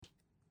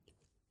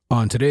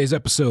On today's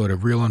episode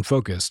of Real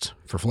Unfocused,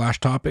 for Flash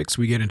Topics,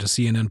 we get into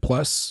CNN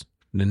Plus,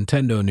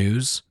 Nintendo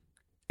news,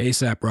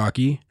 A$AP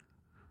Rocky,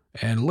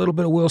 and a little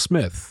bit of Will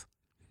Smith.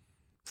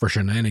 For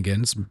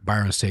Shenanigans,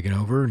 Byron's taking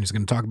over, and he's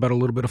going to talk about a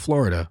little bit of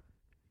Florida.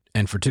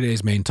 And for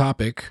today's main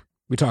topic,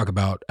 we talk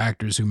about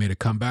actors who made a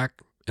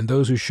comeback and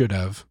those who should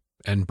have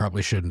and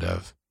probably shouldn't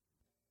have.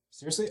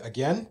 Seriously?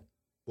 Again?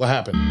 What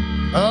happened?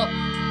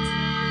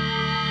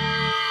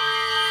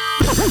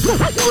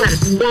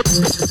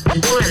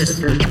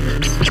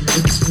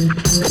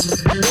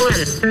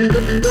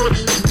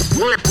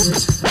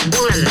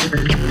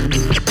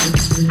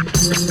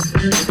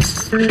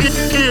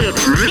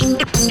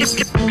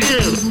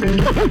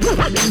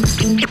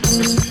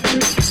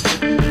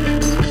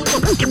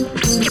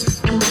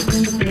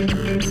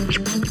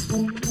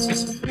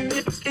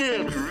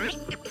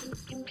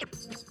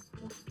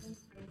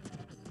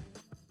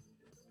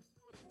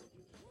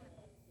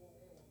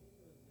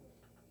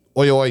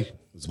 Oi, oi.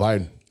 It's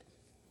Biden.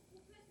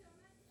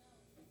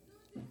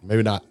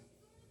 Maybe not.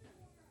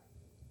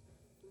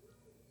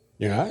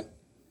 You're not?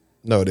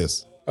 No, it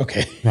is.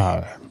 Okay.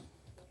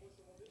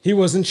 He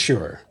wasn't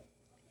sure.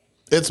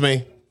 It's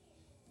me.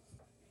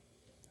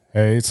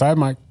 Hey, side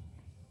mic.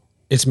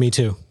 It's me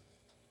too.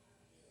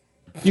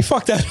 You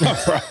fucked that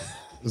up, bro.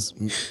 It's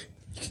me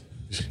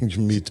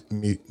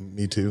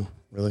too.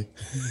 Really?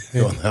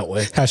 Going that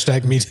way.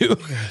 Hashtag me too.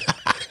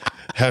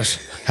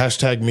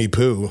 Hashtag me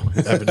poo.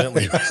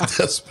 Evidently at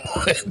this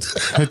point.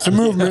 It's a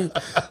movement.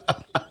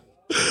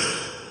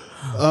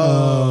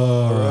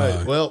 All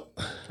right. Well,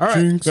 All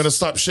right. gonna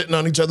stop shitting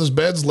on each other's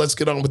beds. Let's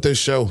get on with this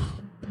show.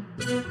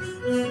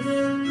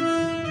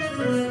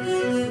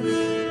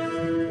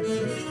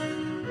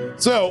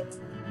 So,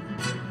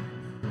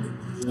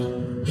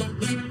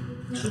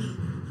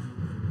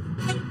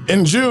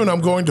 in June,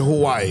 I'm going to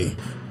Hawaii,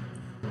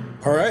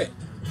 All right.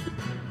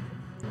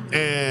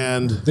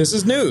 and This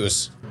is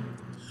news.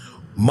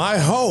 my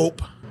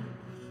hope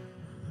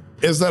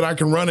is that I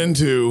can run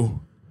into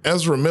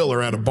Ezra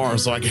Miller at a bar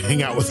so I can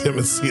hang out with him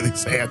and see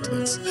these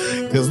antics.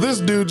 Because this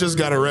dude just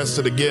got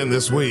arrested again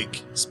this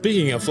week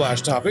Speaking of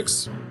Flash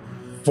Topics.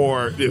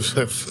 for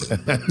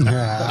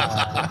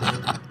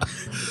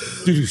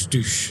Douche,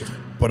 douche.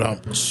 but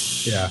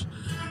Yeah.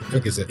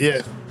 Look at it.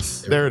 yeah,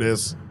 there it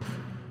is.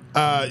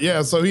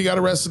 Yeah, so he got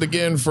arrested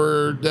again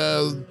for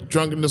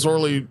drunk and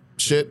disorderly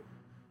shit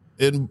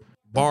in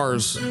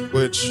bars,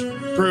 which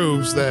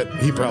proves that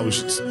he probably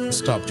should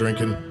stop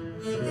drinking.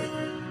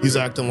 He's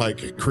acting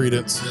like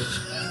Credence.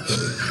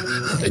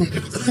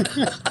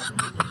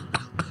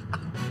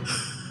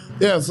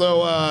 Yeah,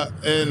 so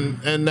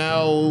and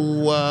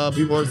now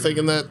people are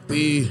thinking that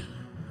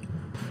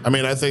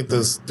I think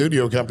the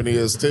studio company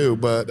is too,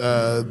 but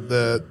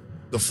the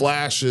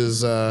Flash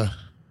is We'll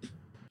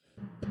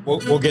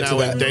get now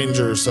to in that.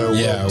 danger, so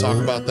Yeah, we'll talk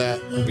we'll- about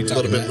that we'll be a little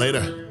talking bit that.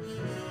 later.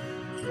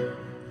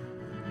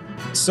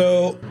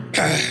 So,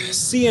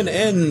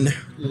 CNN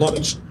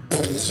launched,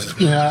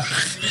 Yeah.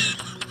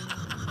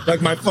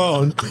 like my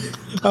phone.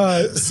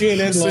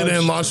 CNN Sit launched.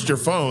 and launched your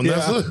phone.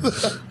 Yeah.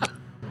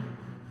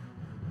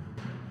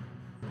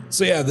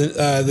 So yeah,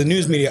 the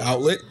news media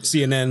outlet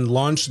CNN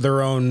launched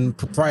their own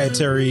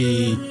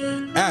proprietary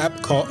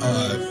app called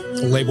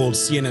labeled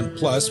CNN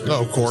Plus. which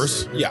Oh, of is-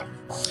 course. Yeah.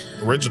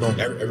 Original.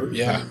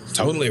 Yeah,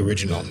 totally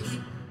original.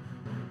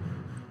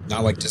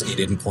 Not like Disney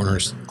didn't corner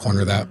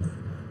that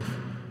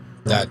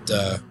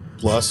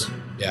Plus.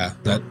 yeah,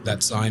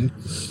 that sign.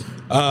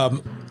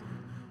 Trying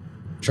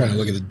to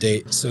look at the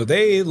date. So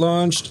they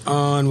launched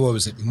on, what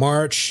was it,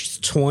 March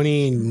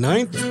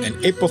 29th,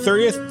 and April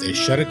 30th, they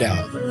shut it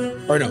down.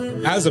 Or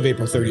no, as of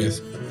April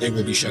 30th, they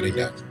will be shutting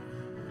down.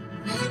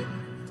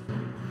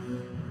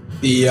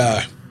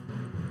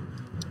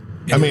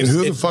 I mean,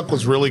 who the fuck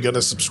was really going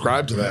to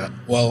subscribe to that?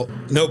 Well,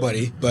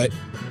 nobody, but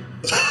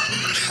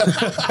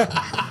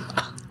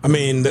I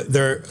mean,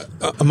 they're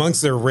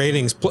amongst their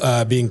ratings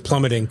been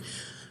plummeting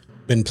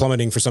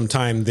for some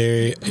time.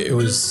 It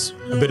was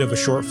a bit of a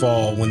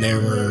shortfall when they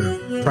were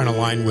trying to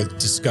align with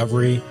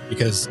Discovery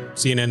because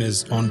CNN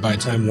is owned by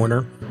Time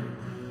Warner.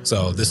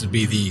 So this would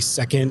be the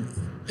second,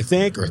 I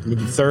think, or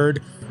maybe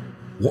third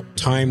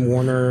Time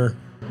Warner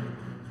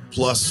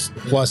Plus.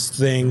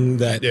 thing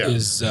that Yeah.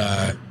 is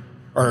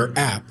or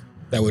app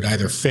that would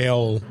either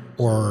fail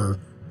to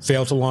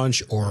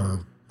launch or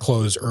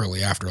close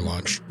early after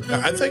launch.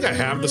 I think I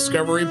have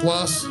Discovery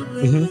Plus.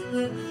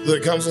 Mm-hmm.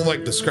 That comes with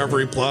like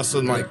Discovery Plus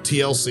and like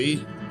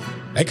TLC.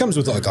 It comes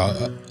with like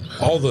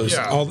all those,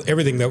 Yeah.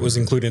 everything that was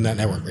included in that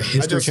network, the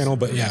History Channel.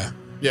 But yeah,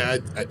 Yeah,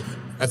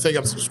 I think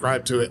I'm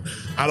subscribed to it.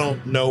 I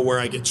don't know where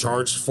I get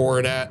charged for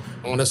it at,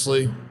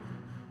 honestly.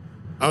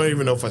 I don't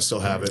even know if I still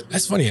have it.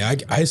 that's funny.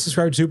 I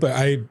subscribe to, but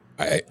I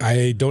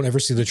don't ever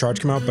see the charge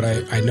come out. But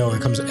I know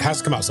it has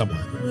to come out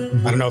somewhere.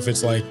 I don't know if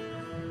it's like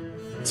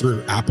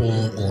through Apple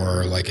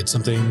or like it's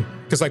something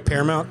because like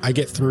Paramount, I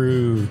get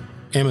through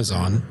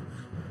Amazon,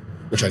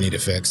 which I need to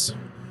fix.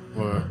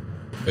 Well,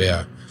 But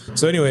yeah.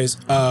 So, anyways,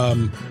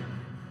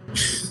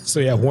 so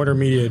yeah, Warner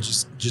Media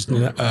just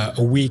a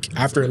week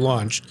after it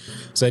launched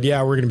said,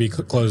 yeah, we're going to be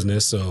closing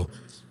this. So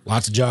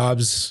Lots of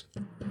jobs.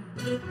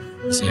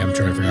 Let's see, I'm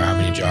trying to figure out how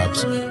many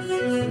jobs.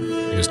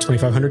 It was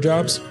 2,500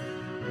 jobs.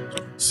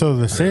 So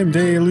the same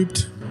day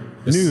looped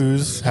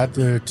news at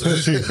the tip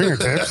of your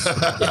fingertips.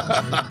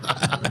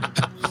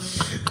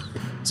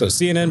 So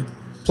CNN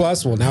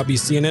Plus will now be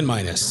CNN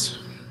minus.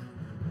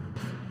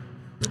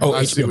 Oh,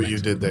 I see HBO what Max. you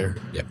did there.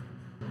 Yep.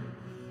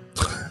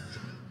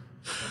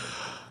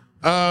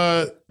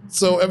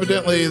 So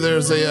evidently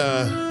there's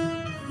a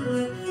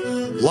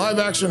live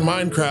action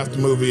Minecraft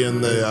movie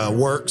in the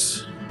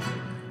works.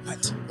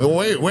 What? But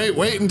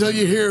wait until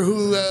you hear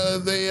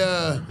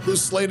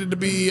who's slated to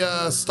be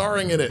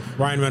starring in it.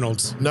 Ryan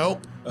Reynolds.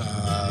 Nope.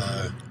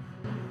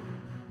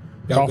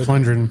 Dolph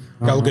Lundgren.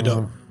 Gal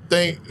Gadot.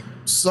 Think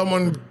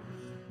someone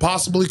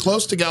possibly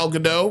close to Gal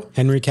Gadot.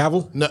 Henry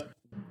Cavill. No,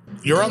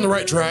 you're on the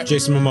right track.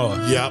 Jason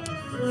Momoa. Yep.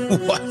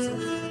 What?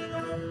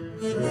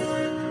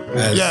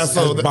 Yeah,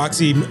 so as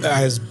Boxy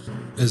as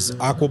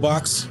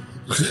Aquabox.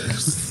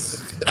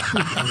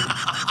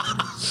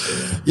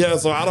 Yeah,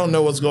 so I don't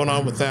know what's going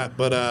on with that,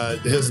 but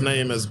his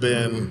name has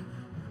been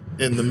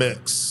in the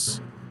mix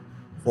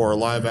for a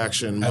live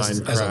action As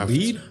Minecraft a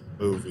lead?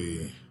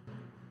 movie.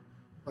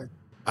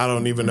 I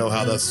don't even know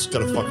how that's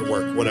gonna fucking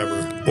work. Whatever.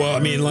 Well, I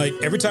mean, like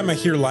every time I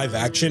hear live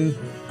action,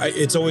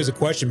 it's always a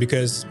question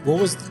because what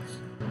was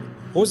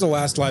the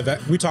last live?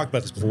 We talked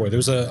about this before. There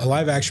was a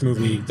live action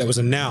movie that was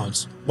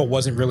announced but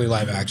wasn't really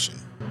live action.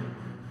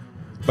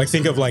 Like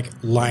think of like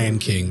Lion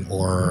King,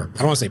 or I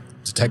don't want to say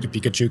Detective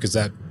Pikachu because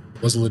that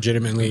was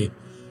legitimately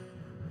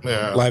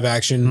live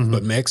action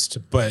but mixed.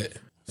 But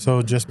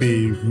So just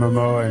be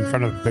Momoa in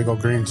front of a big old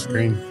green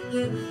screen.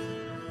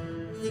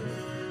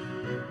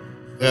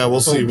 Yeah,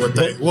 we'll see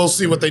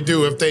what they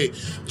do if they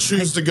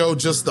choose to go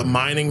just the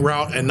mining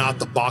route and not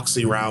the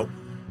boxy route,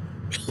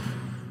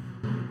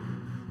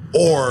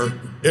 or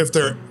if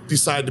they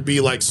decide to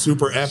be like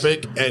super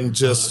epic and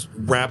just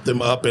wrap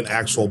them up in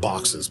actual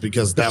boxes,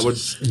 because that would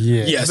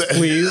Yeah. yes,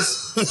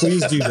 please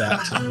do that.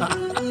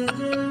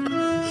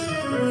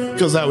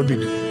 because that would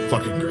be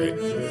fucking great.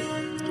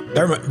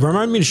 That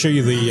remind me to show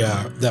you the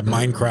that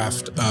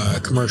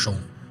Minecraft commercial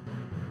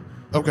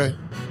Okay.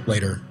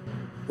 later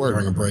Word.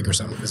 during a break or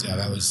something. Because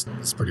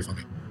it's pretty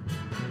funny.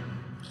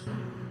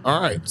 All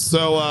right.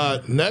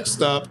 So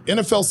next up,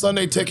 NFL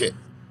Sunday Ticket.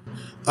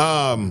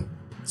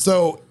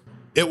 So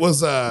it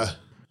was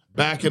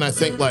back in I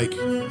think like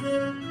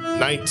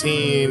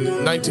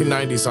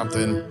 1990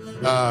 something.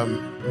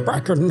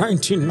 Back in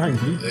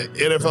 1990.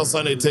 NFL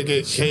Sunday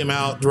Ticket came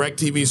out.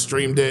 DirecTV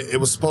streamed it. It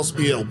was supposed to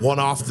be a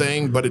one-off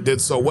thing, but it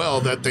did so well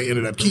that they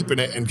ended up keeping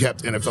it and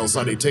kept NFL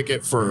Sunday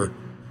Ticket for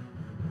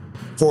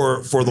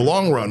the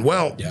long run.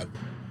 Well, Yeah.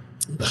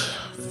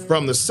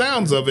 from the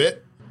sounds of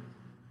it,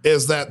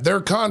 is that their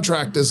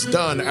contract is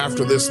done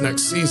after this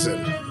next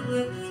season.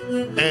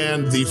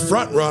 And the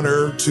front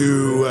runner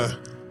to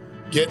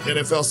get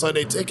NFL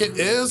Sunday Ticket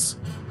is,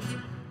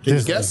 can you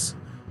Disney. guess?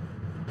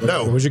 What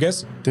No. would you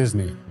guess?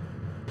 Disney.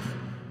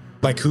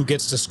 Like who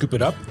gets to scoop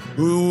it up?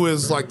 Who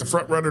is like the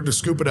front runner to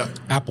scoop it up?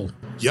 Apple.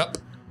 Yep.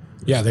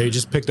 Yeah, they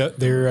just picked up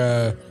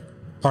their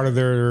part of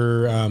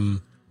their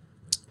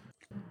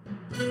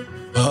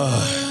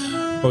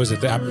what was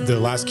it? The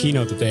last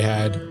keynote that they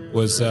had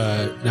was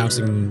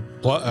announcing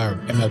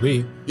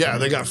MLB. Yeah,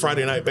 they got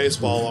Friday Night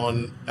Baseball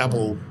on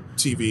Apple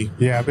TV.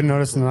 Yeah, I've been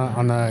noticing that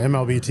on the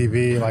MLB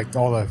TV, like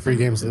all the free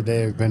games of the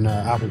day have been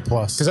Apple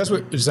Plus. Because that's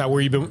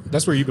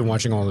where you've been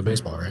watching all the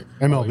baseball, right?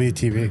 MLB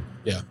TV.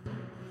 Yeah.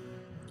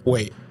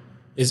 Wait,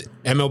 is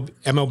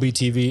MLB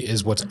TV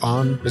is what's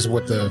on? Is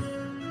what the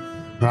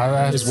No,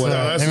 that's Is what-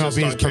 that's just on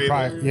MLB's cable.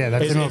 proprietary. Yeah,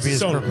 that's it's MLB's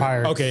its own-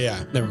 proprietary. Okay,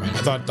 yeah, never mind.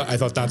 I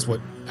thought that's what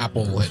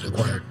Apple had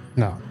acquired.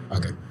 No.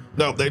 Okay.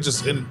 No, they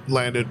just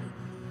landed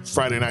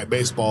Friday Night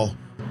Baseball.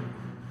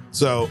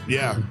 So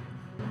yeah,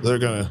 they're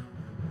gonna.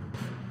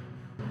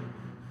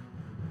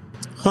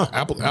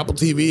 Apple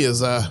TV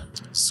is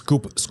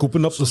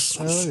Scooping up the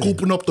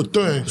scooping up the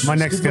things. My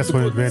next guess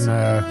would have been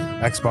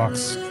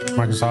Xbox,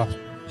 Microsoft.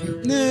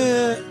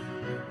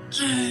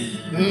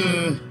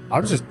 I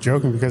was just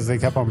joking because they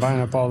kept on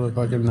buying up all the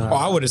fucking. Oh,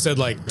 I would have said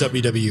like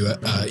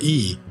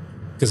WWE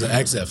because of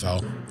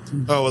XFL.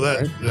 Oh, well,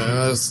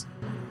 that's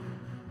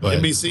But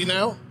NBC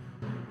now.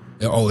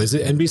 oh, is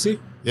it NBC?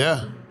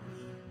 Yeah,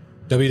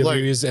 WWE Like-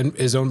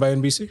 is owned by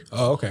NBC.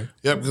 Oh, okay.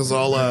 yeah, because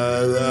all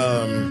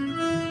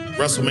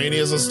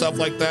WrestleManias and stuff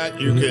like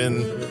that, you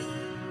can.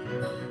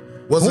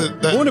 Was I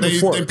it that wondered they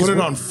before, put 'cause it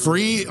what- on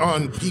free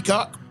on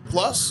Peacock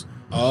Plus?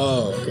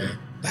 Oh, okay.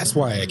 That's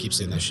why I keep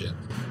saying that shit.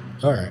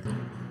 All right.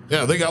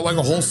 Yeah, they got like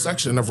a whole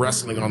section of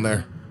wrestling on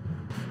there.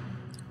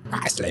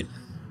 Wrestling.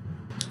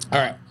 All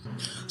right.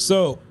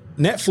 So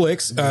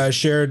Netflix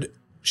shared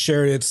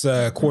its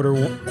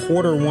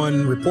quarter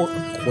one report,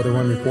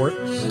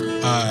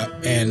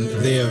 and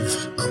they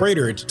have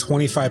cratered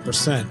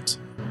 25%.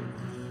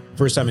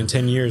 First time in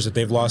 10 years that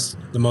they've lost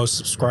the most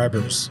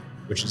subscribers.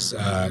 Which is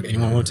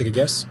anyone want to take a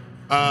guess?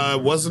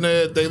 Wasn't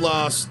it? They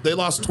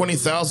lost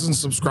 20,000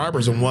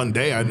 subscribers in one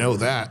day. I know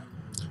that.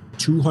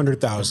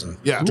 200,000.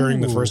 Yeah.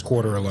 During the Ooh. first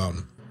quarter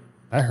alone.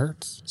 That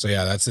hurts. So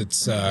yeah, that's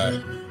it's.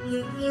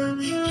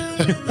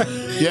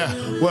 Yeah.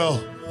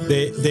 Well,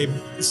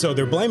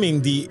 They're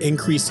blaming the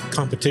increased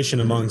competition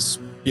amongst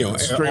all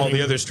Streaming.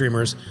 the other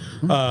streamers,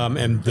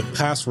 and the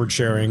password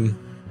sharing.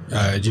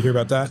 Did you hear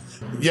about that?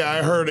 yeah,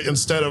 I heard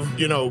instead of,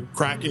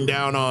 cracking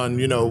down on,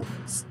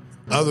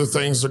 other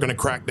things, they're going to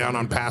crack down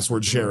on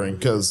password sharing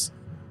because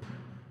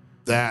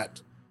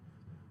that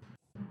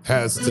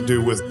has to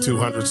do with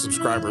 200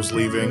 subscribers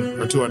leaving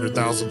or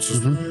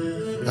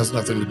 200,000. Has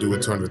nothing to do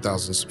with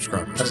 200,000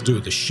 subscribers. Has to do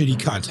with the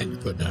shitty content you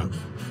put out.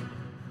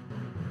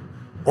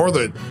 Or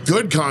the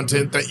good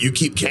content that you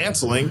keep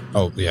canceling.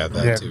 Oh yeah,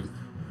 that too.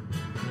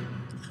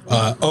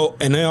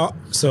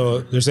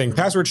 So they're saying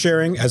password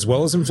sharing, as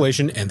well as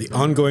inflation and the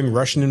ongoing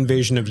Russian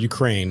invasion of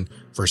Ukraine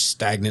for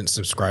stagnant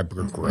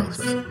subscriber growth.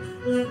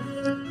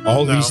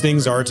 All these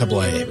things are to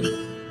blame.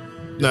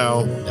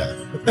 No.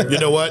 Yeah. You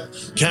know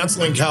what?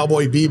 Canceling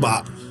Cowboy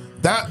Bebop.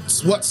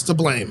 That's what's to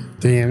blame.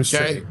 Damn Okay.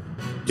 straight.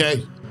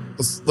 Okay.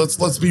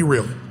 Let's be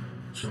real.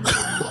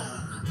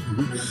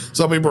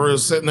 Some people are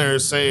sitting there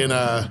saying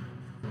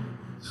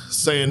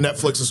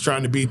Netflix is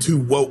trying to be too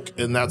woke,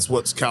 and that's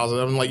what's causing.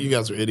 I'm like, you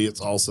guys are idiots.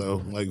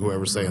 Also, like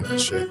whoever's saying that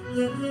shit.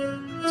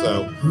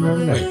 So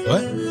Wait,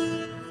 what?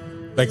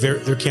 Like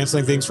they're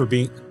canceling things for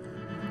being.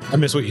 I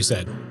missed what you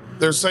said.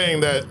 they're saying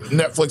that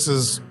Netflix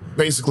is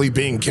basically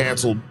being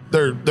canceled.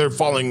 They're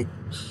falling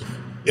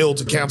ill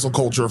to cancel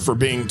culture for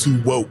being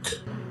too woke.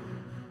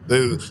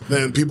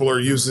 Then people are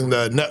using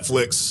the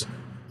Netflix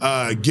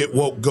 "Get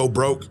woke, go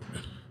broke"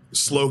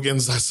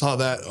 slogans. I saw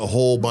that a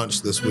whole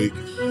bunch this week,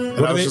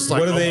 and I was just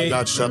like, "Oh my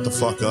god, shut the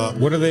fuck up!"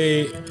 What are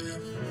they?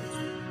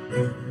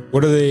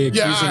 What are they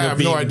accusing Yeah, I of have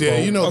being no idea.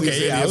 woke? You know, Okay,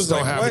 these yeah, I idiots was don't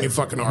like, have what? any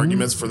fucking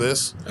arguments for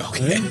this.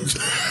 Okay.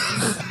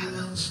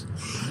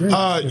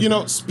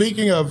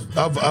 Speaking of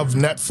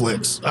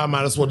Netflix, I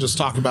might as well just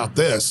talk about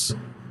this.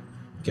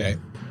 Okay.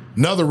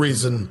 Another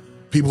reason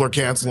people are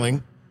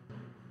canceling,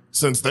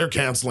 since they're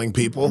canceling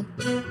people,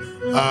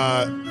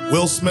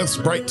 Will Smith's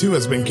Bright 2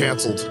 has been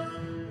canceled.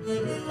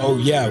 Oh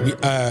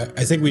yeah,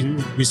 I think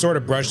we sort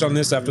of brushed on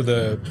this after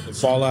the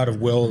fallout of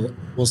Will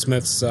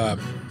Smith's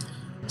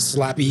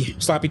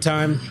slappy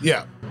time.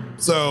 Yeah.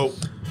 So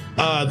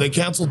they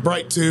canceled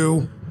Bright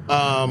 2.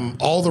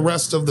 All the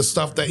rest of the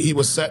stuff that he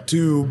was set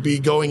to be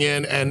going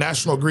in, and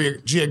National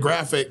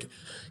Geographic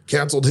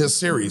canceled his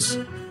series.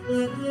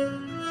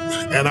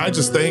 And I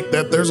just think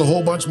that there's a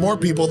whole bunch more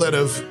people that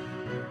have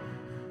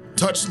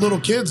touched little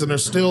kids and are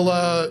still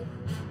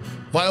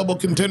viable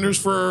contenders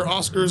for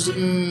Oscars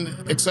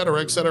and et cetera,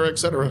 et cetera, et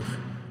cetera.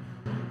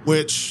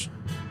 Which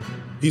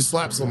he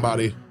slapped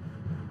somebody.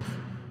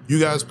 You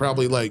guys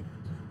probably like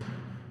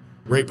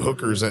rape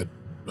hookers at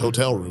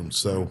hotel rooms,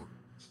 so.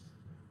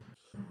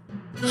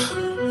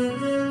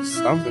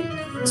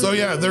 Something. So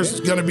yeah, there's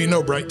gonna be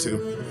no Bright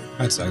 2.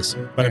 That sucks.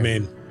 But I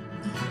mean,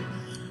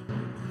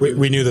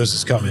 we knew this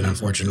was coming,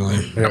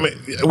 unfortunately. I mean,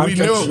 we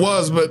knew it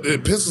was, but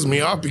it pisses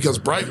me off because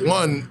Bright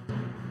 1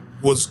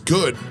 was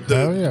good.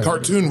 The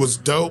cartoon was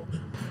dope,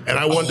 and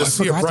I wanted to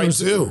see a Bright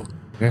 2.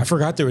 I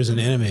forgot there was an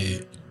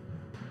anime.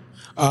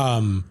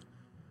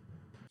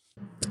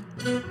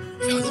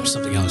 There was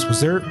something else.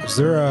 Wasn't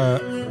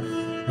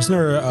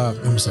there I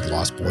almost said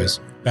Lost Boys.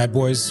 Bad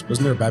Boys?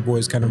 Wasn't there a Bad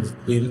Boys kind of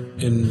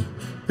in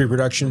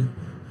pre-production?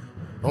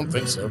 I don't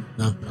think so.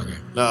 No? Okay.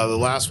 No, the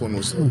last one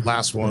was the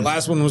last one. The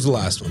last one was the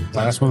last one.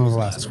 Last one was the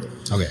last one.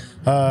 Okay.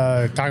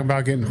 Talking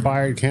about getting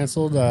fired,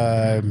 canceled.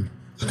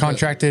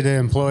 Contracted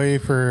employee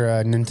for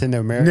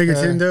Nintendo America.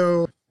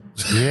 Nintendo.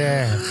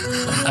 Yeah.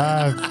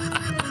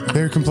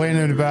 They're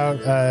complaining about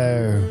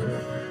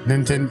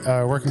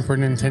working for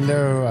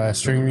Nintendo,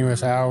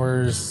 strenuous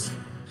hours,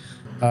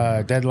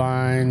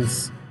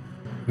 deadlines,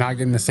 not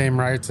getting the same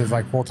rights as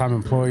like full-time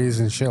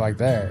employees and shit like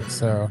that.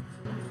 So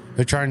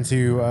they're trying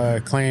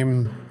to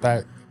claim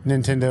that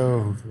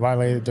Nintendo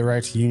violated the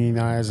right to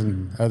unionize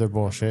and other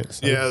bullshit.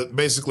 So. Yeah,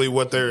 basically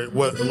what a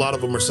lot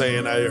of them are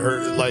saying, I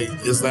heard,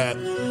 is that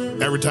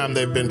every time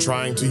they've been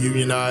trying to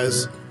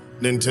unionize,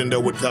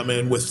 Nintendo would come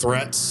in with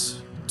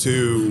threats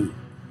to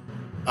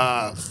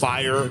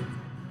fire,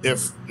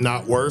 if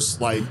not worse.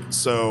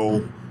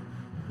 So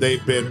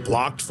they've been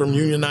blocked from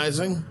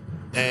unionizing,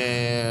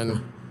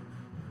 and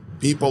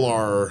people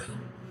are.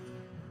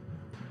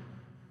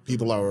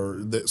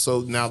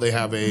 So now they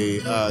have a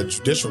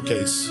judicial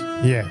case.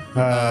 Yeah.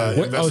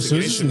 so is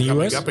this in the investigation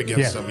coming US? up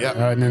against them. Yeah.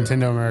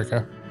 Nintendo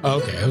America. Oh,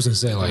 okay. I was going to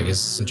say, like,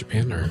 is this in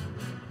Japan or?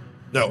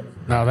 No.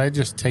 No, they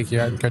just take you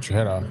out and cut your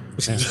head off.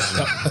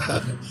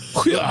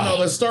 No,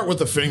 let's start with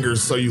the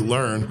fingers so you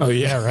learn. Oh,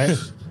 yeah, right?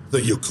 The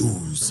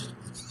Yakuza.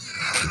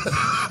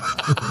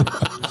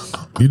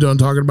 You done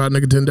talking about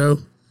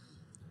Nintendo?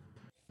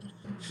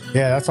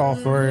 Yeah, that's all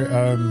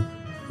for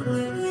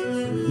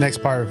next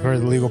part for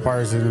the legal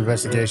part is an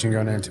investigation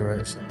going into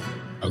it. So.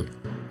 Okay.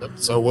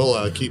 So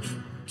we'll keep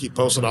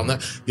posted on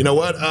that. You know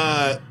what?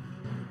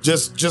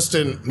 Just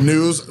in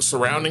news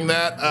surrounding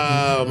that,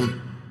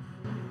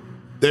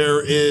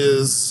 there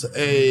is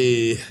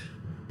a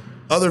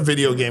other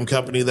video game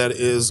company that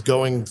is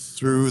going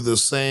through the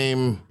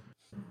same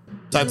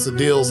types of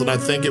deals, and I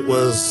think it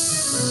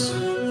was,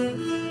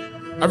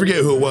 I forget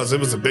who it was. It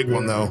was a big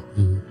one though.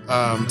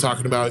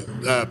 Talking about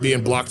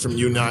being blocked from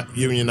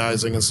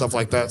unionizing and stuff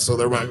like that. So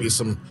there might be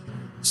some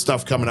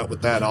stuff coming up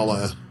with that.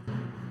 I'll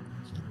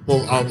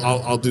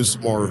do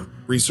some more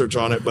research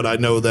on it, but I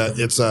know that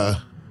it's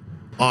a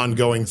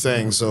ongoing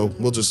thing. So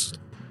we'll just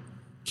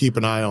keep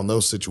an eye on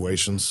those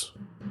situations.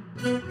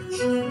 Yep.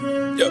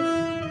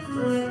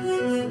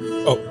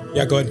 Oh,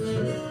 yeah, go ahead.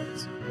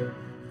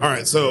 All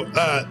right, so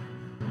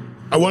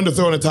I wanted to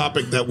throw in a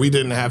topic that we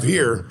didn't have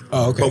here,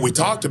 Oh, okay. but we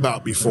talked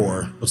about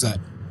before, What's that?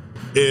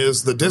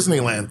 is the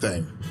Disneyland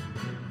thing,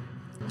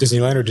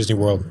 Disneyland or Disney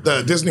World?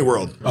 the Disney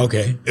World.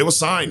 Okay. It was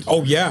signed.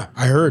 Oh, yeah,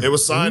 I heard. It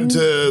was signed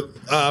to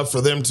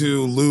for them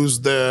to lose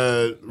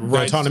the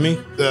right autonomy?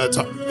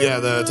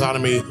 the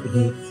autonomy,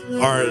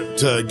 or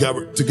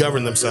to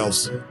govern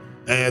themselves.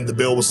 And the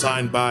bill was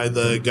signed by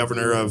the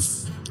governor of.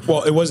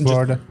 Well, it wasn't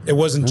Florida. it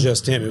wasn't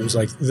just him. It was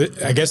like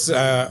I guess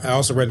I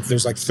also read that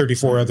there's like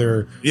 34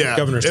 other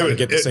governors trying to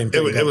get the same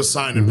thing. It was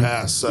signed and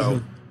passed. So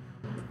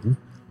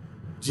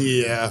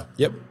yeah,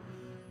 Yep.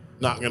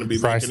 not going to be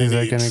Prices making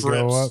are any gonna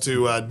trips go up.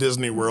 to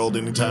Disney World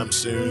anytime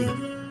soon.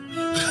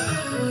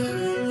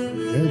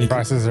 Yeah,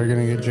 prices are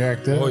gonna get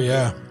jacked up. Oh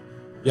yeah,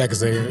 yeah,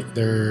 because they're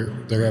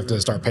gonna have to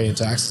start paying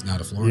taxes now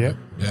to Florida.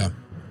 Yeah,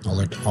 all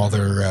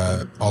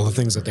the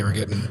things that they were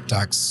getting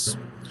tax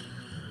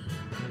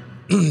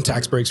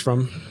breaks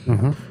from.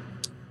 Mm-hmm.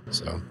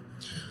 So,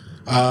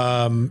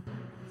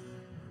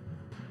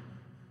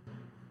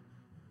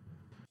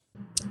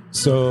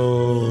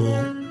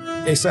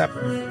 ASAP.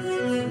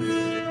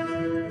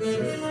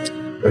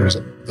 Where is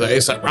it? The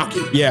ASAP Rocky.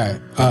 Yeah,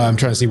 I'm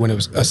trying to see when it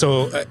was.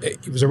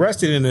 He was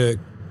arrested in a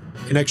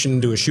connection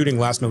to a shooting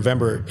last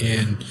November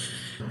in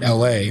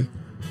L.A.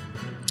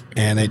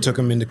 and they took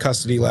him into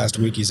custody last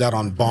week. He's out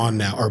on bond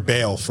now, or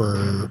bail,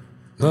 for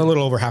a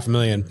little over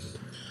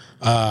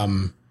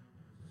 $500,000.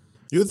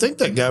 You would think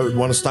that guy would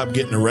want to stop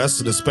getting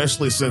arrested,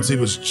 especially since he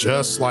was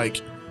just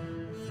like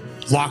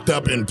locked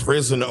up in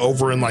prison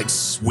over in like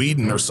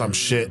Sweden or some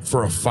shit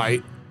for a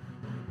fight.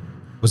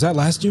 Was that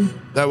last year?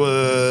 That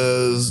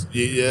was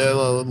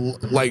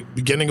like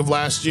beginning of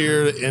last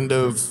year, end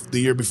of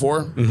the year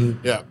before.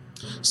 Mm-hmm. Yeah.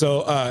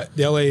 So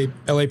the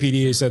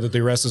LAPD said that the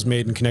arrest was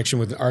made in connection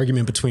with an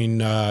argument between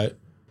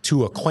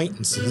two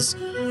acquaintances,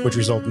 which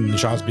resulted in the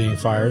shots being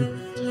fired.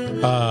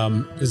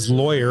 His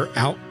lawyer,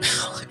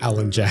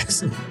 Alan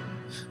Jackson,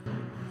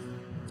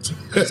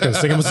 just gonna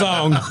sing him a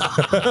song,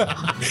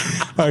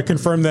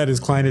 confirmed that his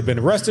client had been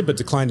arrested, but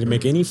declined to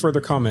make any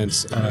further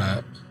comments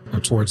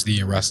towards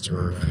the arrest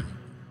or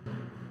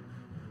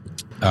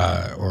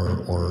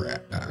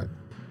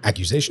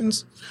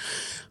accusations.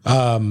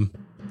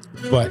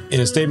 But in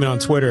a statement on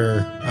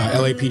Twitter,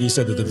 LAPD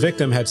said that the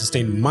victim had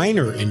sustained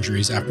minor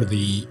injuries after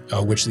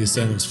which the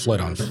assailants fled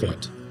on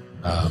foot.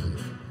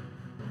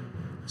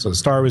 So the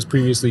star was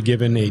previously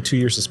given a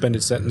 2-year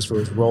suspended sentence for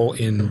his role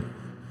in.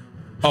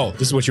 Oh,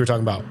 this is what you were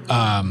talking about.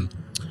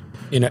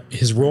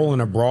 His role in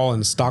a brawl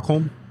in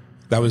Stockholm.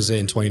 That was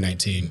in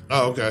 2019.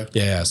 Oh, okay.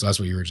 Yeah, so that's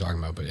what you were talking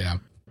about. But yeah,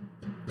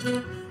 I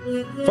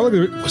felt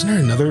like wasn't there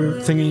another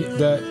thing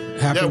that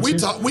happened?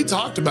 Yeah, we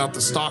talked about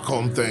the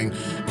Stockholm thing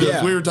because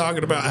Yeah. we were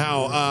talking about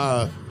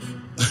how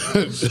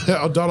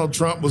how Donald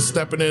Trump was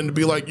stepping in to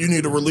be like, you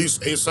need to release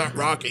ASAP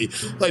Rocky.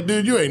 Like,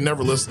 dude, you ain't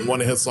never listened to one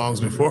of his songs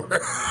before.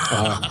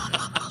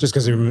 Just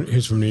because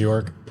he's from New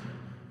York.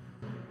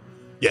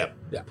 Yep.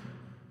 Yeah.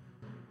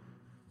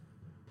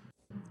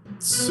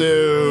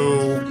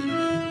 So,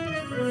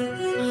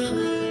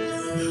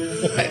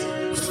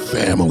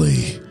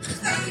 family.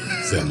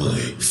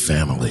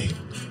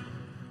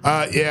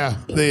 Yeah.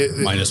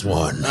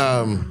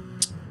 -1.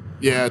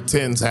 Yeah,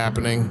 10's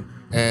happening,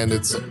 and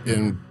it's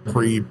in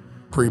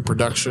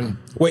pre-production.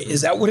 Wait,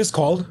 is that what it's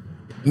called?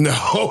 No.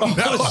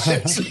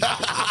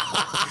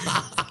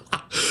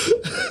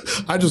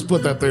 I just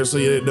put that there so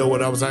you didn't know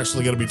what I was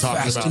actually going to be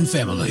talking Fast about. and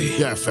Family.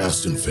 Yeah,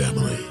 Fast and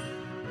Family.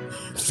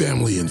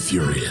 Family and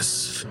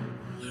Furious.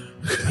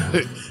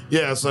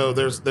 Yeah, so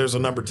there's a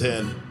number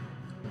 10.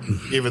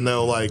 Even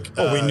though, like...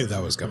 We knew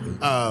that was coming.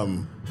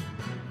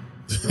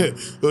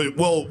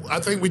 Well, I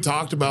think we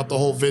talked about the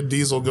whole Vin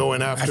Diesel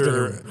going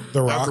after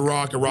The Rock. After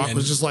Rock, and Rock And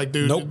was just like,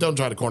 dude, nope. don't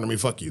try to corner me.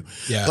 Fuck you.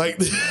 Yeah. Like,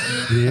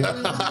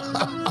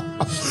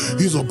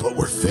 he's like, but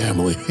we're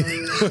family.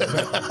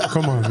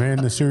 Come on, man.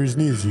 The series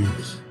needs you.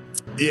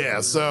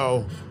 Yeah,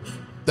 so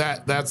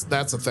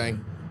that's a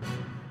thing.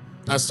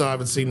 I still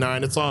haven't seen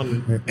 9. It's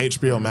on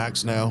HBO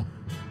Max now.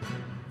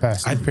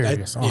 Fast and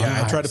Furious.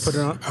 I tried to put it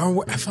on.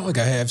 I felt like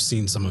I have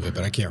seen some of it,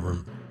 but I can't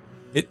remember.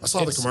 I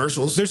saw the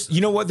commercials. There's,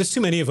 you know what? There's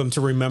too many of them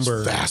to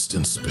remember. Fast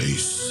in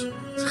space.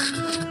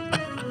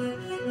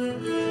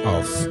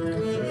 Oh,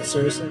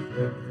 seriously?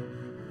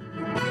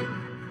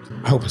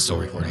 I hope it's still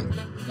recording.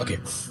 Okay,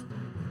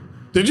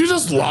 Did you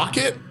just lock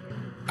it?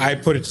 I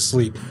put it to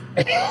sleep.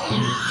 Go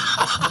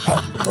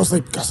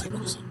sleep. Go sleep.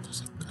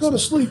 Go to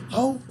sleep.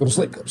 Oh, Go to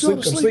sleep. Go to sleep.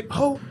 Go to sleep.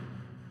 Oh.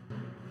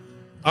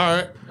 All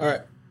right. All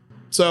right.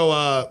 So,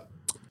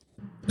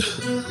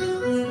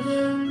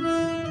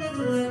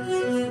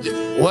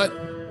 What?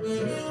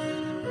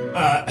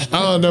 I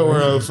don't know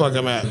where the fuck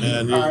I'm at,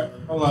 man.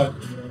 Hold on.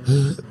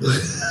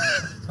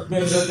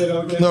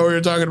 No, we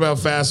were talking about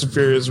Fast and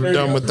Furious. We're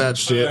done with that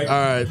shit. All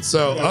right.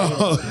 So,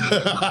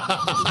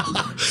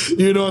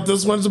 you know what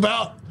this one's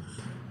about?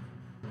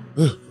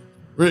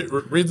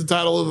 Read the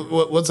title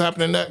of what's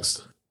happening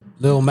next.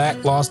 Lil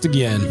Mac lost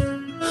again.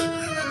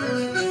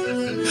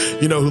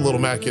 You know who Little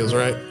Mac is,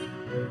 right?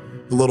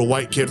 The little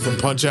white kid from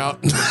Punch Out.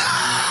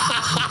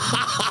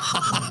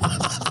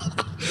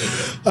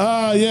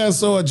 Yeah,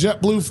 so a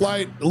JetBlue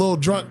flight, a little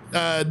drunk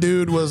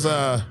dude was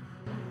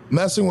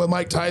messing with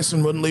Mike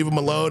Tyson, wouldn't leave him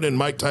alone, and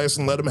Mike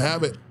Tyson let him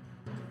have it.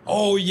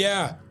 Oh,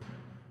 yeah.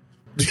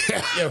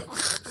 Yeah.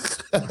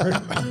 I heard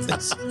about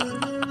this.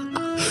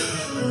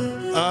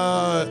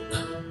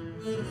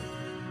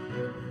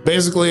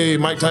 Basically,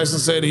 Mike Tyson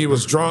said he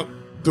was drunk,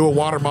 threw a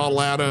water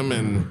bottle at him,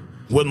 and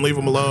wouldn't leave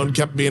him alone,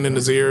 kept being in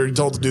his ear. He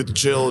told the dude to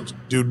chill,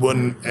 dude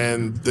wouldn't,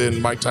 and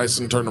then Mike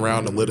Tyson turned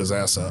around and lit his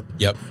ass up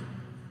Yep.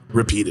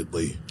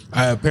 repeatedly.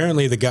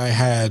 Apparently, the guy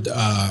had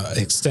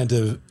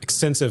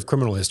extensive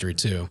criminal history,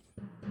 too.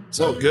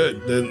 So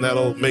good. Then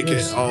that'll make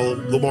it all a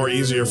little more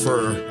easier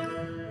for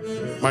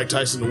Mike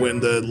Tyson to win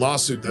the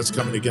lawsuit that's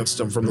coming against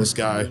him from this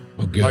guy.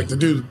 Oh, good. Like the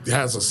dude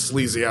has a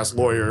sleazy ass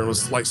lawyer and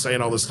was like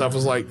saying all this stuff. It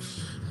was like,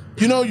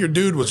 you know, your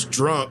dude was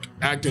drunk,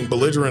 acting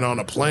belligerent on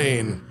a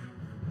plane.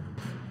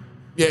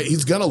 Yeah,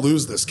 he's gonna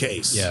lose this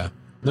case. Yeah.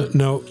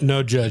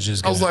 No judge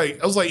is I was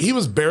like, he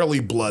was barely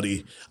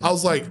bloody. I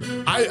was like,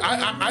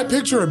 I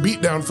picture a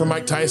beatdown for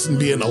Mike Tyson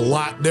being a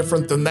lot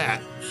different than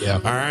that. Yeah.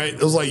 All right.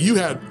 It was like you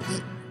had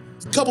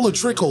a couple of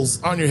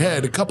trickles on your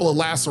head, a couple of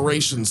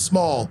lacerations,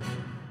 small.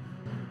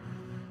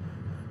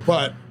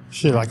 But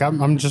Shit, like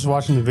I'm just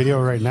watching the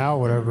video right now,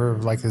 whatever,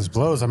 like his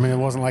blows. I mean, it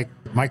wasn't like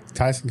Mike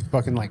Tyson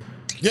fucking like.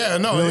 yeah,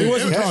 no, Really? He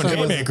wasn't throwing it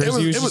was- haymakers.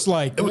 He was just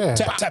like, it was Yeah.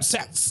 tap, tap,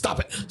 tap. Stop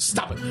it,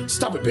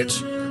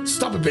 bitch.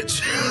 Stop it,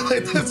 bitch.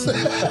 Like this.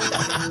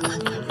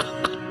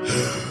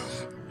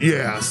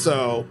 Yeah,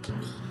 so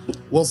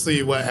we'll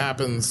see what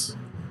happens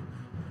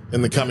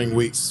in the coming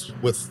weeks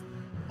with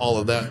all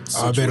of that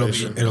I bet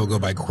situation. it'll go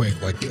by quick,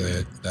 like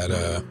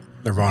that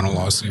Nirvana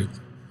lawsuit.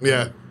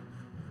 Yeah.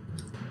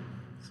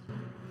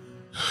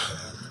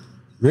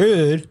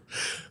 Rude.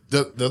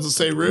 Does it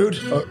say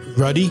rude?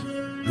 Ruddy.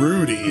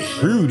 Rudy.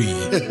 Rudy.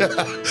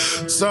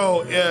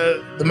 So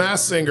the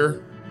Masked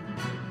Singer.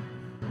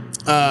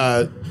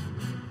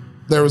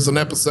 There was an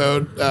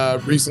episode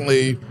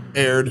recently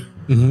aired,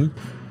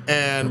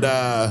 and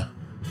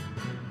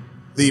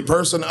the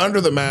person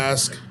under the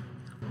mask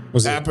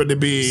Was it happened to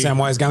be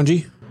Samwise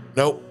Gamgee?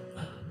 nope,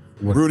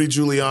 Rudy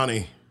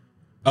Giuliani.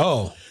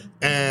 Oh.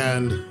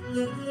 And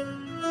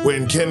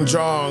when Ken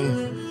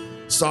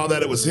Jeong saw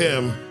that it was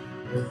him,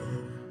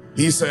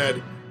 he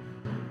said,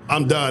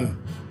 "I'm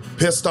done,"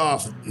 pissed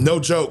off, no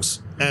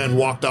jokes, and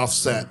walked off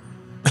set.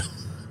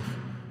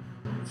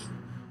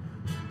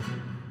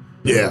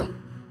 Yeah.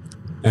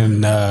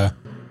 And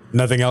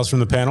nothing else from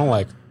the panel?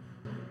 Like,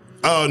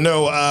 Oh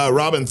no,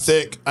 Robin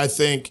Thicke. I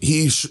think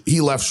he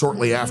left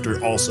shortly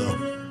after. Also,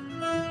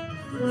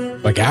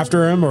 like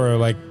after him, or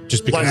like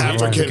just because like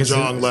after Ken because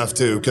Jeong left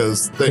too,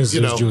 because it was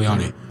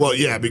Giuliani. Well,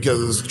 yeah,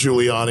 because it's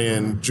Giuliani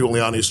and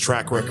Giuliani's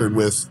track record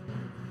with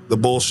the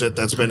bullshit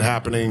that's been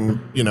happening,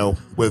 you know,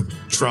 with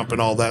Trump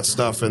and all that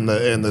stuff in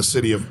the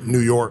city of New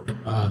York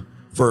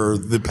for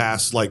the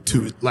past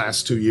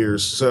last 2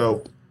 years.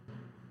 So,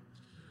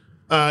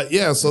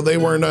 yeah, so they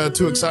weren't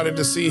too excited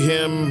to see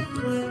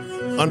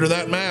him under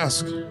that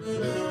mask.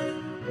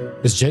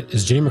 Is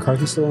Jenny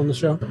McCarthy still on the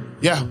show?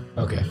 Yeah.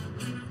 Okay.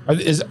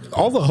 Is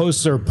all the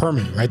hosts are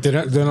permanent, right? They're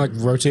not like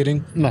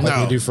rotating like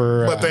No, they do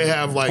for. but they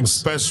have like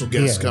special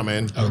guests yeah. come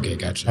in. Okay,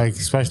 gotcha. Like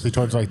especially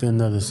towards like the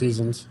end of the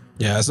seasons.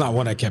 Yeah, that's not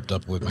one I kept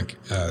up with. My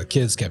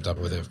kids kept up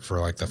with it for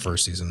like the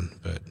first season,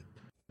 but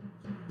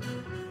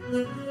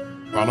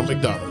Ronald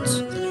McDonald's.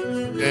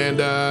 And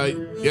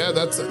yeah,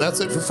 that's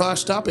it for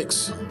Flash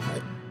Topics.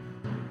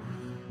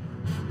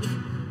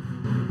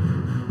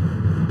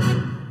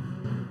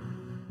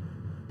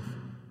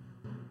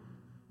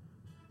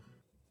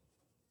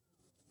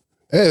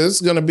 Hey, this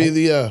is gonna be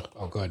the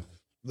oh, good.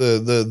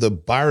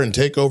 the Byron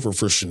takeover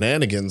for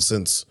shenanigans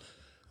since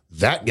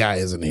that guy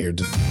isn't here.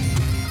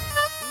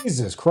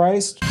 Jesus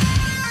Christ!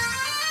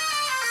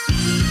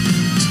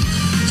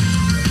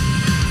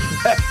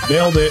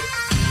 Nailed it.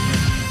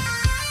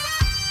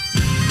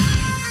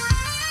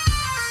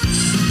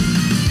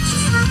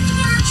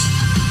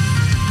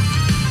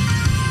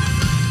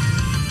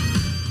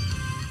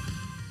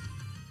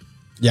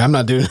 Yeah, I'm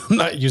not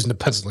using the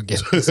pencil again.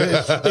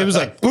 It was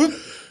like, whoop,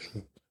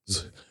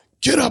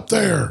 Get up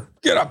there.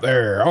 get up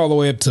there, all the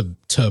way up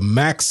to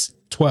max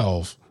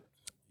 12.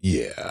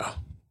 Yeah.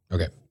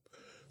 Okay.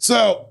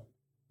 So,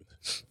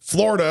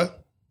 Florida,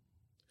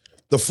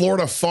 the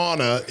Florida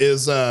fauna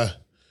is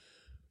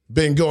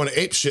been going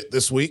apeshit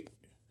this week.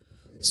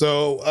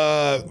 So,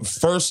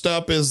 first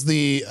up is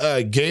the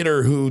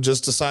gator who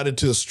just decided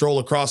to stroll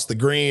across the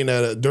green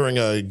during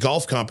a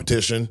golf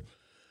competition.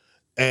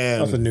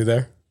 And Nothing new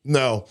there.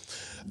 no,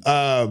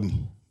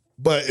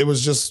 but it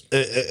was just,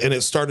 and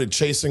it started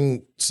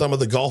chasing some of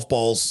the golf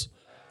balls,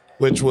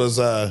 which was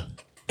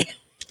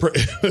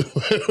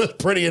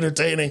pretty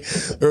entertaining.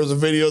 There was a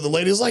video of the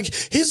lady was like,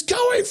 he's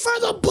going for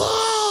the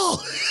ball.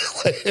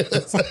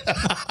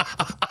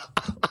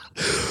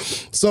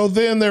 So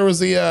then there was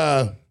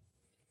the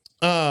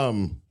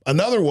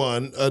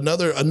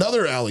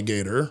another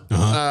alligator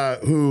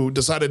who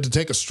decided to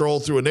take a stroll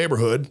through a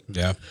neighborhood.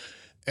 Yeah.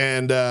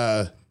 And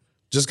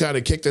just kind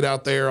of kicked it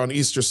out there on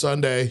Easter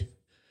Sunday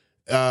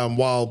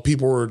while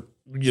people were,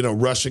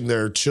 rushing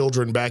their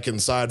children back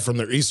inside from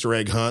their Easter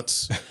egg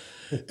hunts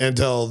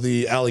until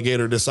the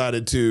alligator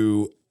decided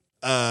to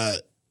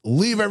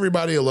leave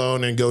everybody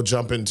alone and go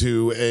jump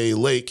into a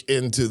lake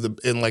in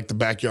the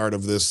backyard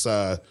of this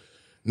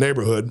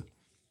neighborhood.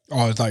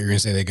 Oh, I thought you were going to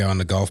say they go on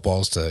the golf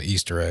balls to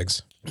Easter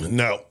eggs.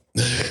 No.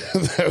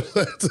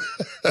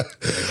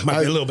 Might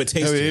be a little bit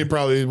tasty. I mean, he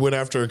probably went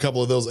after a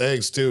couple of those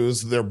eggs too. It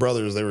was their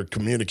brothers. They were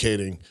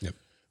communicating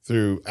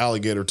through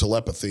alligator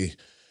telepathy.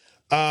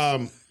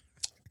 Oh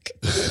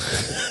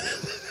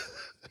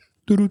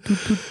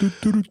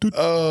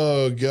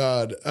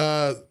God.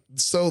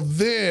 So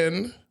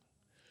then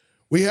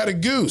we had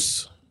a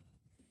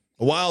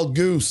wild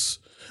goose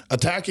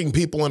attacking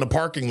people in a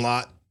parking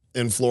lot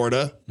in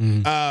Florida.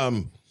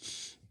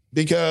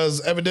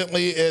 Because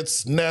evidently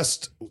its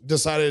nest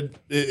decided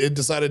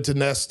to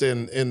nest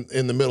in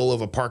the middle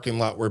of a parking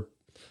lot where,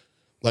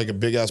 like a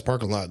big ass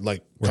parking lot,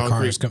 like where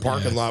concrete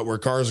parking lot where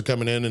cars are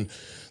coming in. And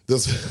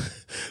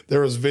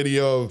there was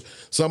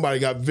somebody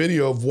got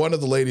video of one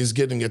of the ladies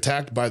getting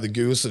attacked by the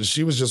goose, and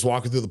she was just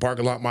walking through the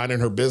parking lot minding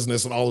her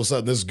business, and all of a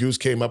sudden this goose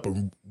came up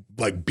and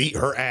like beat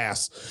her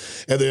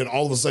ass. And then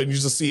all of a sudden you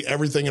just see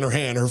everything in her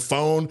hand, her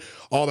phone,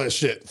 all that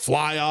shit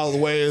fly out of the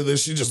way. And then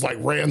she just like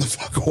ran the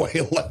fuck away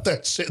and left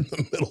that shit in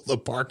the middle of the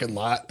parking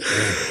lot.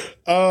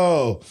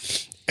 Oh,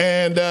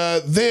 and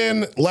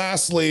then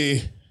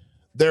lastly,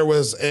 there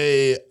was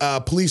a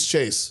police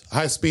chase,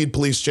 high-speed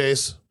police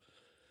chase.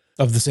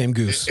 Of the same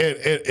goose.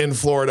 In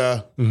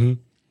Florida. Mm-hmm.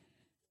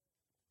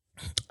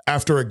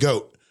 After a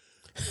goat.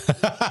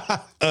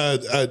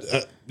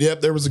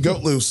 Yep, there was a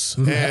goat loose.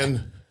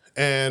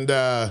 And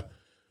I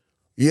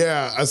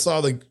saw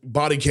the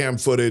body cam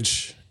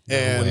footage,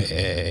 and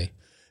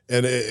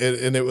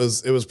it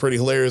was pretty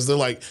hilarious. They're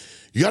like,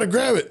 you got to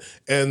grab it.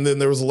 And then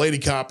there was a lady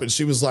cop, and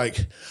she was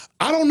like,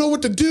 I don't know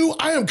what to do.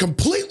 I am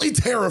completely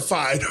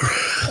terrified.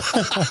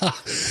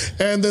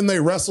 And then they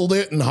wrestled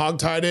it and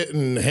hogtied it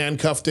and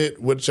handcuffed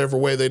it, whichever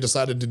way they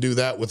decided to do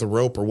that, with a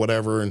rope or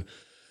whatever. And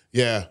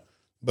they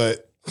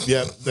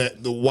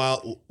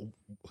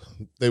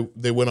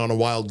went on a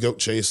wild goat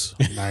chase.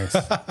 Nice.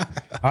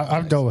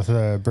 I've dealt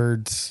with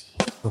birds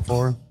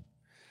before.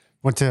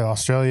 Went to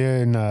Australia,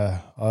 and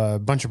a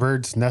bunch of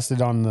birds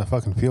nested on the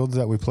fucking fields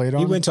that we played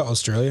on. You went to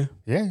Australia?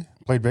 Yeah,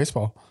 played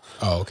baseball.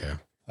 Oh, okay.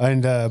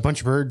 And a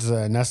bunch of birds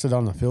nested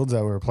on the fields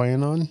that we were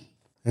playing on.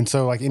 And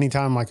so, like,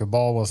 anytime like a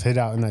ball was hit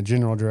out in that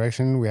general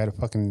direction, we had to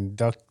fucking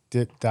duck,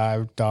 dip,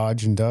 dive,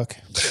 dodge, and duck.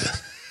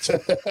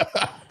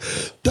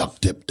 Duck,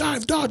 dip,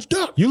 dive, dodge,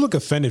 duck. You look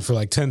offended for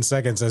like 10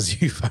 seconds as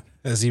he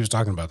was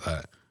talking about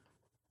that.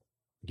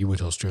 You went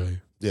to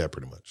Australia? Yeah,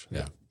 pretty much.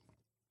 Yeah.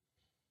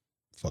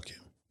 Fuck you.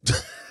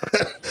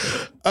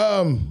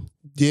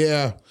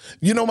 Yeah.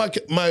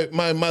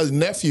 My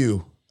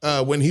nephew,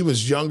 when he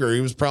was younger,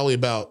 he was probably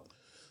about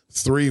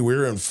 3. We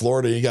were in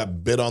Florida. He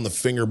got bit on the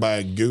finger by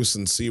a goose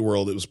in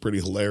SeaWorld. It was pretty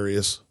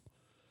hilarious.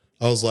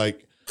 I was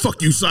like, fuck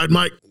you, Side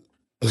Mike.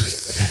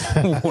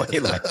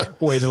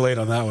 Way too late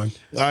on that one.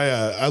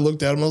 I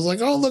looked at him. I was like,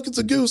 oh, look, it's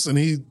a goose. And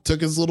he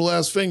took his little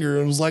ass finger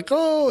and was like,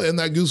 oh, and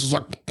that goose was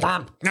like,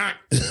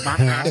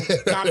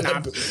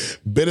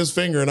 bit his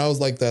finger. And I was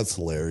like, that's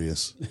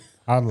hilarious.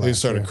 He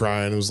started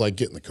crying. It was like,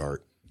 get in the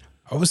cart.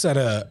 I was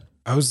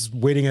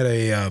waiting at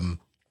a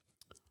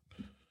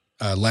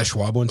Les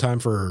Schwab one time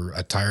for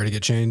a tire to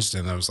get changed,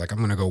 and I was like, I'm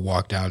gonna go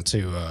walk down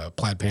to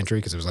Plaid Pantry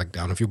because it was like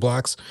down a few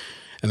blocks,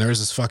 and there was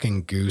this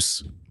fucking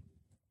goose,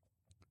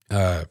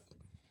 about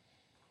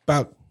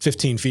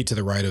 15 feet to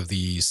the right of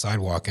the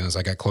sidewalk, and as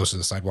I got close to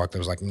the sidewalk, there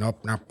was like,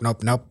 nope,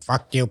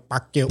 fuck you,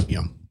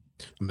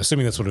 I'm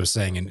assuming that's what it was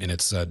saying in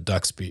its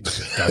duck speak,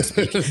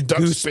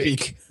 goose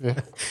speak,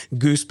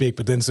 goose speak.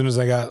 But then as soon as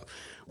I got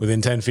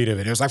within 10 feet of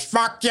it, it was like,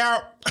 fuck you.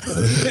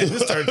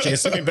 It started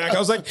chasing me back. I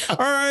was like, all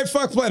right,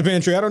 fuck Plaid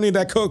Pantry. I don't need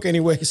that Coke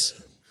anyways.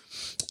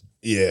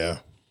 Yeah.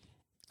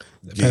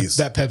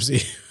 That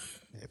Pepsi.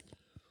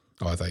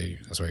 Oh, I thought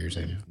that's what you were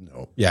saying.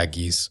 No. Yeah,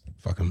 geese.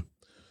 Fuck them.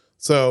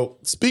 So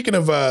speaking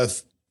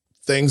of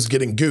things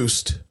getting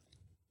goosed.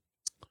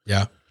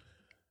 Yeah.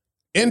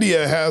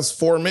 India has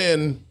 4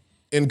 men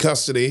in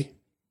custody.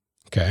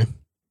 Okay.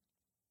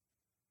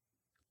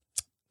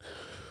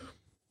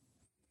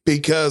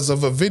 Because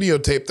of a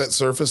videotape that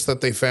surfaced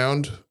that they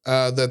found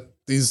that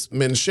these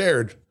men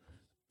shared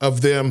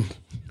of them.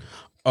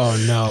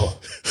 Oh, no.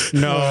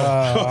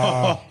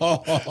 No.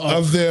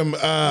 Of them.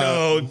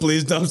 No,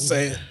 please don't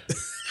say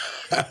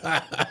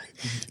it.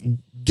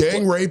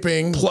 Gang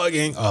raping.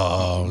 Plugging.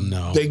 Oh,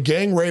 no. They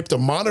gang raped a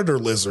monitor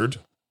lizard.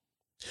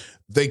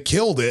 They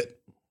killed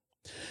it.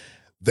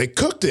 They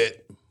cooked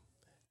it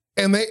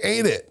and they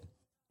ate it.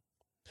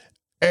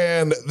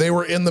 And they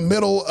were in the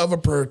middle of a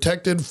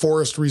protected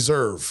forest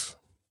reserve.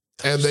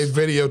 And they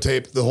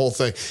videotaped the whole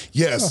thing.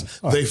 Yes,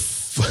 they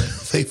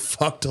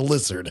fucked a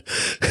lizard.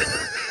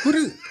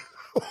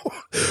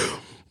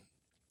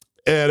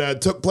 And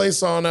it took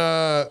place on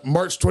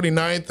March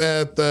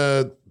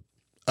 29th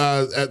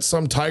at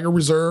some tiger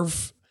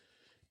reserve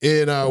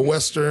in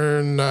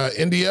western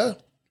India.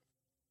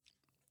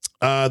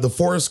 The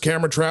forest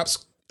camera traps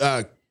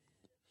caught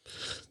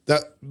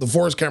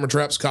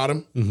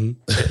him. Mm-hmm.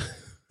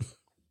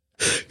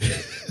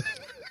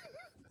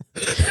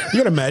 You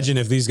gotta imagine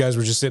if these guys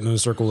were just sitting in a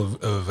circle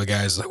of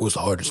guys like, what's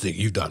the hardest thing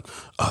you've done?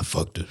 I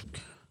fucked a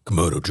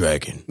Komodo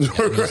dragon.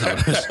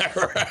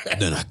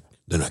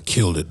 Then I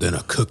killed it. Then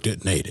I cooked it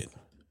and ate it.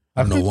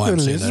 I don't know why I'm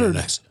saying that in an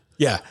accent.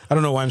 Yeah, I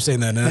don't know why I'm saying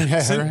that in an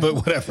accent, but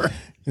whatever.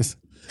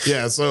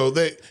 Yeah, so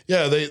they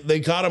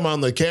caught him on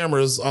the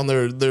cameras, on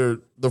their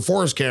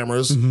forest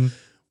cameras. Mm-hmm.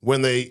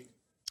 When they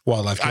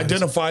Wildlife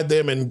identified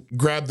them and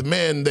grabbed them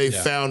in, they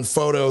found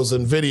photos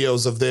and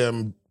videos of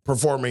them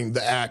performing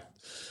the act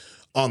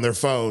on their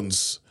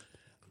phones.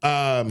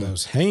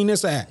 Those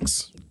heinous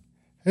acts.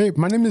 Hey,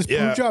 my name is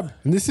Punjab,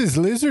 and this is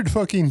lizard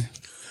fucking.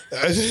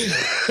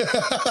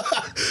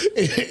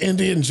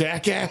 Indian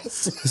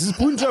jackass. This is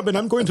Punjab, and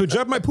I'm going to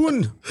jab my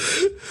pun.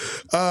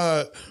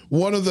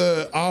 One of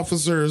the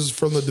officers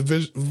from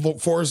the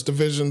forest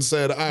division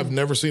said, "I've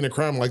never seen a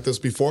crime like this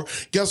before."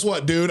 Guess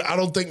what, dude? I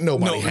don't think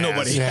nobody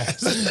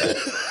has.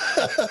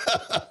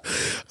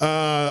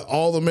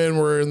 All the men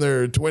were in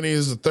their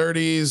 20s and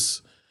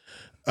 30s,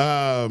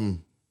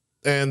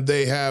 and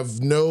they have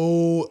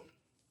no.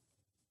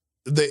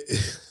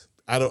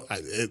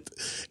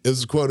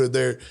 It's quoted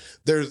there.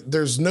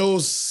 There's no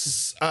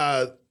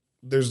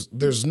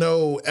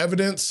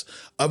evidence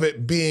of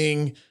it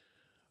being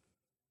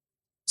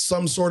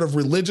some sort of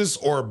religious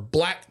or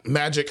black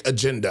magic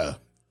agenda.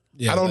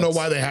 Yeah, I don't know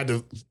why they had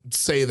to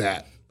say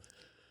that.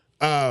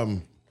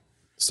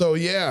 So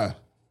yeah,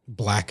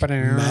 black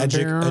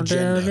magic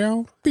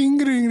agenda.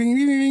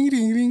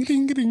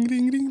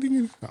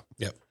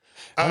 Yep.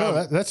 I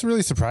know that's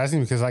really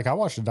surprising because like I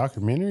watched a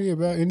documentary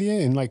about India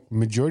and like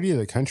majority of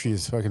the country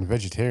is fucking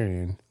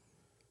vegetarian.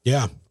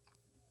 Yeah.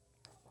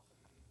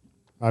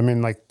 I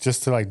mean, like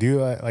just to like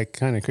do like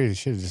kind of crazy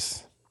shit is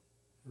just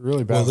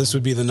really bad. Well, this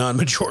would be the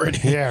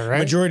non-majority. Yeah, right.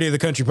 Majority of the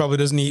country probably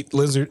doesn't eat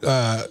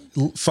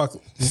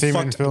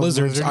fucked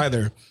lizards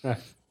either. Yeah.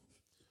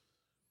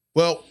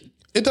 Well,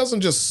 it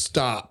doesn't just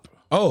stop.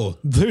 Oh,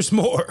 there's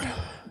more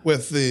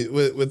with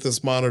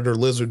this monitor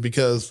lizard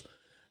because,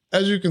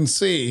 as you can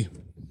see,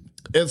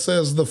 it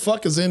says the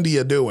fuck is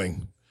India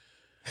doing?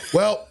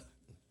 Well,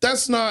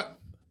 that's not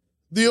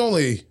the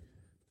only.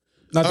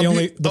 Not the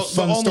only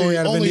fun story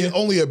out of India.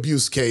 Only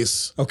abuse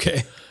case.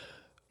 Okay.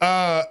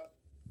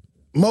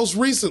 Most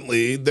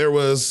recently, there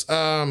was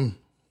a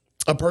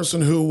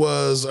person who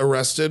was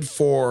arrested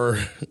for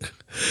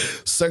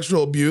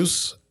sexual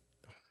abuse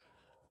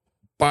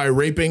by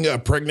raping a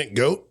pregnant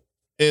goat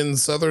in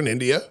southern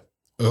India.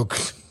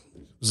 Okay. It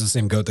was the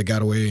same goat that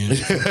got away in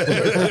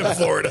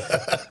Florida.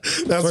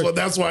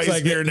 That's why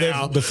he's here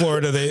now.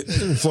 Florida, they're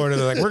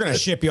like, we're gonna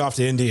ship you off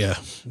to India.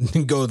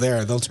 Go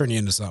there. They'll turn you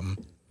into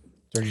something.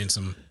 Turn you into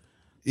some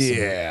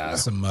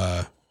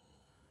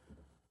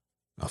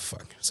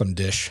some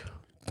dish.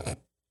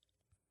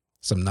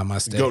 Some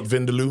namaste. Goat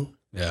vindaloo.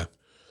 Yeah.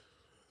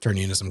 Turn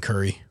you into some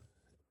curry.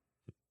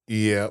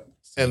 Yeah.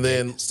 And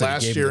then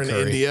last year in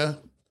India,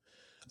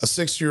 a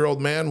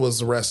 60-year-old man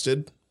was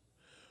arrested.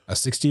 A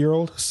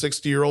 60-year-old?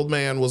 60-year-old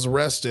man was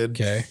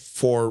arrested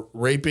for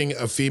raping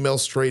a female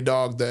stray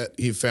dog that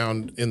he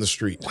found in the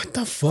street. What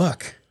the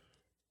fuck?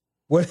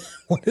 What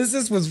is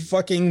this with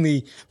fucking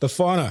the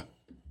fauna?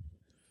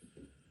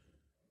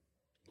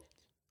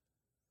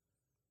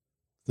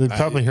 They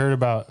probably heard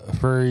about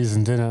furries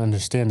and didn't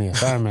understand the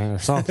assignment or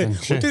something.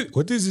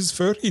 What is this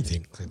furry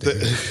thing?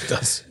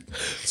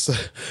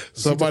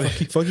 Somebody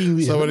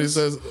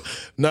says,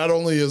 not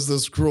only is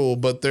this cruel,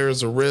 but there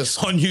is a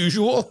risk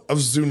unusual of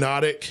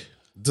zoonotic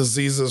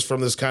diseases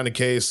from this kind of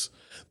case.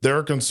 There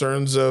are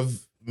concerns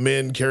of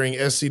men carrying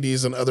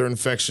STDs and other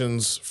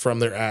infections from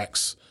their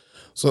acts.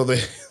 So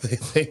they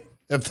think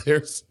that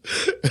there's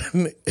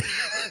a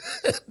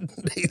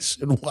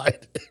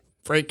nationwide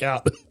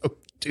breakout of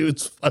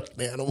dudes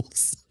fucking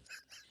animals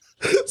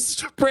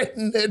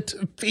spreading it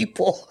to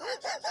people.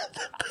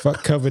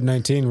 Fuck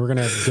COVID-19. We're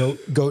gonna have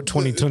goat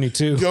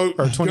 2022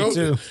 or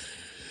 22.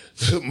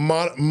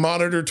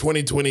 Monitor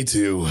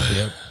 2022.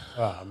 Yep.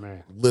 Oh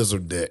man,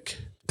 lizard dick.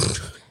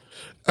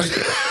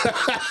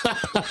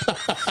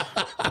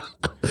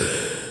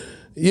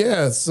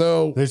 Yeah,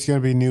 so there's gonna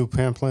be new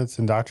pamphlets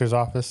in doctor's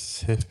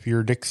office. If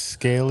your dick's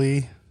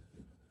scaly,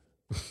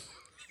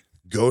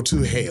 go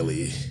to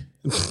Haley.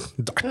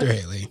 Dr.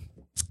 Haley.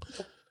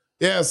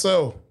 Yeah,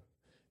 so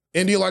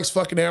India likes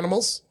fucking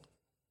animals.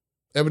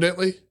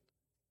 Evidently,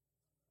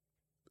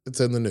 it's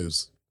in the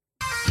news.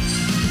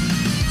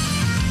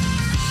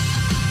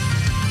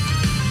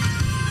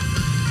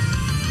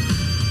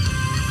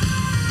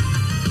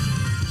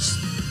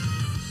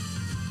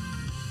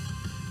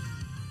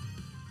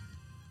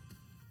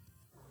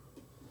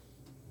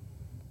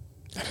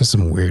 That is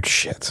some weird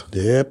shit.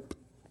 Yep.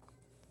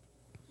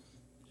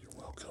 You're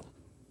welcome.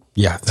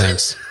 Yeah,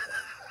 thanks.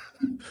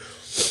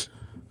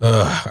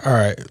 All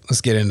right,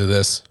 let's get into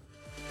this.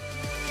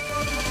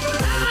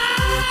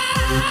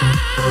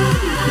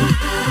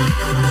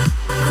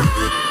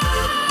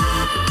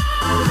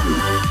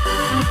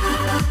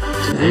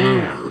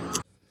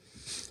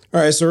 All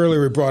right, so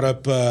earlier we brought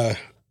up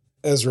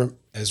Ezra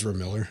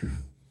Miller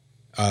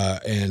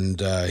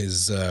and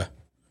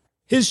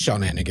his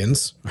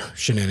shenanigans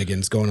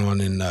going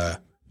on in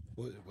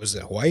was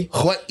it Hawaii?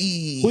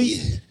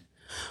 Hawaii.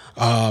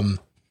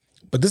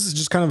 But this is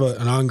just kind of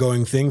an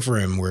ongoing thing for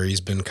him, where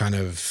he's been kind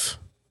of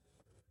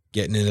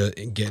getting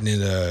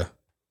into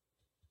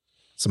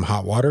some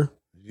hot water.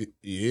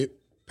 Yep.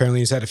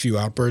 Apparently, he's had a few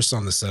outbursts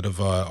on the set of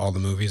all the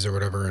movies or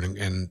whatever,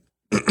 and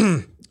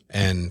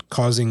and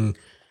causing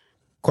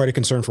quite a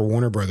concern for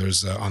Warner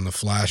Brothers on the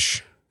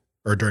Flash,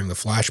 or during the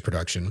Flash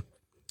production.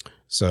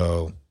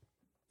 So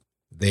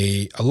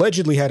they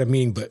allegedly had a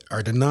meeting, but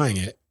are denying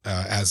it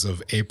as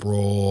of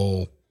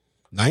April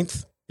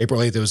 9th.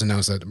 April 8th, it was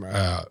announced that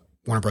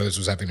Warner Brothers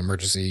was having an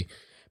emergency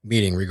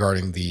meeting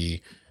regarding the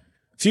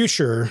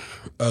future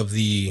of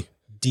the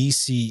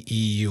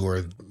DCEU,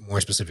 or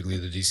more specifically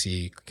the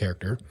DC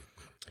character,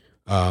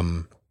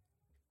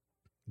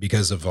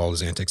 because of all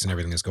his antics and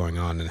everything that's going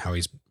on, and how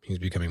he's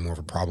becoming more of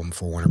a problem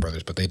for Warner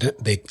Brothers. But they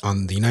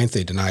on the 9th,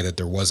 they denied that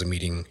there was a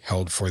meeting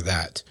held for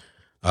that.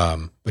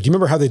 But do you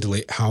remember how they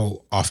delayed?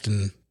 How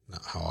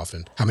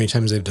many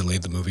times they've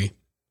delayed the movie?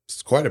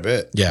 It's quite a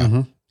bit. Yeah.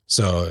 Mm-hmm.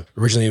 So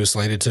originally it was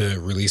slated to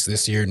release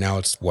this year. Now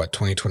it's what,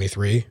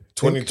 2023?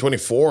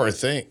 2024, I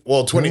think.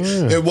 Well,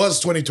 it was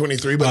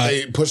 2023, but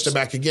they pushed it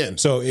back again.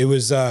 So it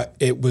was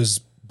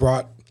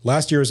brought,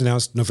 last year was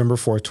announced November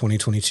 4th,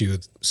 2022.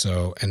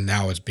 So, and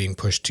now it's being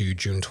pushed to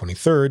June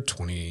 23rd,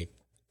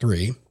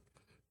 23rd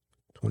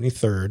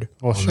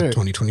Well, on the shit.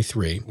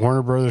 2023.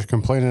 Warner Brothers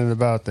complaining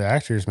about the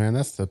actors, man.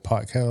 That's the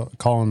pot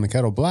calling the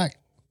kettle black.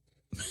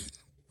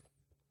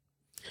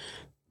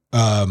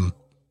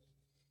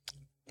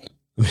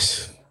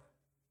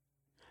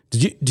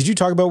 Did you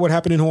talk about what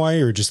happened in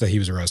Hawaii, or just that he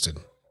was arrested?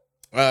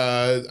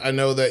 I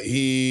know that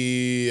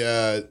he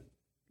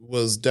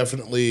was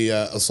definitely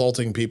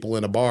assaulting people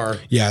in a bar.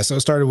 Yeah. So it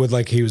started with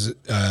like he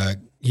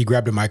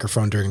grabbed a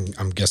microphone during,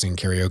 I'm guessing,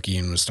 karaoke,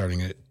 and was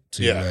starting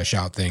to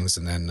shout things,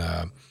 and then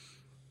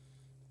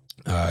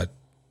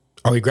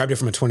he grabbed it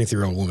from a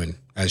 23-year-old woman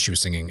as she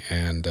was singing,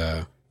 and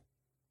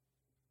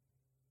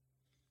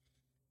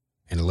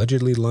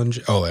allegedly lunged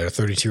at a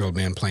 32-year-old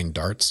man playing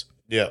darts.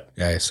 Yeah.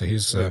 Yeah, so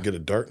he's Get a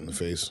dart in the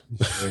face.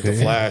 Like the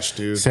Flash,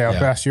 dude. See how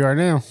fast you are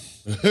now.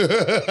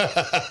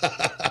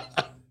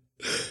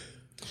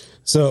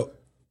 so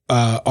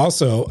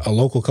also a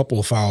local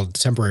couple filed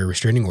temporary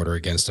restraining order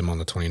against him on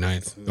the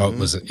 29th. Mm-hmm. Oh,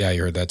 was it? Yeah,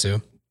 you heard that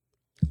too.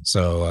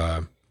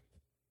 So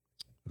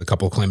the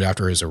couple claimed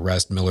after his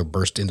arrest, Miller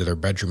burst into their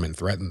bedroom and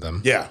threatened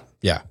them. Yeah.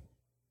 Yeah.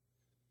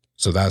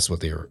 So that's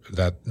what the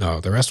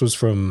rest was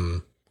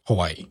from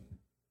Hawaii,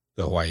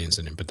 the Hawaii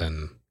incident. But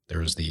then there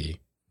was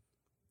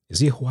is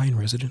he a Hawaiian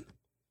resident?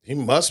 He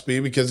must be,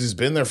 because he's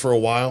been there for a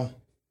while.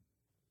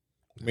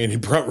 I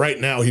mean, right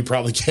now he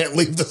probably can't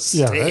leave the state.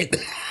 Yeah, right?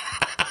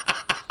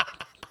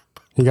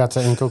 He got the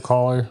ankle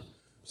collar,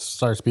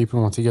 starts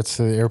beeping once he gets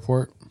to the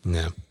airport.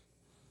 Yeah.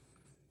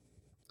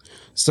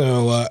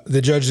 So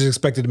the judge is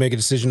expected to make a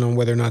decision on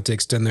whether or not to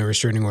extend their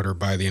restraining order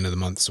by the end of the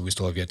month. So we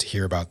still have yet to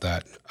hear about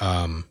that.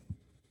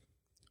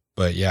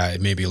 But yeah, it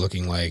may be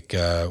looking like,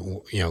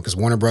 because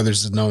Warner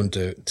Brothers is known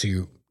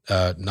to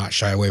not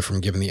shy away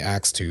from giving the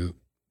axe to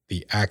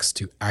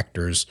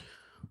actors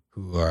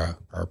who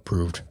are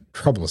proved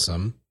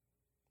troublesome.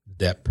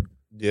 Depp.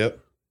 Yep.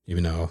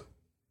 Even though.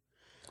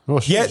 Well,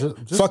 shit,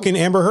 Yet fucking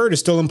Amber Heard is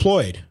still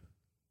employed.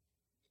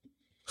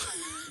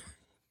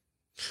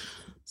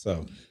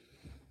 So.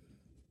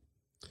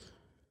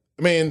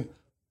 I mean,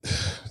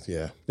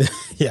 yeah.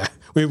 Yeah.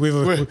 We've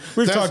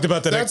talked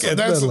about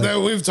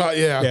that. We've talked.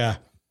 Yeah. Yeah.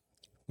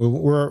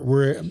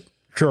 We're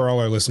sure all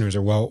our listeners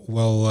are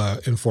well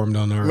informed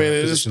on our. I mean,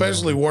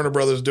 especially Warner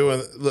Brothers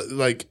doing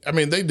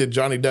they did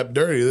Johnny Depp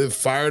dirty. They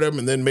fired him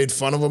and then made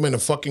fun of him in a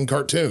fucking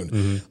cartoon.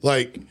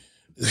 Mm-hmm.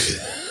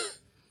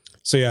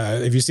 So yeah,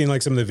 have you seen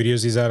like some of the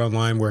videos he's had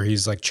online where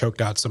he's like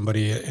choked out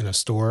somebody in a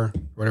store,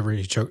 whatever?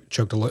 He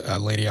choked a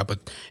lady out,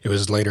 but it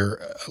was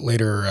later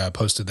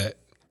posted that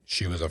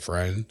she was a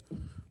friend.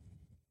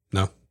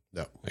 No.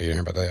 No. You didn't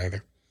hear about that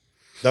either.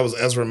 That was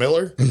Ezra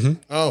Miller. Mm-hmm.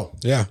 Oh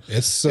yeah,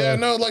 it's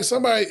like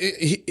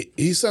somebody.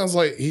 He sounds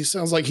like he's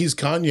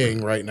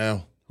Kanyeing right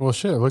now. Well,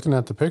 shit, looking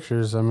at the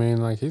pictures, I mean,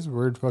 like, he's a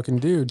weird fucking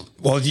dude.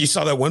 Well, you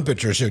saw that one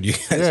picture I showed you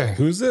guys. Yeah.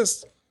 Who's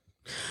this?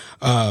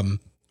 But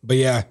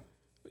yeah,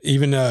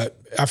 even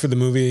after the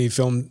movie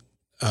filmed,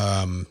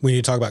 we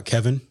need to talk about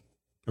Kevin.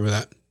 Remember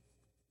that?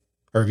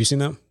 Or have you seen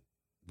that?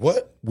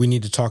 What? We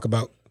need to talk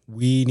about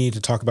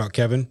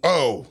Kevin.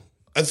 Oh,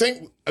 I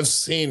think I've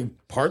seen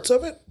parts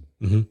of it.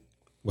 Mm-hmm.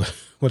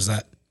 What's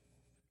that?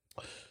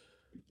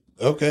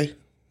 Okay.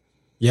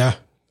 Yeah.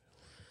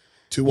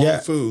 Two Wong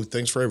Fu.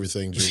 Thanks for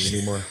everything,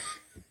 Julie Newmar.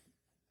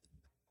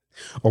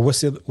 Or what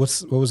was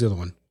the other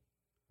one?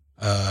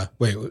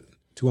 Wait,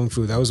 To Wong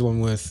Fu. That was the one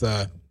with.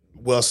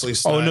 Wesley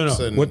Snipes. Oh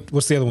no. And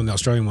What's the other one? The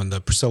Australian one. The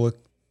Priscilla,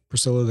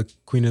 the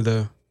Queen of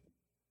the.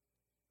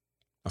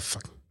 Oh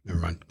fuck! Never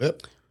mind.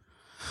 Yep.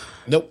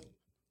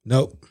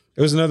 Nope.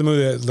 It was another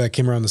movie that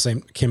came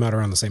out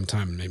around the same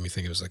time and made me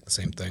think it was like the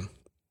same thing.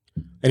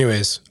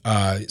 Anyways,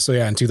 so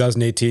yeah, in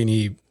 2018,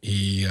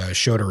 he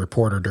showed a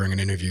reporter during an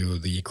interview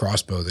the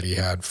crossbow that he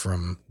had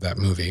from that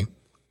movie.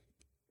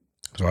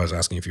 So I was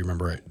asking if you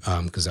remember it,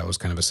 because that was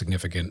kind of a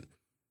significant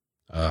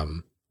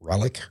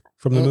relic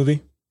from the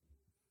movie,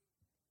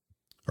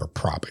 or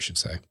prop, I should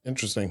say.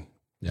 Interesting.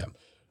 Yeah.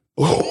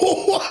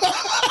 What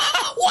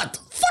the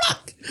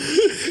fuck?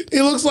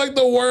 He looks like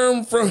the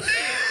worm from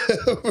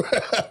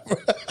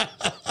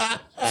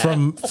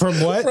From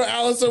what? from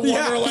Alice in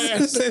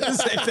Wonderland. Same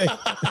thing.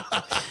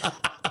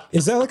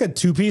 Is that like a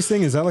 2-piece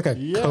thing? Is that like a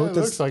coat? it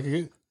looks like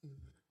it.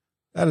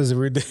 That is a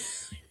weird.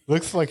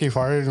 Looks like he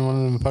farted in one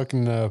of them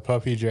fucking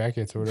puffy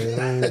jackets or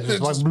whatever. It It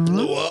just just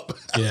blew up.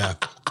 Yeah,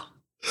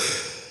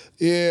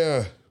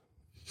 Yeah.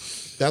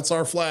 That's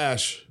our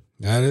Flash.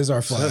 that is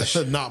our Flash.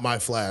 Not my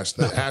Flash.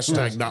 The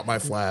hashtag not my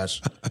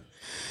Flash.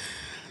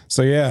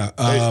 So yeah,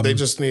 They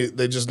just need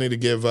to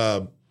give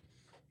Grant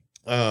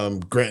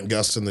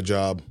Gustin the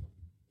job.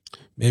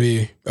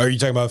 maybe. Are you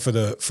talking about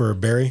for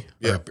Barry?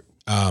 Yeah.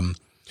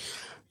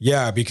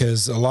 Yeah,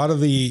 because a lot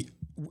of I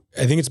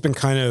think it's been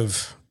kind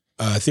of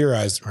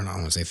theorized, or not, I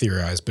don't want to say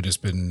theorized, but it's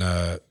been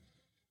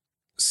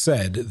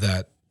said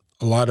that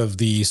a lot of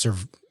the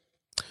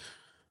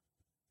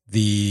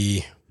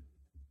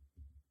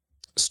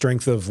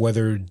strength of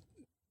whether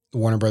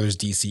Warner Brothers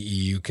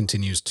DCEU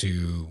continues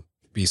to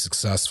be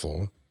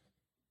successful,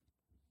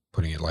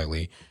 putting it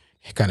lightly,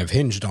 kind of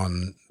hinged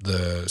on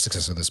the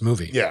success of this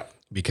movie. Yeah.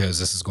 Because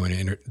this is going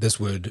to this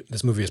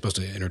movie is supposed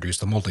to introduce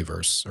the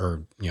multiverse,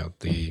 or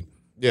the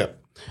Yeah.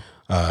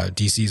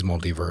 DC's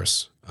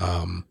multiverse.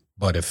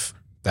 But if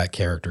that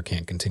character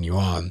can't continue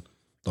on,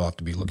 they'll have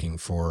to be looking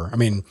for. I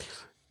mean,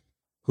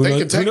 They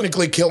could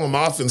technically kill him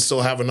off and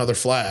still have another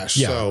Flash.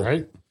 Yeah, so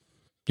Right?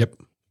 Yep.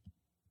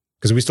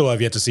 Because we still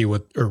have yet to see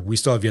what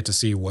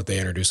they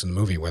introduce in the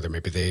movie. Whether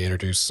maybe they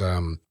introduce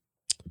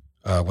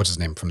what's his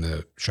name from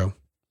the show,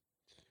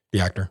 the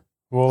actor.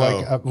 Well,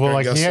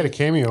 Grant he had a Gustin.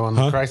 cameo on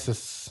Huh? the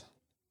Crisis.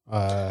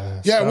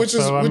 Yeah, stuff. which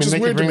is they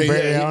could weird to bring me.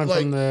 Barry Yeah, Allen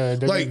from the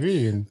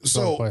WWE and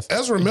so place.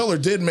 Ezra Miller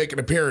did make an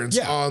appearance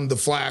Yeah. on the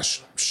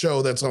Flash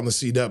show that's on the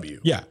CW.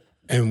 Yeah,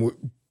 and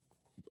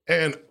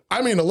And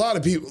I mean, a lot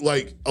of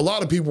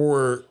people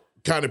were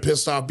kind of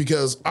pissed off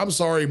because I'm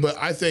sorry, but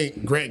I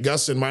think Grant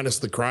Gustin, minus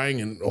the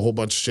crying and a whole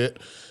bunch of shit,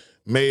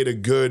 made a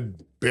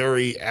good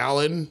Barry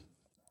Allen,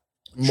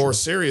 more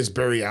serious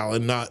Barry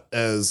Allen, not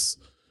as,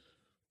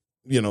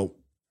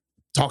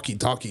 talky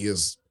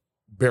as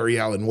Barry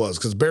Allen was.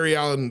 Because Barry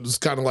Allen was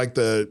kind of like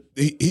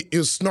he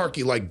was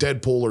snarky like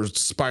Deadpool or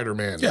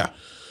Spider-Man. yeah,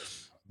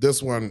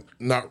 This one,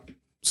 not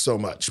so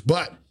much.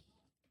 But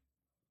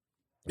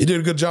he did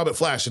a good job at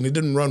Flash, and he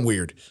didn't run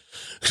weird.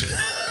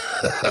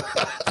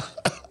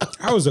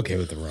 I was okay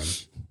with the run.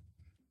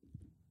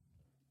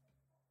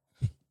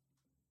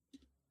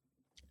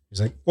 He's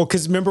like, well,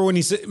 because remember when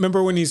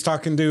he's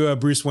talking to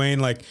Bruce Wayne,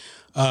 like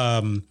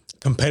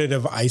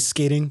competitive ice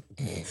skating.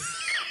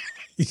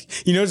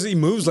 You notice he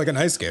moves like an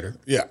ice skater.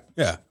 Yeah.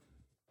 Yeah.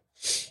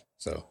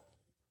 So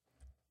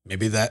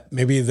maybe that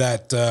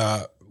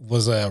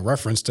was a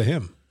reference to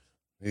him.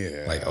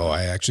 Yeah. Like, oh,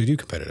 I actually do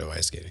competitive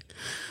ice skating.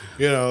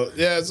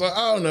 Yeah, so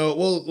I don't know.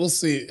 We'll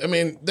see. I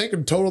mean, they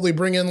could totally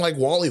bring in like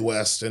Wally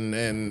West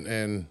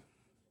and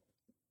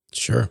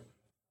Sure.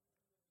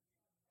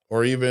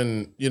 or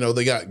even,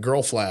 they got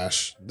Girl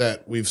Flash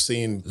that we've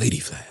seen Lady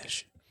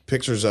Flash.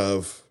 pictures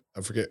of.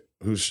 I forget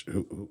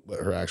what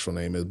her actual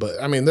name is, but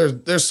I mean,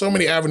 there's so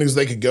many avenues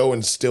they could go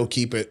and still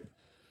keep it.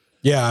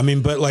 Yeah, I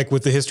mean, but like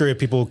with the history of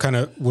people kind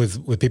of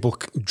with people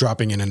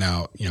dropping in and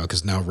out,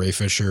 because now Ray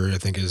Fisher, I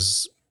think,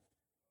 is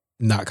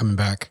not coming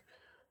back.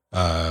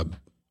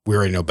 We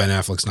already know Ben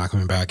Affleck's not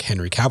coming back.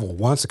 Henry Cavill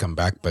wants to come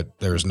back, but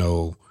there's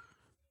no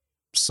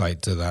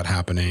sight to that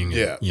happening.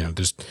 Yeah.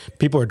 Just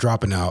people are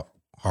dropping out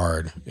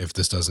hard if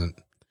this doesn't.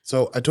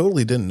 So I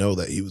totally didn't know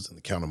that he was in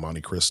the Count of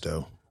Monte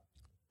Cristo.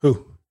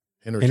 Who?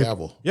 Henry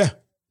Cavill. Yeah.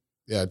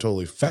 Yeah, I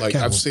totally. Fat I've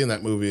Cavill. seen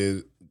that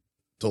movie.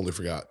 Totally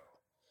forgot.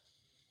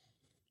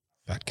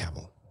 Fat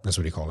Cavill. That's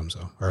what he called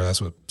himself. Or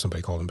that's what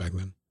somebody called him back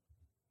then.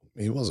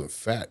 He wasn't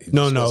fat. He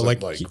No, just no.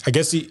 wasn't, Like, I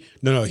guess he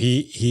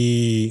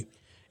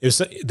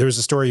there was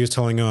a story he was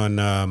telling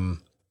on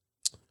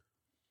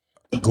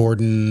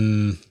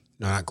Gordon.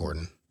 No, not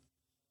Gordon.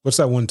 What's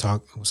that one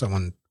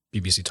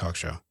BBC talk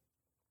show?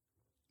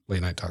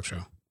 Late night talk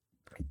show.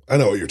 I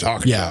know what you're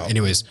talking Yeah. about.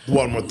 Anyways. The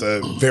one with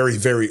the very,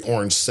 very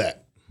orange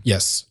set.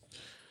 Yes.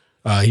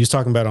 He was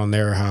talking about on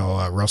there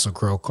how Russell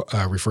Crowe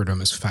referred to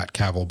him as Fat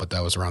Cavill, but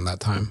that was around that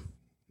time.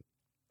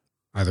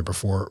 Either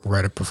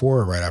right before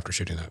or right after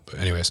shooting that. But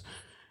anyways.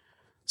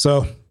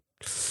 So.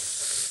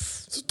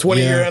 It's a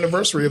 20-year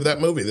anniversary of that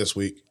movie this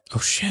week. Oh,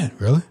 shit.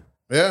 Really?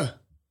 Yeah.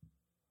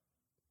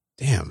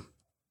 Damn.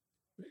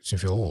 Makes you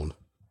feel old.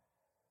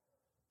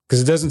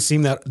 Because it doesn't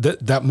seem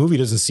that movie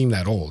doesn't seem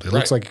that old. It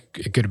looks Right. like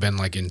it could have been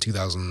like in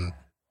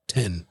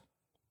 2010.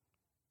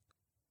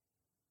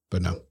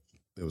 But no.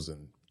 It was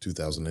in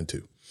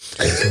 2002.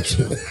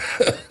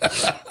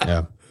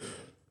 Yeah.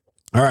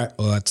 All right.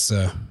 Well, that's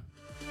it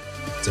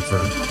for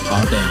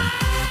Oh, damn.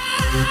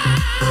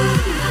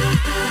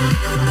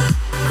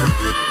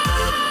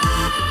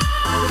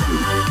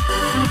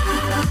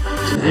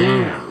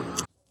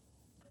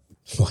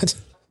 what?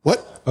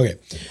 What? Okay.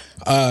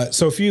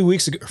 So a few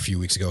weeks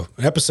ago,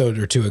 an episode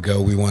or two ago,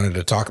 we wanted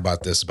to talk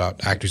about this,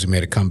 about actors who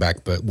made a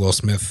comeback, but Will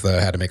Smith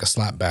had to make a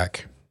slap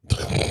back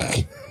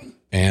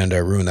and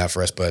ruined that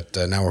for us. But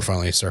now we're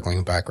finally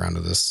circling back around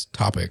to this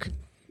topic,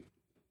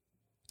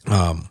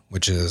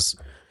 which is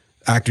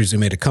actors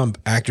and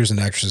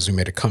actresses who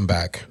made a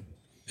comeback,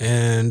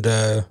 and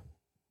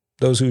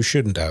those who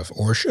shouldn't have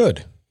or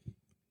should.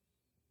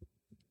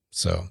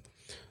 So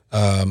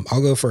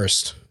I'll go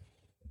first.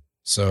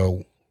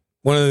 So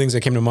one of the things that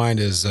came to mind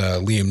is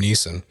Liam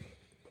Neeson.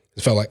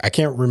 It felt like, I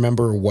can't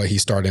remember what he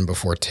starred in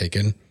before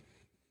Taken,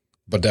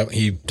 but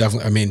he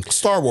definitely, I mean,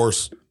 Star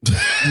Wars.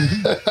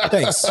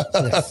 thanks.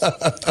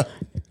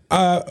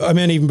 I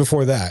mean, even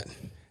before that.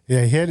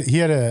 Yeah, he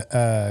had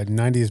a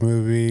 90s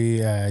movie,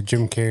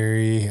 Jim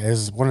Carrey. It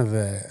was one of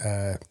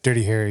the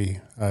Dirty Harry,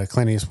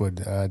 Clint Eastwood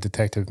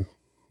detective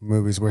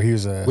movies where he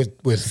was a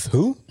With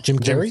who? Jim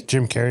Carrey?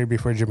 Jim Carrey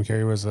before Jim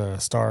Carrey was a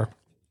star.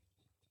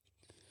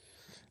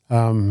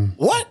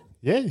 What?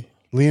 Yeah,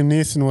 Liam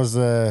Neeson was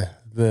the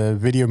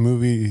video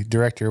movie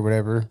director or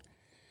whatever.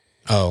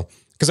 Oh,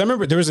 because I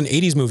remember there was an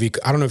 80s movie.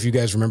 I don't know if you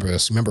guys remember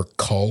this. Remember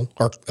Kull?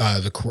 Or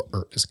is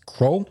it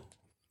Kroll?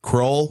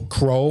 Kroll?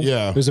 Kroll?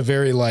 Yeah. It was a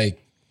very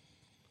like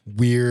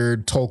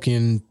weird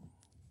Tolkien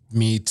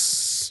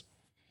meets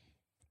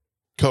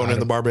Conan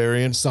the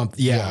Barbarian.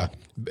 something. Yeah.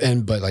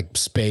 But like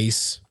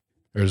space.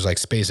 There was like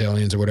space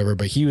aliens or whatever.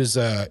 But he was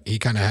he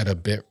kind of had a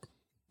bit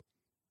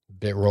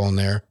role in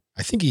there.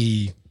 I think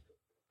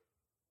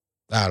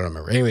I don't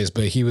remember. Anyways,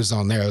 but he was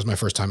on there. It was my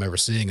first time ever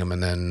seeing him.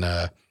 And then,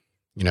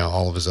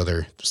 all of his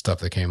other stuff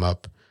that came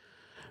up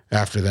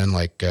after then,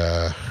 like,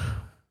 what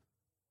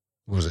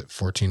was it,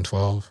 14,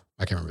 12?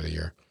 I can't remember the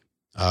year.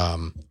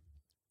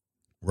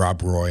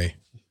 Rob Roy,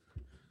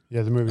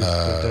 Yeah, the movie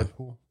The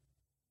Deadpool.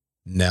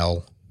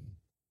 Nell,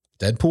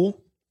 Deadpool?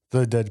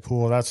 The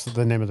Deadpool. That's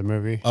the name of the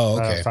movie. Oh,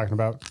 that I okay. was talking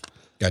about.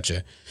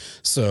 Gotcha.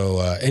 So,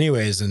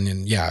 anyways, and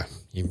then, yeah,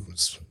 he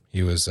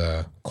was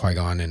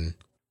Qui-Gon in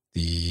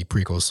the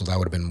prequels. So that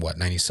would have been what,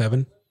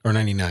 97 or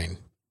 99?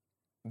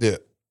 Yeah.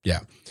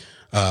 Yeah.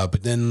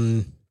 But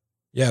then,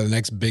 yeah, the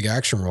next big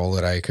action role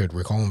that I could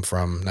recall him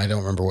from, and I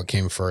don't remember what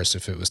came first,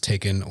 if it was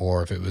Taken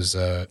or if it was,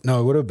 no,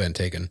 it would have been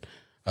Taken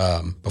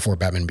before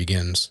Batman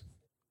Begins.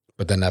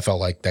 But then that felt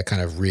like that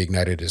kind of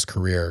reignited his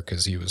career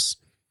because he was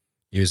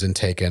in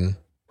Taken,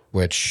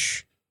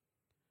 which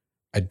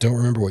I don't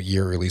remember what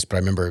year it released, but I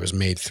remember it was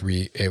made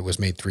 3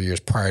 years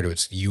prior to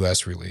its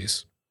US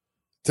release.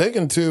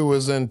 Taken 2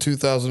 was in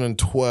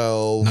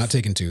 2012. Not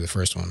Taken 2, the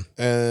first one.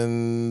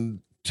 And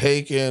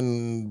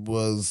Taken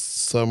was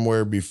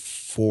somewhere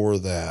before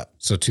that.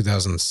 So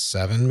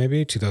 2007,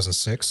 maybe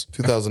 2006,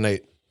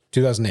 2008.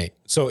 2008.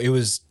 So it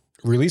was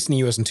released in the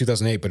US in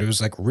 2008, but it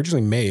was like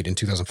originally made in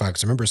 2005.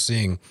 Because I remember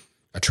seeing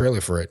a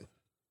trailer for it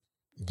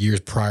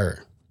years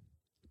prior.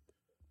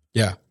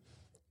 Yeah.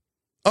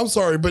 I'm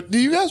sorry, but do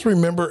you guys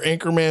remember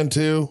Anchorman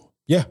 2?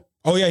 Yeah.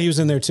 Oh yeah, he was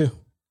in there too.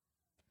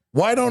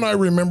 Why don't I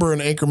remember an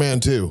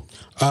Anchorman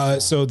 2?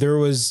 So there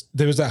was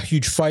that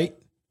huge fight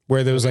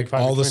where there was like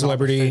all the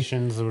celebrity,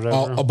 stations or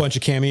whatever. a bunch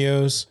of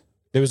cameos.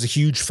 There was a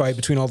huge fight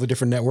between all the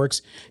different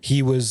networks.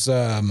 He was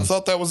I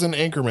thought that was in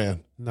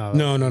Anchorman.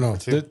 no.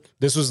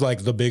 This was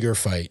like the bigger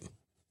fight.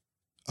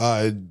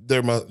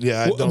 There must,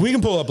 yeah. We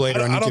can pull up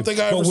later on YouTube. I don't think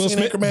I ever seen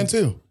Anchorman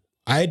 2.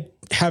 I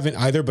haven't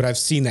either, but I've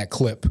seen that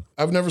clip.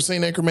 I've never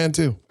seen Anchorman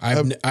 2.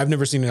 I've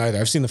never seen it either.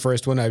 I've seen the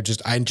first one. I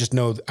just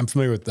know I'm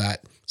familiar with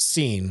that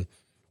scene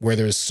where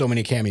there's so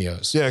many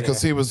cameos. Yeah,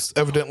 because he was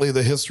evidently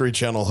the History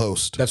Channel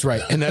host. That's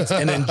right. And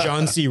then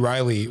John C.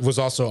 Reilly was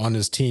also on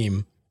his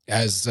team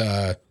as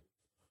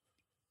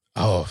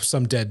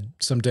some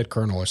dead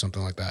colonel or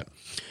something like that.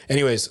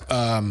 Anyways,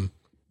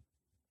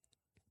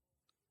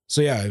 so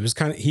yeah, it was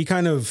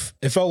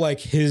it felt like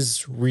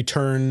his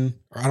return,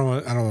 or I don't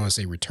want to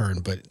say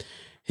return, but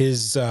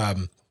his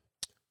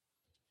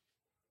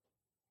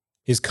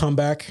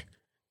comeback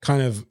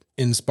kind of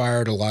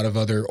inspired a lot of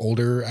other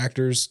older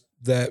actors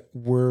that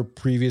were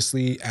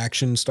previously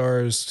action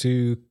stars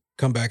to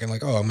come back and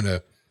like, oh, I'm going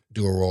to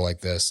do a role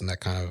like this. And that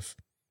kind of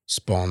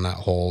spawned that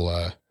whole,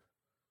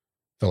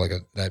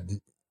 that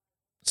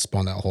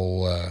spawned that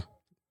whole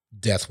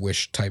Death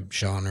Wish type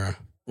genre.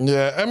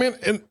 Yeah, I mean,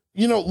 and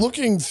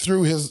looking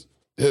through his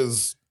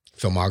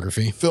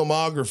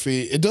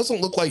filmography, it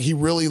doesn't look like he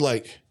really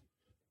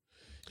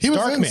he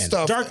was in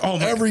stuff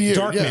every year.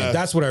 Darkman,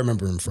 that's what I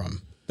remember him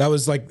from. That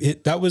was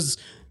that was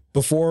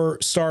before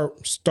Star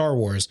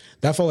Wars.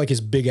 That felt like his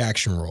big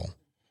action role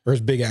or his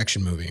big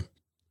action movie.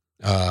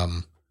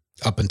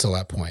 Up until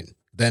that point,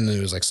 then it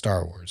was like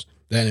Star Wars.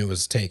 Then it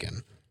was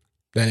Taken.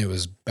 Then it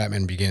was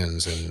Batman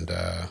Begins and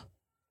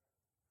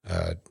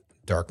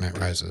Dark Knight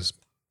Rises,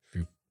 if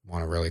you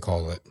want to really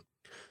call it,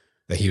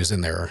 that he was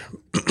in there.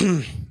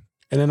 And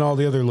then all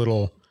the other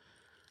little,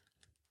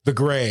 The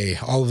Gray,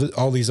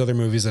 all these other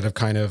movies that have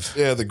kind of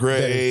The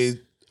Gray.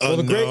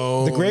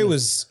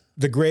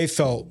 The Gray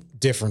felt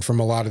different from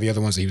a lot of the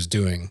other ones that he was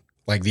doing,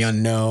 like The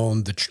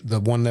Unknown,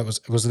 the one that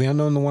was The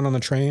Unknown the one on the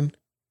train?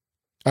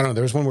 I don't know.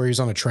 There was one where he was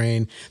on a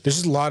train. There's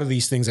just a lot of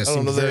these things that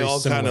seem They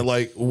all kind of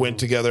like went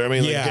together. I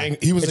mean,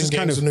 he was in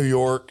Gangs of New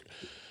York.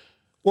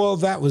 Well,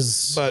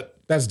 that's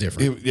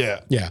different.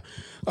 Yeah.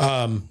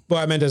 But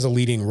I meant as a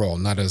leading role,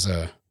 not as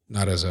a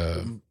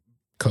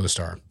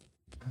co-star.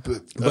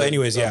 But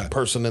anyways,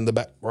 person in the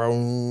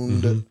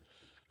background. Mm-hmm.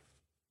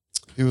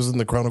 He was in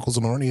the Chronicles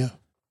of Narnia.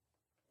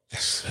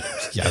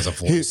 Yeah, as a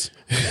voice.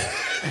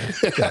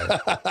 Get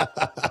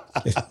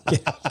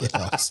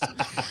lost.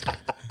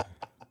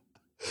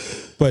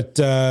 But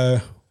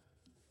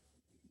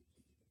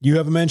you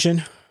have a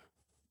mention?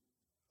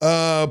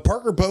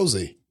 Parker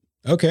Posey.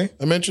 Okay.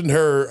 I mentioned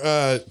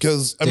her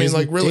because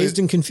really Dazed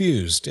and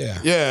Confused. Yeah.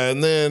 Yeah,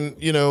 and then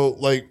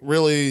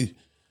really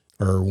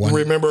or one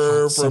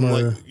remember from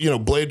summer.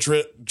 Blade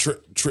Trinity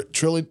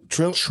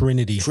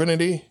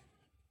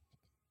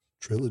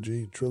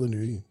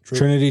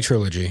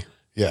Trilogy.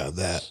 Yeah,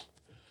 that.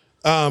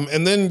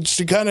 And then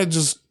she kind of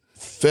just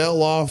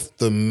fell off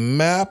the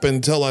map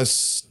until I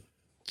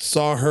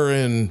saw her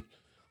in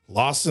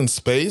Lost in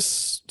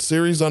Space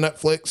series on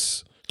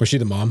Netflix. Was she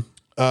the mom?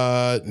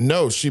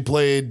 No, she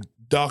played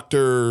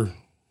Dr.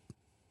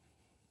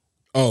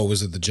 Oh,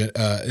 was it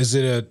is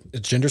it a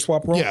gender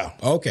swap role? Yeah.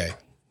 Okay.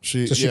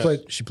 She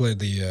played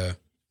the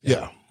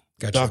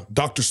gotcha.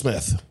 Dr.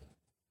 Smith.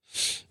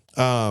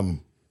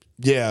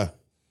 Yeah.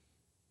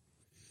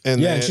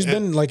 And she's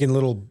been like in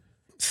little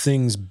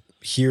things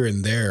here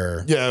and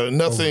there. Yeah,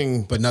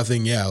 nothing. But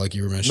nothing, like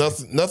you were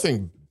mentioning.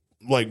 Nothing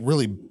like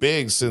really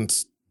big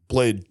since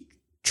Blade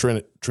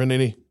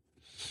Trinity.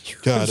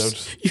 God,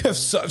 you have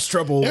such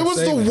trouble. It was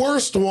the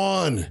worst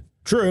one.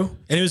 True.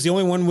 And it was the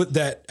only one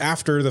that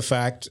after the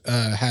fact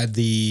had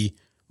the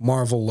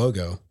Marvel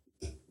logo.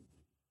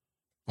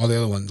 All the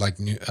other ones, like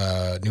New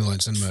Line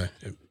Cinema,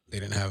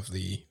 they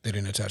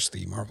didn't attach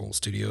the Marvel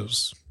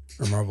Studios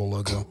or Marvel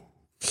logo.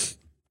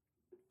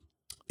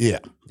 Yeah.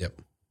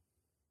 Yep.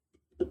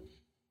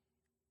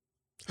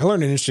 I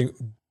learned an interesting.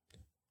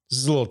 This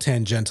is a little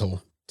tangent,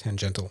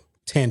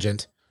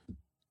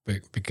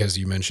 because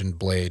you mentioned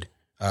Blade.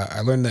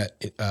 I learned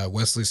that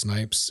Wesley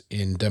Snipes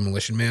in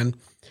Demolition Man,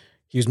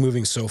 he was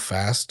moving so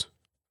fast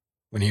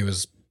when he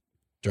was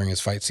during his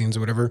fight scenes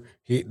or whatever.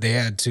 They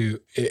had to.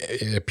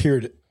 It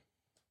appeared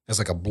as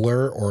like a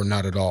blur or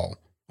not at all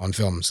on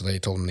film, so they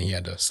told him he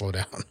had to slow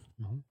down.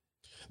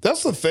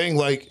 That's the thing.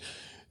 Like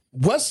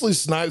Wesley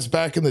Snipes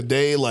back in the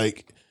day,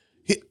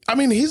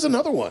 he's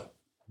another one.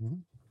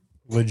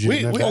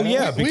 Legit.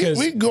 Because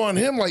we go on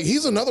him like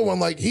he's another one.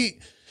 Like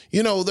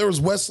there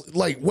was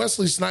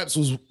Wesley Snipes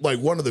was like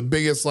one of the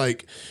biggest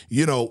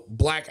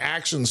black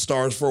action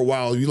stars for a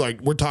while.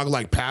 We're talking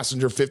like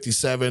Passenger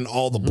 57,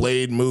 all the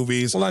Blade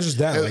movies. Well, not just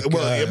that.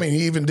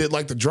 He even did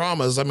like the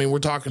dramas. I mean, we're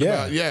talking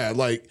about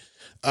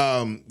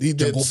he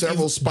did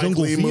several Spike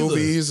Lee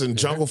movies and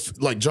Jungle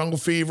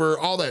Fever,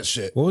 all that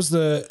shit. What was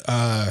the?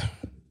 I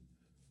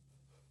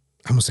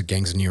almost said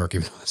Gangs of New York,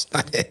 even though that's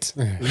not it.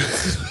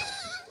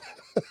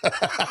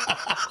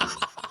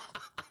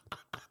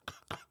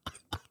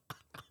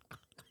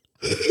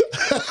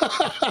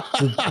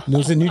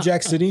 Was it New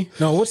Jack City?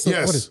 No, what's the?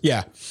 Yes. What is?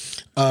 Yeah,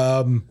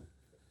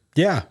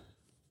 yeah.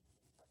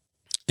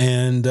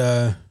 And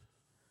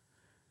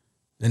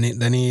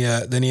then he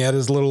had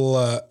his little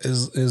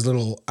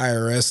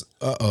IRS.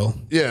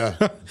 Yeah,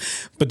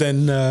 but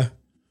then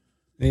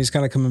he's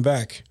kind of coming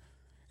back.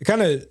 It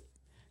kind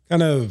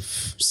of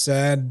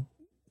sad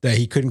that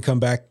he couldn't come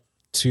back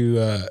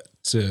to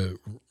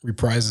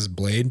reprise his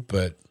Blade,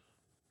 but.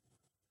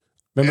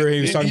 Remember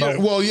he was talking about.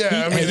 Well,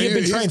 yeah,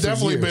 he's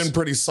definitely been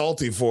pretty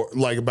salty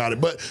about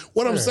it. But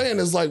what I'm saying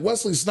is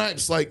Wesley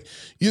Snipes,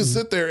 you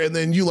sit there and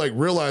then you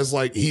realize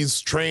he's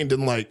trained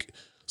in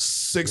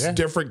 6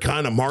 different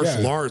kind of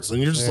martial arts,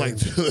 and you're just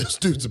this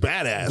dude's a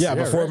badass. Yeah,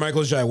 before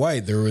Michael Jai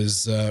White, there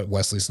was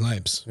Wesley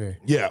Snipes.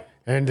 Yeah.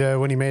 And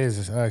when he made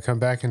his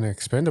comeback in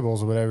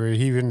Expendables or whatever,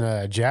 he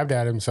even jabbed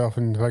at himself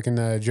and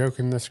fucking joke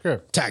in the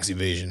script. Tax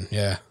evasion,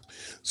 yeah.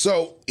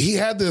 So he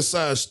had this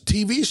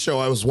TV show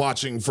I was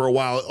watching for a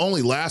while. It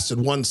only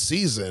lasted 1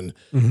 season,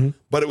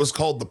 but it was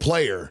called The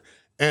Player.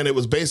 And it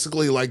was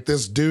basically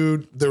this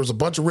dude. There was a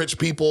bunch of rich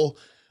people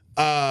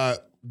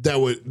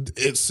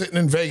it's sitting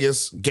in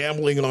Vegas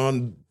gambling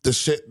on the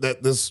shit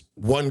that this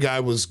one guy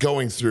was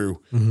going through.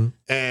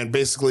 And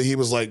basically he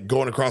was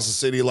going across the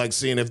city,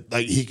 seeing if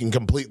he can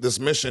complete this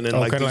mission.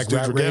 And these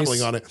dudes were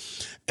gambling on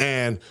it.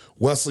 And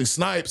Wesley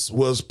Snipes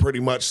was pretty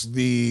much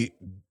the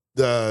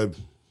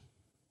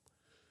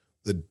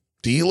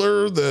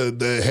dealer,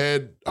 the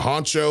head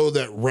honcho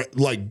that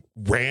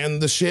ran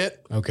the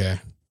shit. Okay.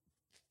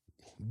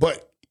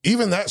 But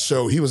even that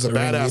show, he was a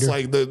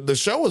badass. The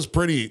show was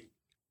pretty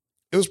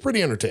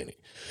entertaining.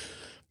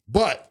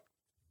 But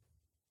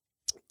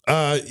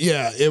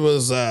yeah, it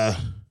was it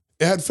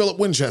had Philip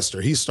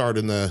Winchester. He starred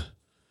in the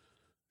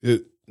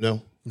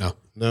no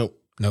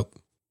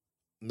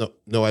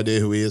idea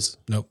who he is.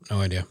 Nope, no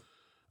idea.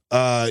 He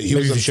Maybe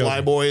was if in you showed me.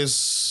 Fly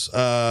Boys.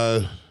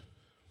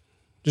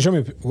 Just show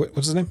me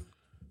what's his name.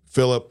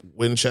 Philip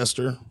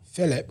Winchester.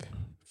 Philip.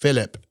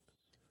 Philip.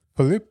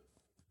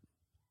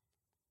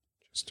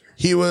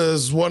 He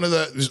was one of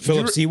the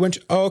Philip C. Winch.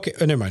 Oh, okay.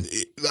 Oh, never mind.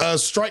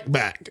 Strike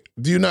Back.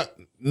 Do you not?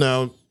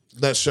 No,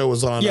 that show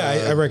was on. Yeah,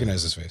 I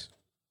recognize his face.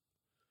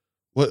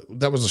 What?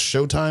 That was a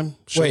Showtime.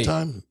 Wait.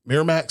 Showtime.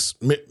 Miramax.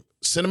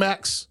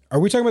 Cinemax. Are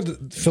we talking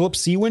about the Philip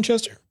C.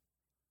 Winchester?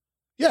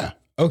 Yeah,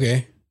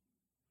 Okay.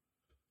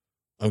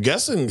 I'm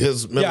guessing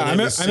his. middle Yeah, I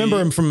name is C. remember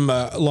him from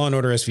Law and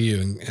Order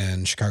SVU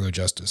and Chicago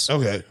Justice.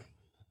 Okay.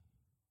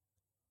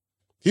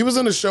 He was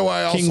in a show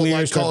I King also Lear,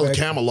 like Strike called Back.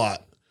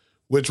 Camelot,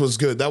 which was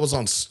good. That was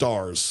on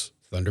Stars.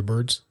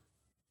 Thunderbirds.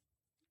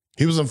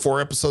 He was in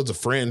 4 episodes of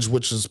Fringe,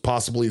 which is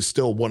possibly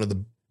still one of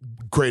the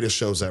greatest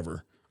shows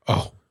ever.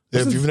 Oh,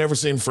 If you've never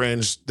seen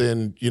Fringe,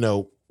 then you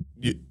go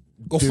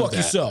do fuck that.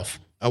 yourself.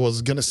 I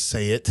was gonna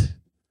say it,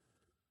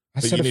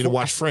 I but you need to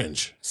watch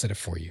Fringe. I said it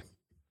for you.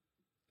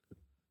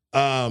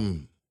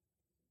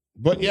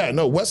 But yeah,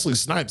 no, Wesley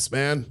Snipes,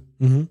 man.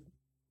 Mm-hmm.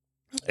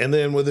 And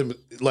then with him,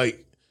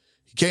 like,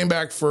 he came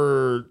back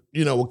for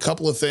a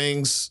couple of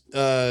things.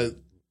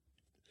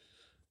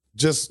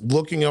 Just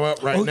looking him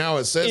up right now,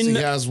 it says he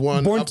has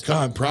one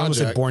upcoming I almost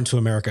said project. Born to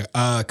America.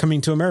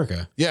 Coming to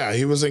America. Yeah,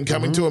 he was in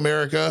Coming to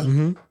America,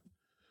 Mm-hmm.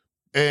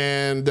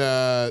 and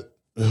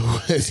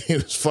he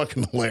was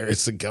fucking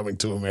hilarious in Coming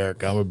to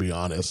America. I'm gonna be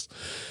honest,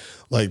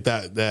 like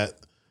that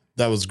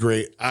was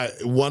great.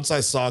 Once I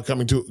saw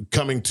Coming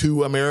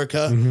to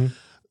America,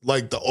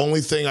 like the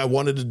only thing I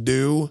wanted to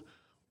do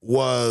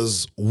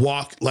was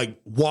walk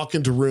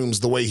into rooms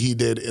the way he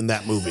did in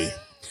that movie.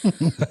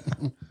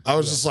 I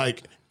was just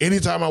like,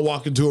 anytime I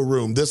walk into a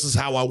room, this is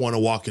how I want to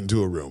walk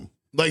into a room.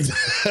 Like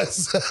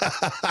that's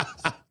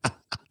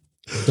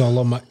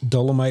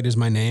Dolomite is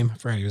my name. I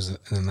forgot he was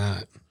in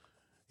that.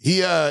 he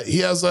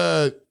has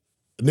a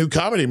new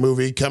comedy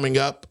movie coming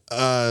up,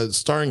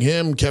 starring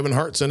him. Kevin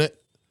Hart's in it.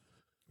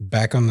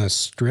 Back on the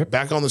strip.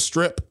 Back on the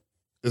Strip.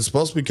 It's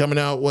supposed to be coming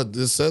out. What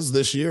this says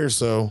this year,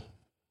 so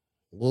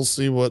we'll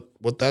see what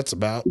that's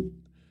about.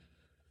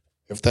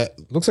 If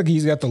that, Looks like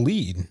he's got the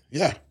lead.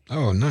 yeah.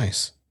 Oh,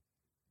 nice.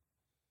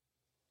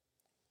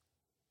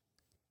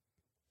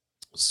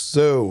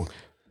 So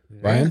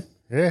Ryan?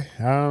 Yeah.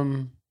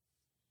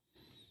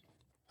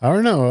 I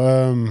don't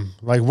know.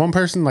 Like one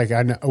person, like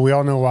we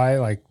all know why,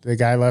 like the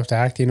guy left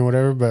acting or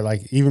whatever, but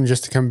like even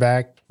just to come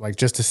back, like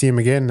just to see him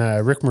again,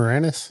 Rick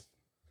Moranis.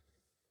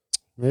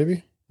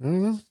 Maybe. I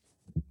don't know.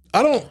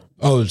 I don't.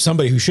 Oh,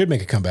 somebody who should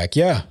make a comeback.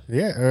 Yeah.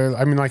 Yeah.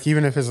 I mean, like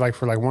even if it's like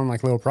for like one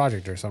like little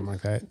project or something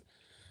like that.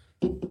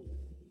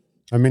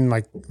 I mean,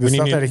 like the We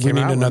stuff need, that he we came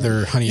need out with.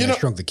 another Honey, You I know-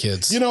 Shrunk the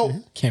Kids You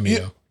know,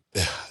 cameo.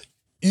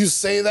 you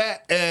say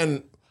that,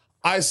 and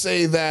I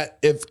say that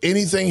if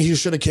anything, he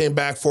should have came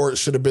back for it.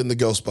 Should have been the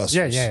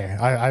Ghostbusters. Yeah.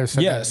 I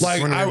said Yes. that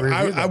Like when reviewed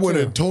I that, would too.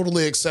 have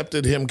totally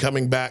accepted him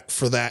coming back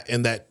for that,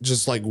 and that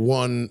just like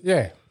one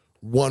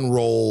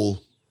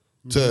role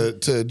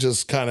to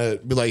just kind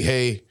of be like,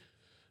 hey,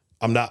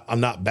 I'm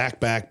not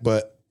back,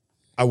 but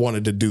I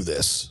wanted to do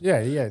this.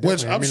 Yeah.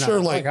 Which definitely. I'm sure,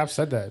 like I've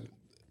said that.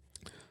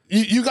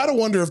 you got to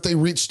wonder if they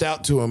reached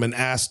out to him and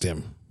asked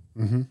him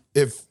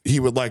if he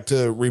would like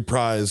to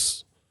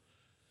reprise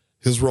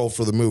his role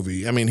for the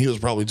movie. I mean, he was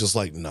probably just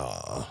like,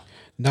 nah.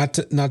 Not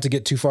to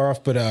get too far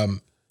off, but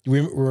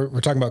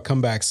we're talking about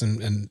comebacks,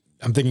 and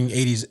I'm thinking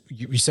 80s.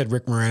 You said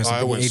Rick Moranis. I'm I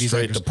thinking went 80s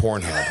straight actors. to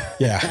Pornhub.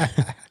 Yeah.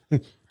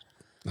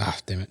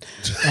 Damn it.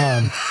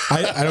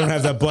 I don't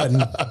have that button,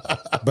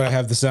 but I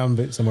have the sound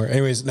bit somewhere.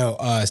 Anyways, no.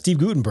 Steve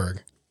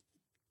Guttenberg.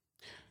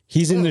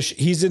 He's in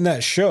he's in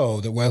that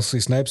show that Wesley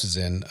Snipes is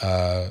in,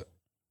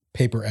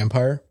 Paper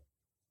Empire.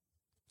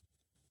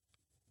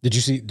 Did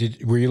you see?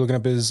 Were you looking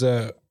up his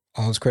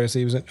all his credits that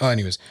he was in? Oh,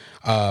 anyways,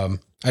 I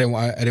didn't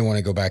want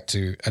to go back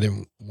to. I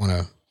didn't want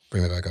to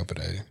bring that back up, but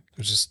I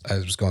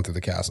was going through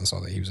the cast and saw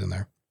that he was in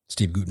there.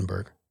 Steve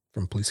Guttenberg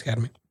from Police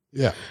Academy.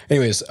 Yeah.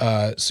 Anyways,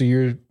 so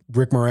you're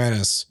Rick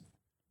Moranis.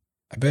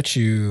 I bet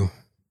you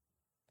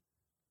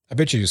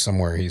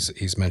somewhere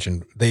he's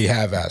mentioned they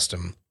have asked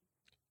him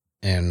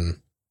and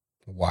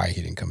why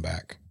he didn't come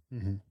back.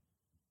 Mm-hmm.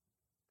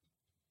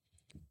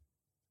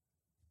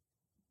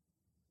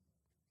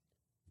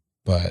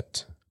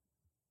 But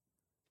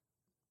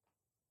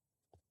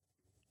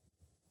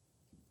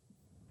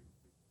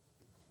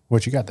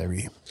What you got there,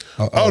 B?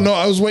 Oh no,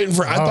 I was waiting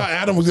for. I thought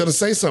Adam was going to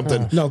say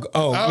something. No.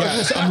 Oh,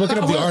 yeah. So I'm looking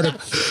up the article.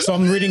 So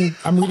I'm reading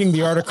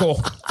the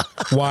article.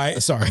 Why?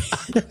 Sorry.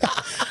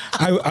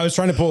 I was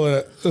trying to pull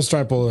it.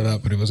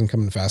 Up, but it wasn't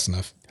coming fast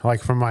enough.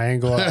 Like from my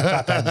angle, I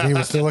thought that he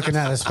was still looking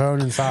at his phone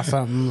and saw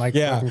something like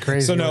fucking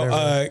crazy. So or no.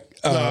 whatever.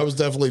 No, I was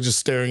definitely just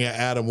staring at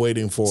Adam,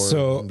 waiting for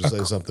him to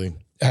say something.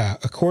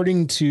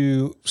 According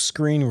to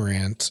Screen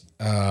Rant,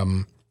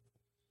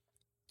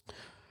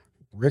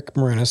 Rick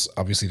Moranis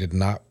obviously did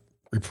not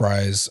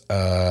reprise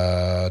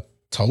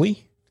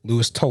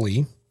Lewis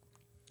Tully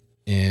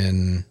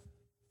in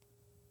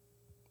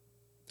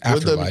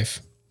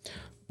Afterlife.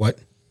 What?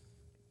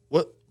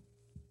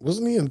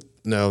 Wasn't he in?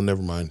 No,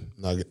 never mind.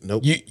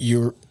 Nope.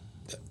 You're.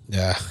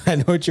 Yeah, I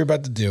know what you're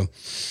about to do.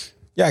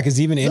 Yeah, because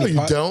even No, Andy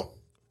you don't.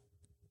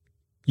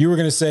 You were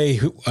going to say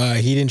he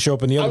didn't show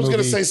up in the other movie. I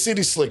was going to say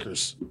City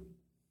Slickers.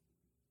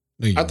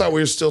 No, I thought we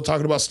were still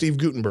talking about Steve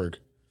Guttenberg.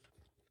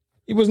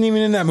 He wasn't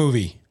even in that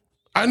movie.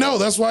 I know.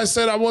 That's why I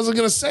said I wasn't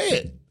going to say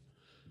it.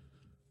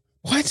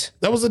 What?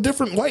 That was a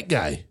different white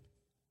guy.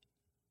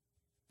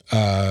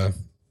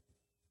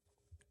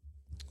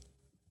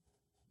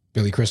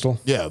 Billy Crystal?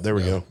 Yeah, there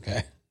we go.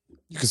 Okay.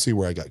 You can see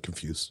where I got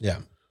confused. Yeah.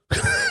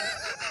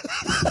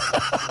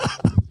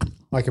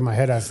 Like in my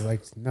head, I was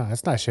like, no,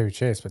 that's not Chevy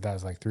Chase, but that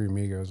was like Three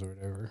Amigos or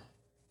whatever.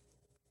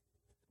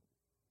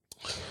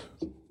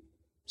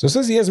 So it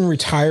says he hasn't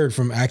retired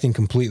from acting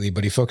completely,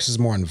 but he focuses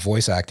more on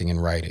voice acting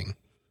and writing.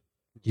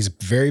 He's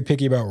very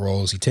picky about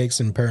roles. He's picky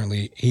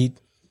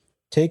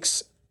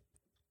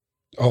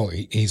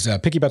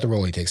about the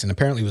role he takes, and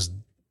apparently was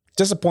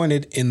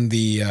disappointed in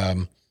the,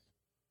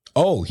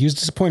 he was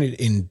disappointed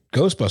in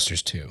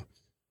Ghostbusters 2.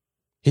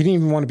 He didn't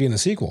even want to be in the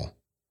sequel.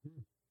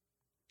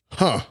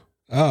 Huh.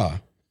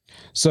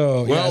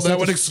 So well, that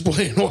would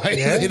explain why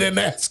they didn't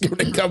ask him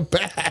to come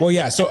back. Well,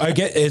 yeah. So I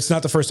get it's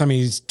not the first time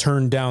he's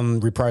turned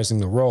down reprising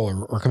the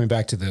role or coming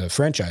back to the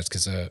franchise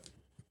because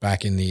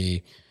back in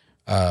the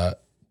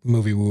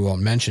movie we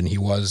won't mention, he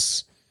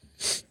was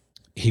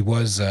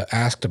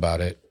asked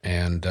about it,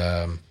 and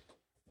no.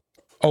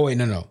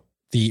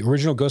 The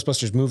original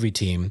Ghostbusters movie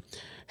team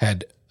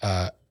had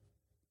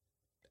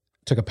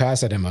took a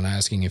pass at him on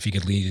asking if he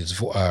could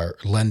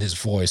lend his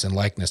voice and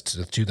likeness to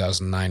the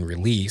 2009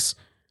 release,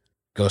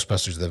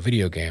 Ghostbusters the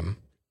video game.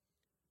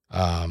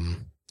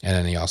 And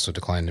then he also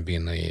declined to be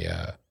in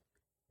the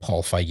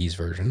Paul Feige's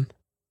version.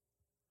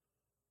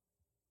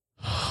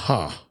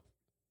 Huh.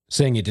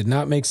 Saying it did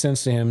not make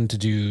sense to him to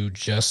do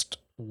just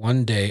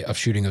one day of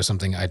shooting of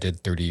something I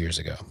did 30 years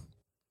ago.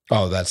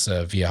 Oh, that's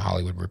via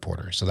Hollywood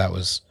Reporter. So that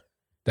was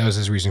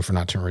his reason for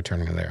not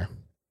returning there.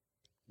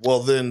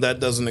 Well, then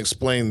that doesn't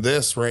explain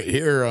this right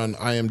here on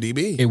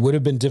IMDb. It would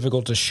have been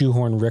difficult to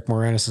shoehorn Rick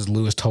Moranis'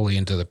 Lewis Tully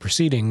into the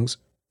proceedings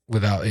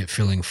without it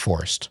feeling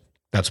forced.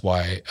 That's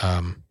why.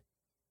 But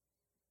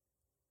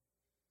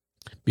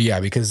yeah,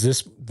 because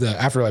the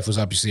Afterlife was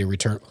obviously a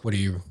return. What do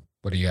you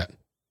got?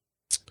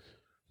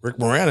 Rick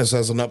Moranis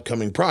has an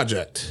upcoming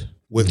project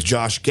with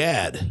Josh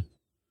Gad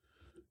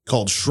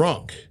called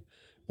Shrunk.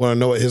 Want to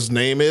know what his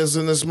name is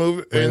in this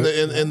movie?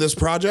 In this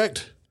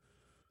project?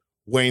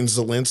 Wayne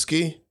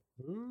Zielinski.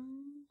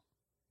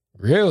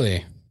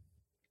 Really?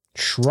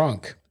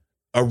 Shrunk.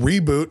 A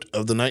reboot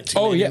of the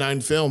 1989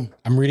 film.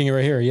 I'm reading it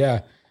right here.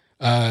 Yeah.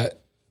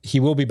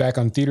 He will be back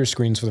on theater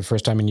screens for the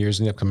first time in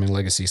years in the upcoming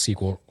legacy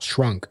sequel,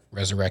 Shrunk,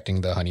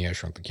 resurrecting the Honey, I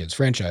Shrunk the Kids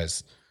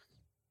franchise.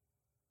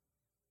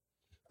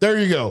 There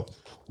you go.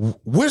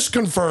 Wish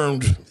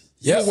confirmed.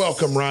 Yes. You're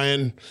welcome,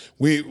 Ryan.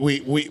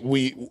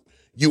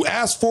 You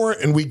asked for it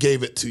and we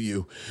gave it to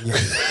you.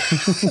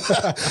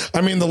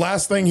 I mean, the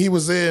last thing he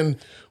was in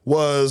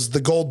was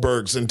the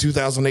Goldbergs in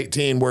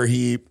 2018, where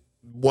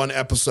one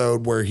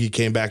episode where he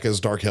came back as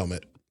Dark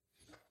Helmet.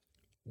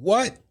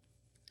 What?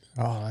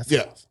 Oh, that's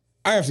Yeah.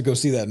 I have to go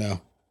see that now.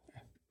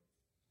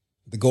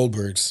 The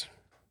Goldbergs.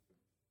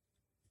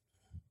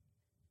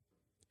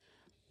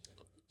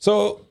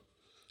 So,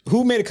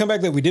 who made a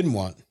comeback that we didn't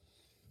want?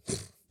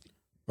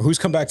 Or who's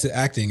come back to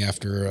acting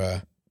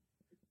after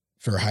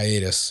for a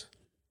hiatus?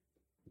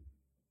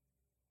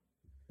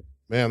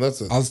 Man,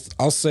 that's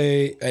I'll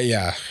say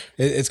yeah.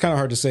 It's kind of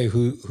hard to say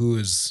who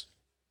is.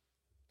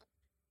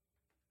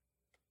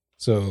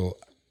 So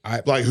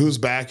like who's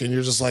back, and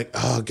you're just like,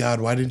 oh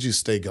God, why didn't you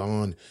stay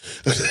gone?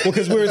 Well,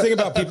 because we were thinking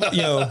about people.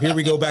 Here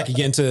we go back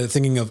again to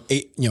thinking of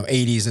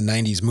 80s and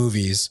 90s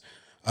movies.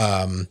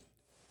 I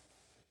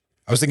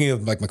was thinking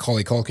of like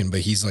Macaulay Culkin, but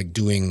he's like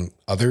doing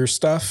other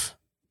stuff.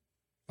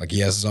 Like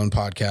he has his own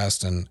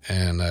podcast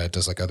and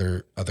does like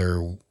other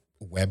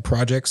web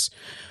projects.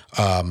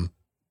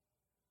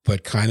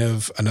 But kind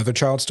of another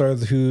child star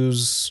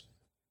who's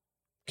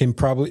should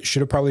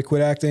have probably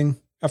quit acting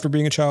after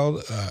being a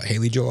child.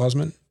 Haley Joel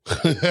Osment.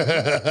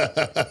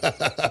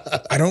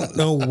 I don't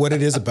know what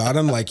it is about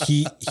him. Like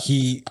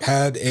he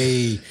had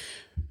a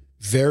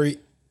very,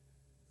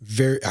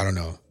 very, I don't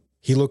know.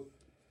 He looked,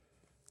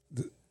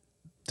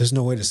 there's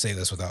no way to say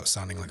this without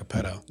sounding like a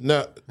pedo.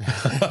 No.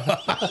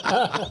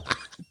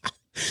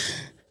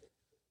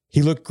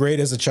 He looked great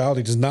as a child.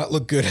 He does not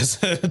look good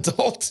as an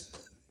adult.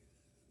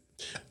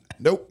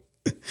 Nope.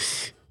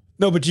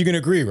 No, but you can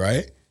agree,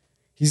 right?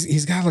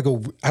 He's got like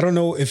I don't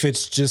know if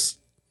it's just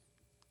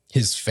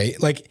his face.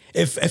 Like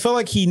if it felt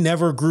like he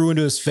never grew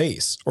into his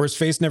face or his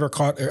face never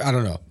caught, I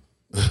don't know.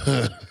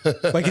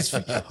 Like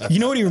you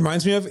know what he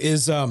reminds me of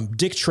is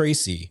Dick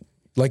Tracy.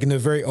 Like in the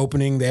very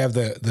opening, they have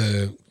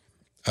the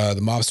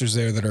mobsters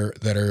there that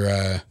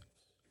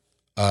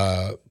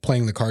are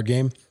playing the card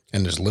game,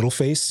 and there's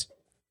Littleface.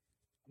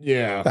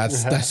 Yeah.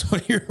 That's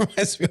what he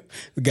reminds me of.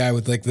 The guy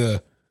with like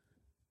the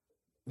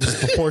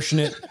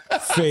disproportionate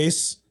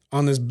face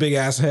on this big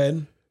ass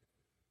head.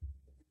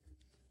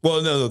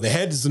 Well, no, the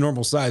head is the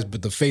normal size,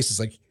 but the face is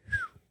like,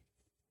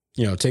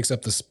 takes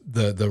up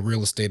the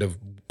real estate of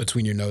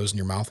between your nose and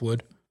your mouth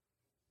would.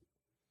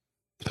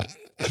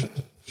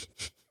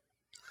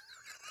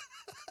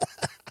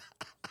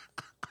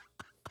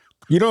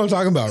 You know what I'm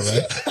talking about,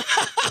 right?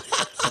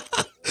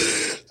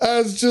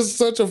 That's just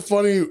such a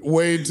funny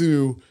way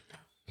to.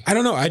 I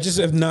don't know. I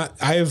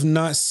have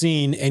not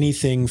seen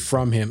anything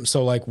from him.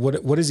 So like,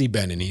 what has he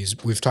been in?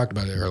 We've talked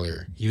about it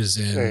earlier. He was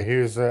in He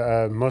was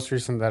most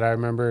recent that I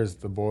remember is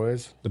The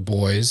Boys. The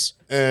Boys.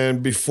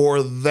 And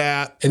before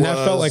that, And that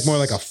felt like more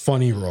like a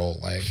funny role.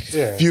 Like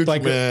Yeah. Future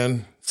like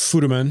Man.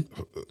 Futerman.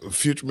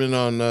 Futureman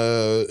on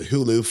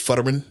Hulu,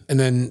 Futterman. And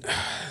then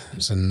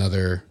there's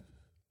another.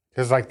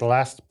 Because like the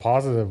last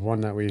positive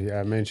one that we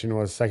mentioned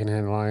was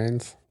Secondhand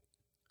Lions.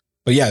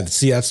 But yeah,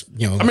 see, that's, I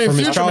mean, from his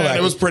Future child Man, it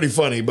acting, was pretty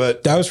funny,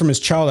 but that was from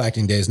his child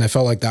acting days. And I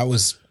felt like that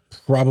was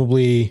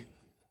probably,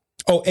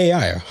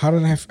 AI. How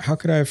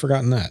could I have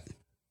forgotten that?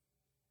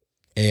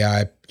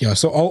 AI,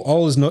 so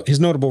all his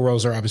notable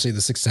roles are obviously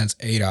The Sixth Sense,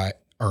 AI,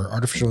 or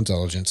Artificial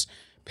Intelligence,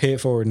 Pay It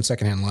Forward, and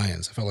Secondhand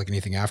Lions. I felt like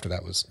anything after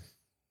that was,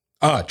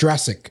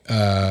 Jurassic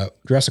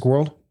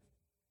World.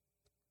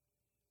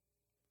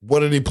 what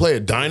did he play? A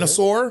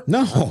dinosaur?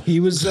 No, he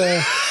was,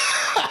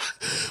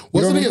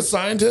 Wasn't he a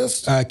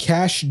scientist?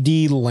 Cash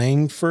D.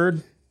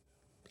 Langford.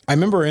 I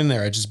remember in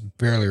there. I just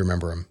barely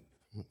remember him.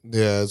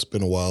 Yeah, it's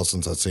been a while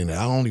since I've seen it.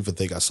 I don't even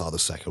think I saw the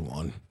second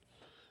one.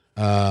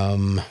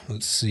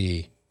 Let's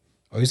see.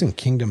 Oh, he's in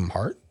Kingdom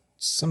Hearts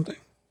something.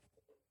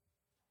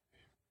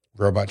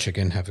 Robot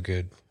Chicken, Have a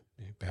Good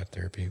Bad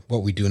Therapy.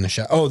 What We Do in the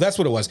Shadows. Oh, that's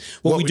what it was.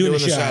 What We Do in the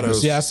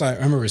Shadows. Yes, I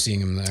remember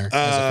seeing him there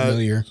as a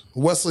familiar.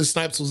 Wesley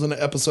Snipes was in an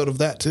episode of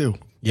that too.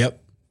 Yep.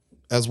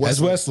 As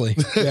Wesley.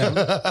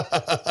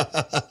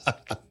 Yeah.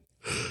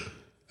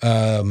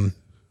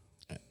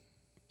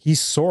 He's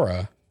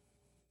Sora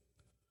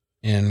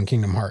in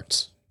Kingdom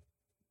Hearts.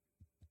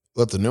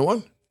 What, the new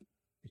one?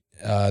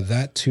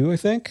 That too, I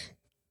think.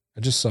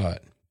 I just saw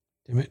it.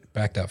 Damn it,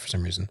 backed out for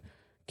some reason.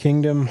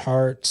 Kingdom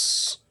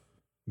Hearts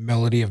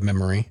Melody of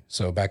Memory.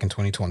 So back in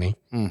 2020.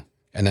 And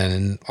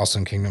then also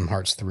in Kingdom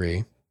Hearts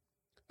 3.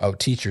 Oh,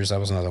 Teachers. That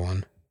was another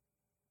one.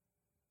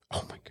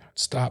 Oh my God.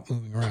 Stop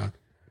moving around.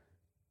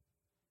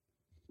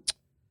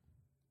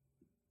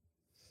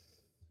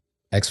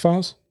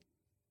 X-Files?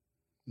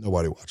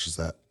 Nobody watches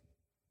that.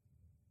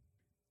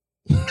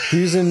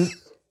 He was in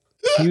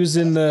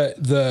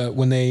the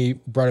when they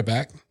brought it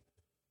back.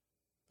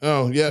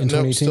 Oh, yeah. In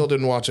No, 2018? still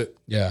didn't watch it.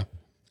 Yeah.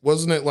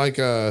 Wasn't it like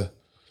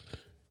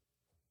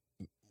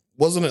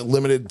wasn't it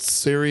limited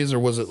series or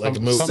was it like a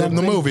movie? something.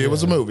 The movie. It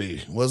was a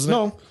movie, wasn't it?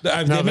 No,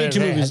 they made two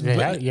movies. They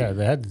but-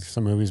 had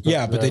some movies.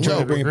 Yeah, but they tried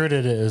to bring it-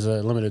 recruited it as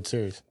a limited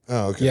series.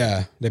 Oh, okay.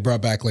 Yeah, they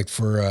brought back like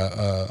for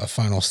a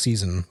final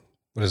season.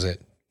 What is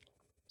it?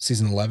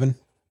 Season 11?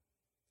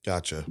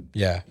 Gotcha.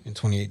 Yeah, in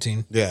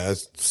 2018. Yeah, I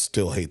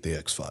still hate the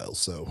X-Files,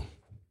 so.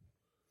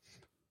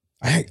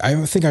 I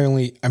think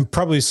I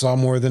probably saw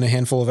more than a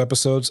handful of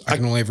episodes. I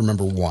can only ever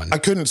remember one. I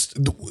couldn't.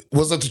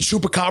 Was it the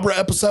Chupacabra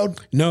episode?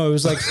 No, it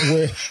was like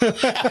where.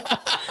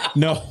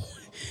 No,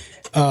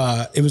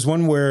 it was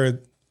one where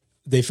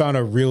they found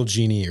a real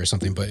genie or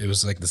something, but it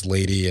was like this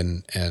lady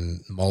and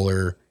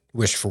Mueller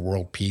wished for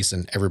world peace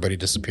and everybody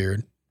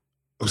disappeared.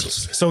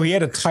 So he had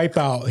to type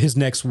out his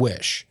next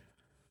wish.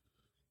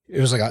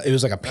 It was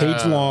like a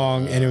page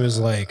long, and it was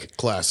like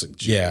Classic.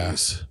 Yeah.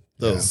 Genies.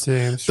 Those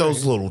Damn straight.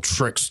 those little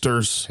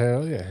tricksters.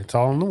 Hell yeah, it's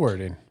all in the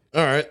wording.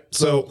 All right.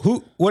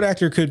 so. What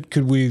actor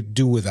could we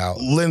do without?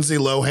 Lindsay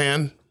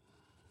Lohan.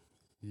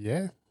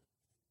 Yeah.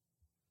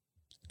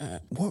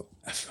 What?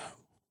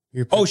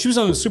 Oh, she was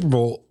on the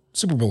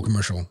Super Bowl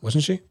commercial,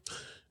 wasn't she?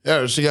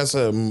 Yeah, she has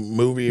a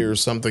movie or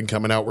something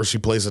coming out where she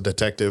plays a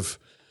detective,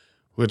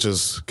 which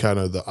is kind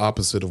of the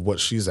opposite of what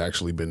she's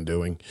actually been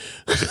doing.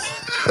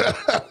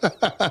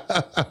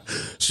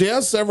 She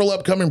has several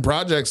upcoming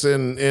projects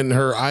in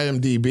her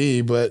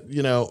IMDb, but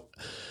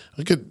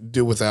I could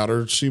do without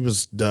her. She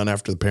was done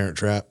after The Parent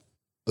Trap.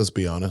 Let's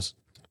be honest.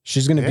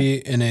 She's going to be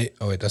in a.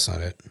 Oh wait, that's not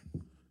it.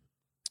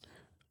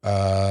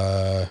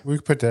 We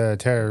could put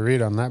Tara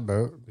Reid on that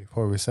boat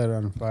before we set it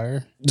on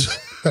fire.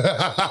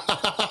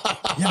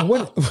 Yeah,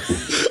 what?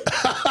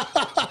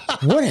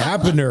 What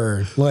happened to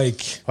her?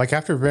 Like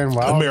after Ben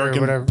Wilder, or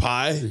American whatever.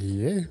 Pie.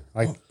 Yeah,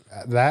 like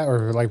that,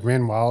 or like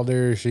Ben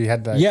Wilder. She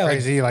had that Yeah,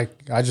 crazy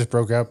like I just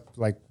broke up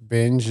like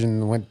binge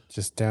and went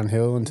just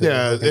downhill into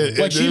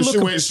Yeah, she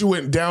she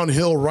went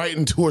downhill right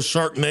into a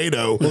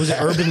Sharknado. What was it?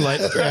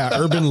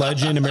 Urban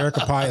Legend,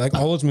 America Pie, like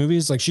all those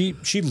movies. Like she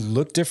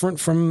looked different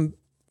from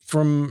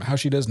how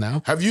she does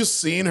now. Have you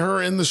seen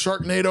her in the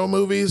Sharknado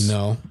movies?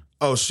 No.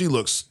 Oh, she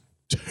looks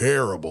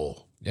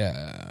terrible.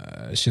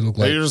 Yeah, she looked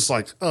like. You're just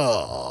like,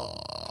 oh,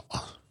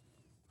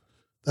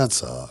 that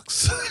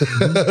sucks.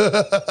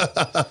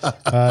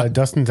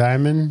 Dustin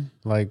Diamond,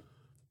 like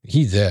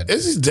He's dead.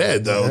 He's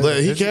dead though.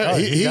 He Is he? can't. Oh,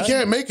 He dead?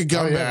 can't make a Oh,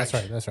 yeah, comeback.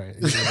 that's right.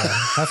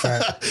 That's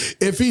right.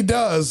 If he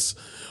does,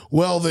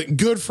 well, then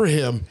good for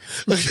him.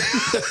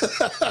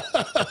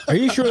 Are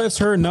you sure that's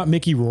her and not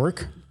Mickey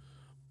Rourke?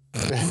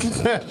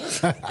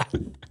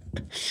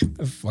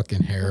 The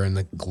fucking hair and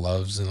the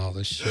gloves and all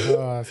this shit.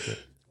 Oh, that's good.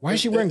 Why is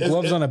she wearing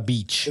gloves on a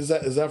beach? Is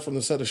that from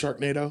the set of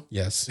Sharknado?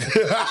 Yes.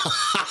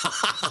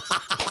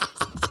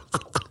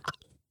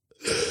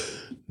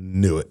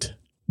 Knew it.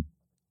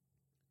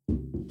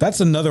 That's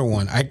another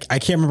one. I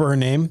can't remember her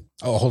name.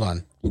 Oh, hold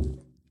on.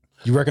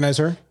 You recognize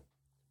her?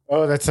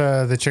 Oh, that's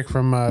the chick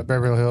from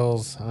Beverly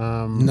Hills.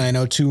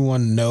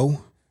 9021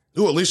 no.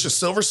 Ooh, Alicia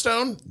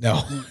Silverstone.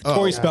 No.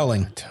 Tori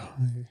Spelling.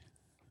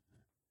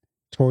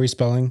 Tori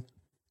Spelling.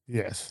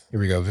 Yes. Here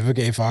we go.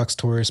 Vivica A. Fox,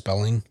 Tori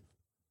Spelling.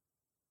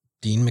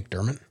 Dean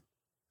McDermott.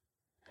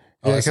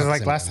 Oh, Yeah, that's because not the like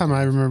same last one. time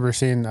I remember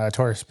seeing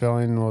Tori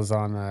Spelling was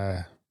on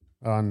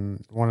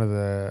one of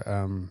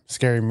the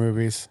scary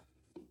movies.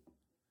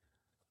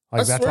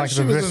 Like I swear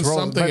she was in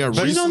something I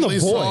She's on The recently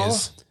saw.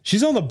 Boys.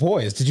 She's on The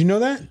Boys. Did you know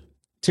that?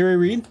 Terry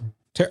Reed?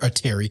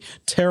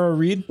 Tara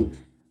Reed?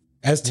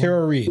 As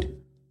Tara Reed.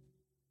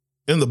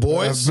 In The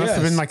Boys. must have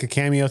Yes. been like a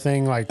cameo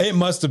thing, like It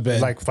must have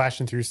been. like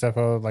flashing through stuff.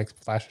 Oh, like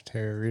Flash of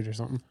Terry Reed or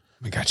something. Oh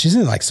my God, she's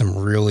in like some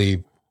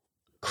really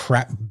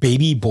crap.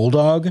 Baby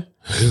Bulldog.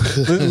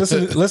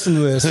 listen to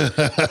this.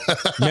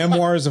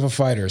 Memoirs of a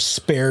Fighter.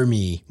 Spare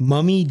Me.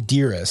 Mummy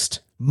Dearest.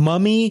 What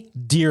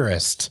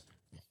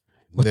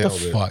Nailed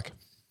the it. fuck?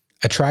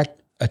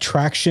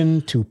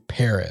 Attraction to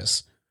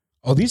Paris.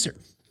 Oh, these are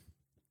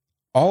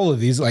all of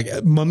these. Like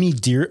Mummy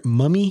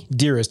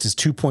Dearest is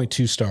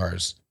 2.2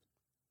 stars.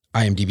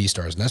 IMDb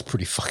stars, and that's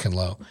pretty fucking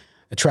low.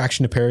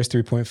 Attraction to Paris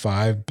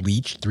 3.5.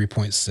 Bleach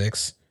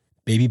 3.6.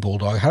 Baby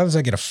Bulldog. How does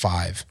that get a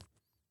 5?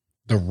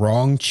 The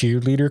Wrong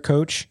Cheerleader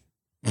Coach.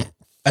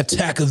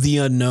 Attack of the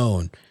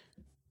Unknown.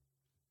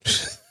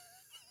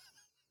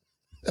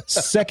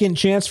 Second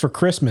Chance for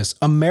Christmas.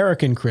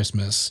 American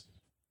Christmas.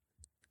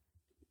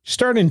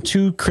 Starred in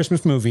 2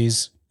 Christmas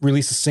movies,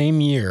 released the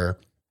same year.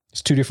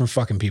 It's 2 different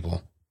fucking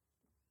people.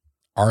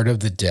 Art of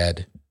the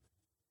Dead.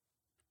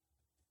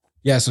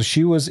 Yeah, so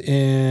she was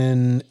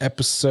in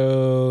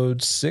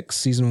episode 6,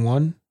 season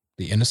 1,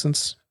 The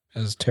Innocents,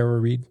 as Tara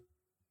Reid.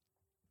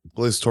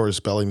 At least Tori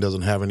Spelling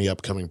doesn't have any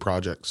upcoming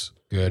projects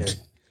Good.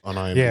 on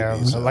IMDb.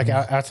 Yeah, so. like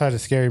outside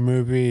of Scary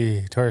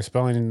Movie, Tori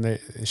Spelling,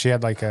 she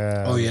had like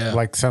a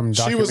like some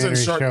She was in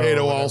documentary show or Sharknado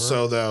whatever.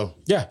 also, though.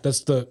 Yeah,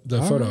 that's the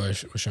photo I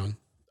was showing.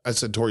 I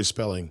said Tori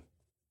Spelling.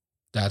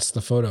 That's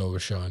the photo I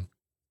was showing.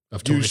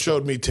 Of You Tori.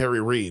 showed me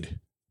Terry Reed.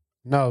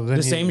 No, then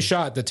The same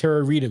shot that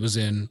Tara Reid was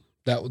in.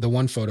 That the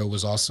one photo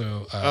was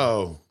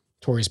also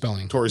Tori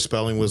Spelling. Tori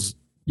Spelling was.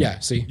 Yeah,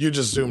 see, You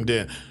just zoomed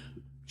in.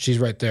 she's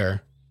right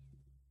there.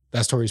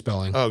 That's Tori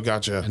Spelling. Oh,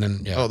 gotcha. And then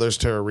yeah, Oh, there's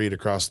Tara Reid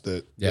across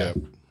the. Yeah.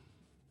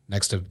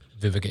 next to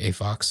Vivica A.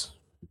 Fox.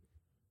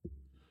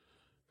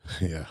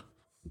 Yeah.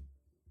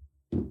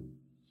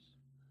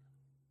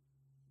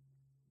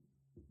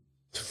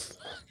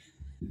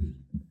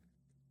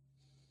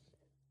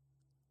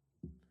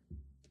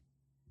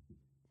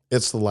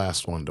 It's the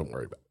last one. Don't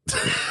worry about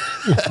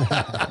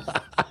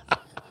it.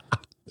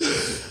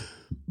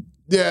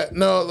 Yeah,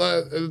 no,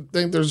 I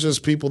think there's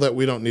just people that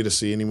we don't need to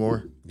see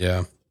anymore.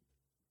 Yeah.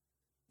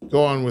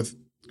 Go on with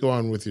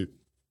your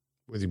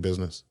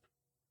business.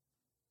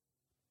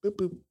 Boop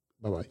boop.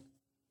 Bye bye.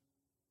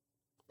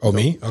 Oh,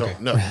 me? Okay.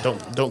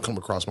 Don't come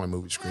across my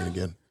movie screen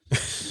again.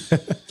 How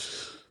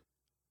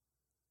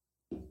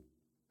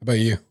about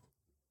you?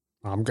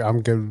 I'm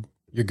good.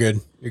 You're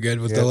good. You're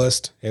good with Yeah. the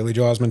list. Haley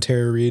Joel Osment,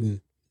 Tara Reid,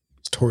 and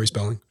it's Tori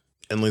Spelling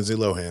And Lindsay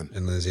Lohan.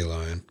 and Lindsay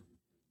Lohan.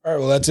 All right.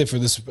 Well, that's it for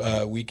this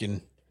week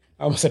in.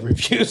 I almost said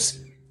reviews.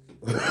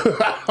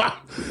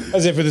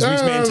 That's it for this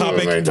week's main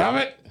topic. Wait, damn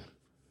it.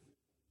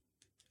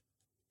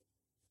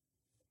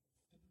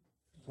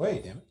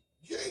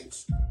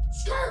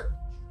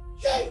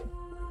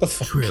 The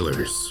fuck?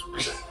 Trailers.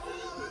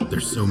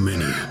 There's so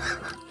many.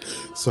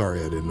 Sorry,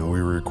 I didn't know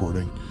we were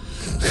recording.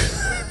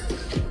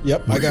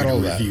 Yep, I got all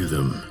that. Review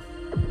them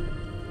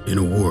in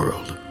a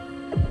world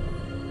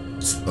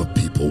of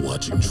people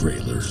watching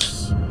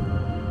trailers.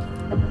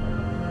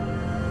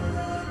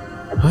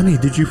 Honey,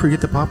 did you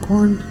forget the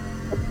popcorn?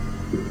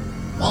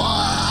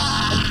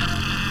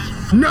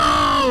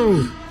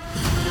 No!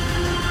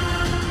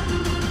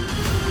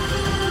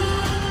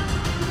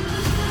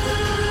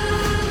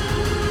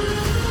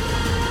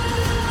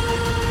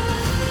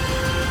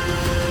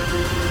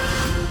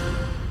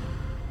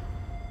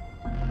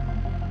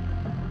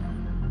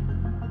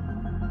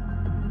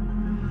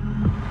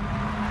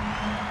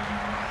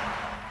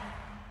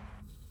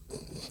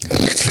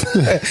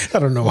 I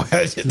don't know why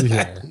I did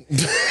that.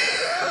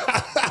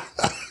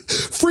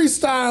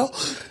 Freestyle.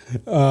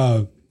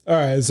 All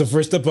right. So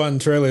first up on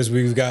trailers,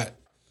 we've got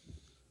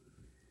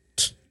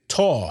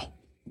Thor.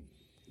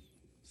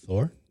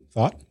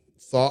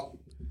 Thought,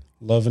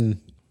 Love and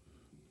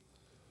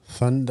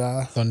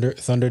Thunder.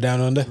 Thunder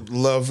Down Under.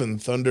 Love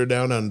and Thunder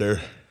Down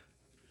Under.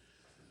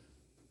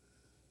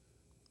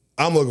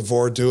 I'm looking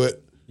forward to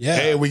it. Yeah.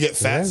 Hey, we get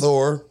Fat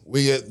Thor.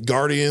 We get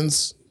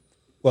Guardians.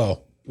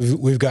 Well,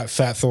 we've got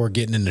Fat Thor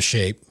getting into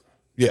shape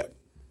Yeah.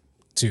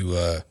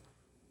 to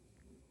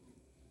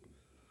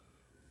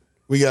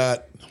We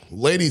got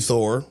Lady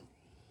Thor.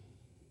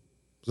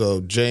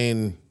 So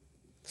Jane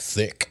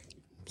thick.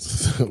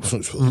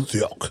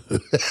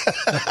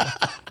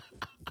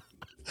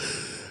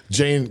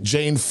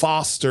 Jane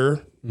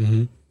Foster.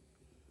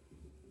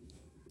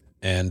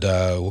 And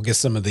we'll get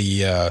some of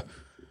the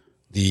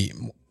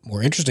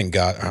more interesting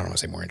god. I don't want to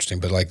say more interesting,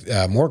 but like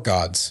more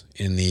gods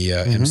in the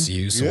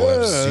MCU. So we'll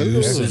have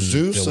Zeus and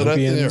Zeus the and I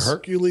think Olympians.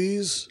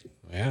 Hercules.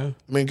 Yeah,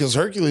 I mean, because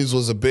Hercules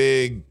was a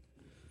big.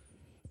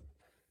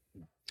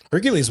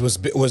 Hercules was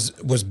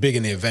big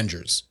in the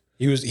Avengers.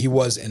 He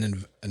was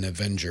an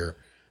Avenger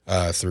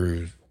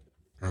through.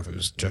 I don't know if it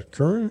was Jack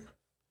Curry.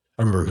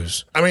 I remember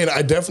who's. I mean,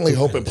 I definitely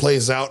hope it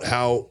plays out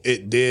how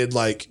it did,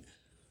 like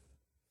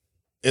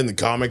in the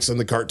comics and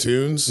the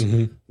cartoons,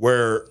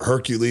 where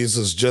Hercules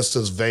is just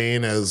as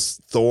vain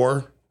as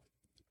Thor,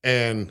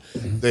 and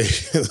they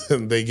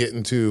they get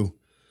into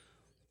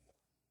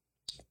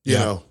you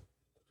know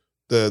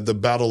the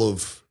battle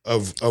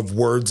of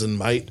words and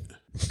might.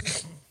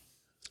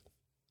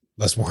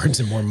 Less words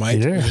and more might.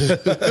 Yeah.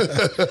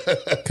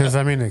 Because,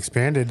 I mean,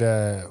 expanded,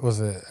 was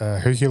it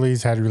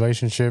Hercules had a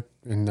relationship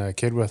and a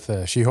kid with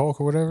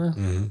She-Hulk or whatever?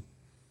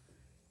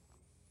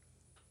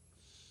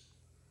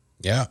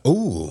 Yeah.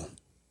 Ooh.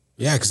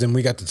 Yeah, because then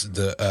we got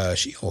the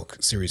She-Hulk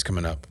series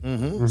coming up.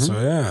 So,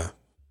 yeah.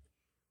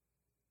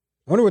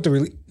 I wonder what the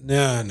release...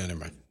 No, never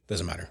mind.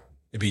 Doesn't matter.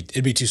 It'd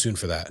be too soon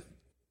for that.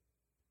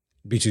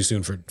 It'd be too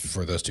soon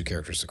for those two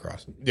characters to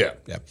cross. Yeah.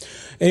 Yeah.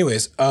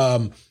 Anyways,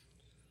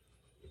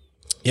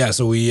 yeah,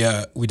 so we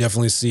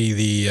definitely see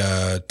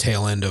the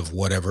tail end of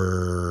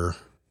whatever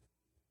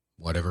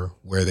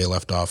where they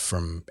left off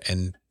from,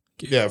 and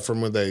Yeah,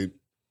 from when they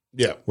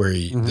where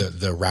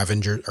the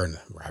Ravengers or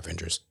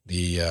Ravengers,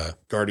 the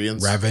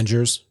Guardians,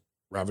 Ravengers,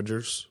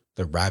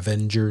 the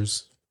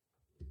Revengers.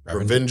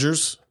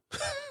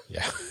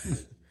 Yeah.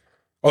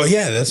 Oh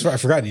yeah, that's right. I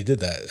forgot he did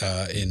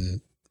that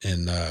in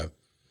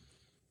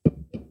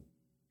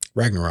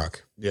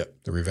Ragnarok. Yeah.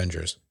 The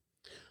Revengers.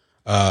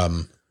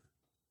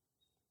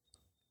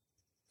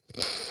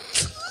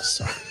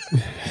 Sorry.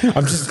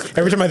 I'm just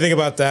every time I think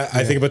about that,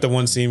 I think about the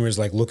one scene where it's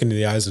like look into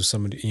the eyes of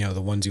somebody,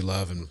 the ones you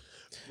love, and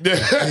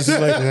He's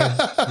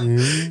like,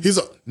 he's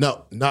a,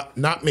 no,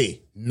 not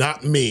me,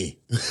 not me.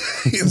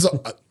 He's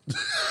a,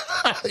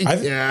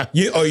 yeah.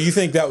 You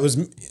think that was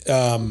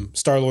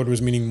Star-Lord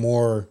was meaning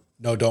more?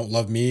 No, don't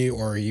love me,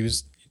 or do you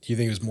think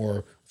it was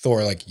more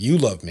Thor like you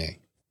love me?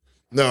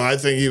 No, I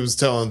think he was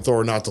telling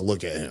Thor not to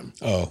look at him.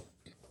 Oh,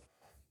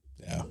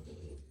 yeah.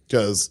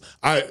 Because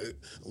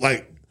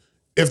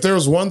if there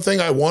was one thing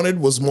I wanted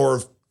was more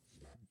of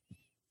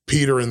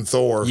Peter and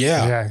Thor.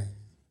 Yeah. Yeah.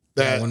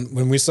 That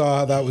When we saw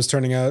how that was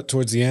turning out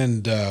towards the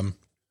end, yeah,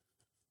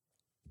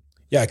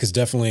 because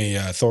definitely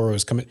Thor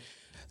was coming.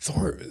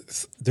 Thor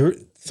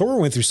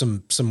went through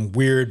some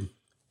weird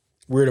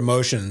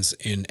emotions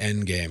in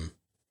Endgame.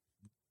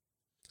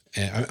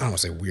 And I don't want to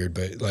say weird,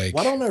 but like,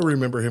 why don't I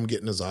remember him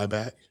getting his eye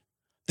back?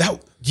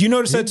 that? Do you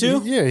notice that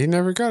too? Yeah, he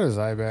never got his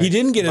eye back. He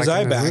didn't get his Like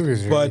eye in the back,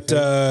 movies or but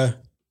anything.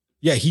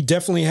 yeah, he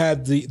definitely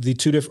had the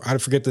two different. I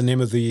forget the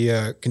name of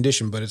the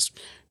condition, but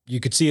you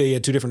could see he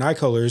had two different eye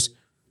colors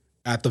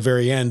at the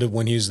very end of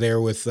when he was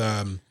there with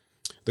the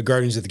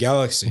Guardians of the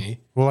Galaxy.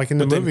 Well, like in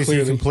the But then movies,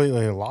 clearly- he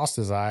completely lost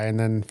his eye, and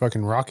then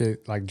fucking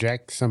Rocket like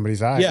jacked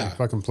somebody's eye. Yeah. and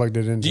fucking plugged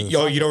it into. the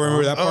You don't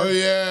remember that part? Oh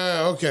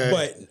yeah, okay.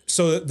 But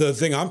so the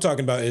thing I'm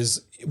talking about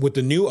is with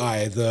the new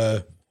eye,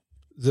 the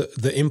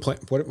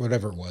implant,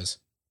 whatever it was,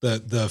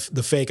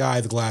 the fake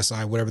eye, the glass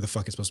eye, whatever the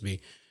fuck it's supposed to be,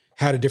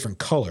 had a different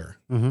color.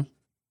 Mhm.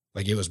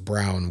 Like it was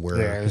brown where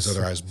Yeah, his it's-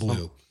 other eye was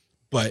blue.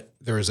 But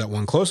there was that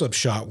one close-up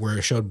shot where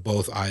it showed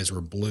both eyes were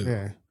blue.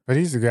 Yeah, but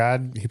he's a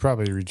god. He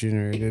probably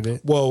regenerated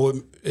it. Well,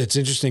 it's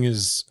interesting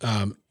is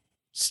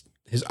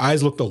his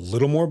eyes looked a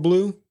little more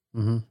blue.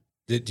 Mm-hmm.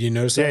 Did you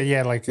notice Yeah, that?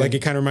 yeah, like Like it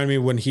kind of reminded me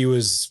when he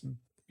was,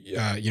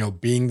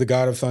 being the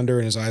god of thunder,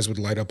 and his eyes would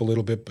light up a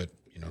little bit, but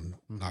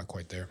not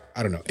quite there.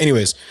 I don't know.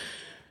 Anyways,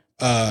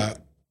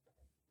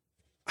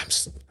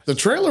 the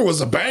trailer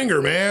was a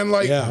banger, man.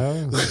 Like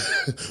yeah.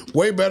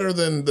 way better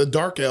than the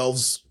Dark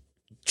Elves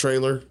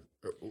trailer.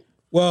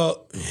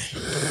 Well,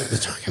 the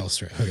Dark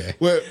Elves. Okay.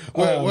 What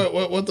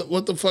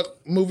the fuck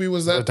movie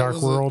was that? The Dark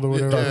Was World or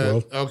whatever? Yeah, Dark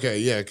World. Okay,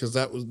 yeah, because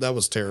that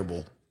was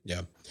terrible.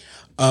 Yeah.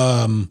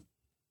 I'm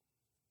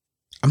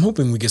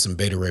hoping we get some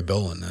Beta Ray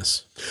Bill in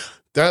this.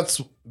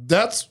 That's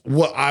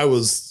what I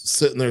was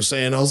sitting there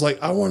saying. I was like,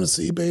 I want to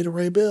see Beta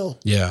Ray Bill.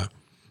 Yeah,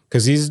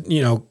 because he's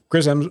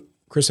Chris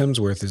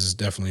Hemsworth has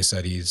definitely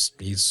said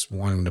he's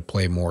wanting to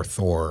play more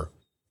Thor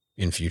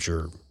in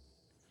future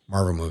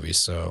Marvel movies.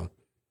 So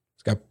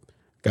he's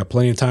got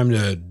plenty of time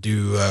to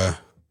do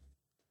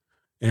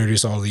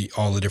introduce all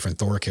the different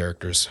Thor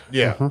characters.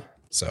 Yeah,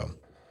 So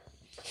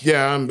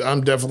yeah,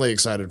 I'm definitely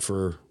excited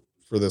for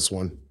this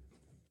one.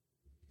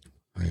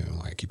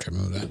 I keep trying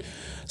to move that.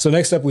 So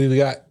next up we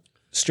got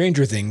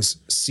Stranger Things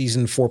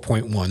season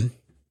 4.1.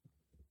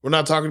 We're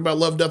not talking about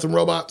Love, Death, and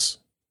Robots.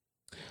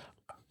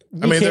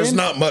 I mean, there's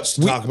not much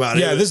to talk about.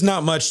 Yeah, there's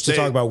not much to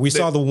talk about. We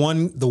saw the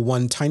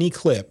one tiny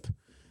clip.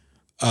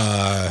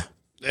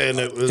 And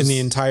it was in the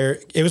entire.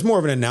 It was more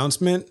of an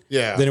announcement,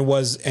 Yeah. than it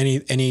was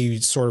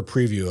any sort of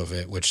preview of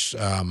it. Which,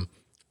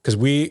 because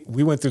we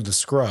went through the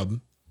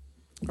scrub,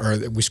 or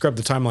we scrubbed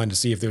the timeline to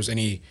see if there was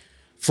any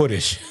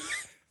footage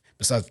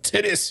besides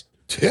titties.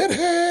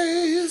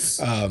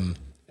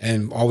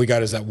 And all we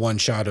got is that one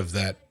shot of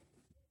that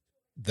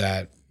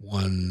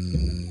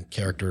one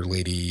character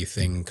lady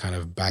thing kind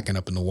of backing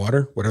up in the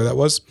water, whatever that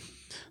was.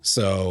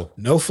 So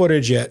no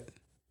footage yet.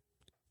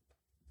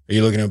 Are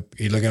you looking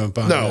up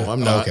on No, I'm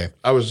not. Okay.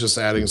 I was just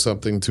adding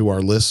something to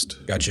our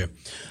list. Gotcha.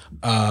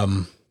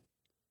 So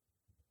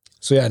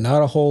yeah,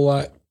 not a whole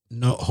lot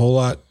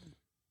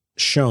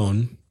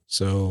shown.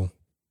 So,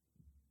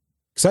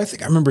 because I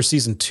think I remember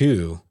season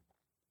 2,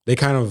 they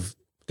kind of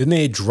didn't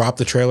they drop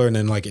the trailer and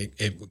then like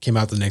it came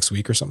out the next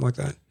week or something like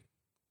that.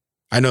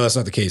 I know that's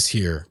not the case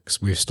here because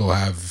we still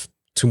have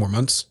 2 more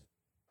months.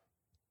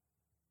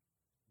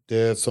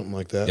 Yeah, something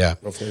like that. Yeah.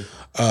 Roughly.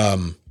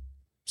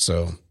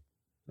 So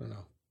I don't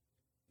know.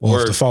 We'll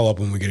have to follow up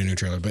when we get a new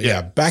trailer. But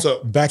yeah, back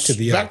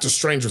to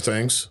Stranger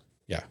Things.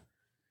 Yeah.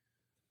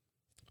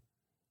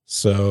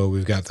 So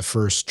we've got the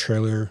first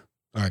trailer.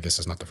 Oh, I guess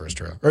it's not the first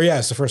trailer. Or yeah,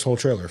 it's the first whole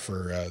trailer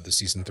for the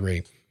season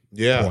 3.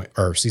 Yeah.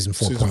 Or season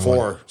 4.1. Season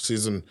 4.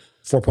 Season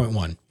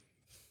 4.1.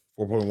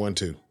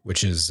 4.12.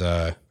 Which is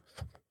what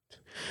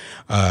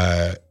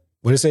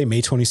did it say?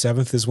 May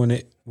 27th is when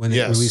it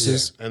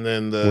releases. Yeah. And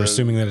then we're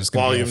assuming that it's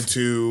going volume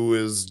 2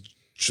 is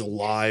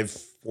July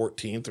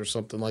 14th or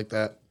something like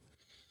that.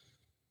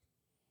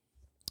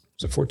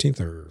 Was it 14th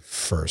or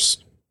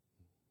 1st?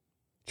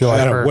 July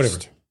 1st. Whatever.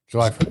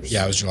 July 1st.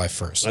 Yeah, it was July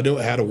 1st. I knew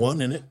it had a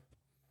 1 in it.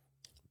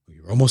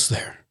 You were almost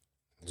there.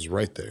 It was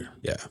right there.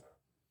 Yeah.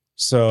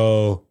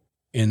 So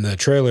in the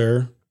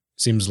trailer,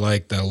 seems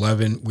like the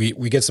 11,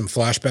 we get some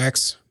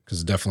flashbacks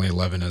because definitely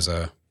 11 is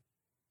a.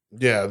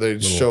 Yeah, they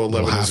show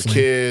 11 as a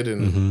kid.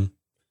 And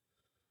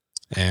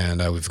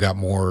and we've got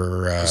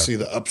more. You see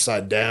the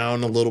upside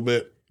down a little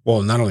bit.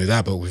 Well, not only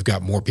that, but we've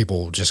got more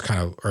people just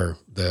kind of, or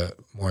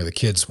more of the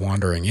kids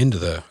wandering into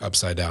the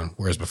upside down.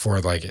 Whereas before,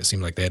 like it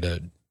seemed like they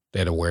had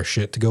to wear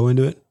shit to go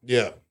into it.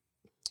 Yeah.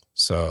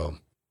 So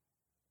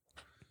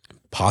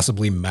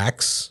possibly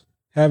Max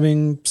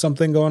having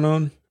something going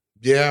on.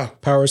 Yeah.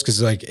 Powers,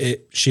 because like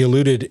she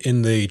alluded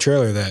in the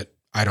trailer that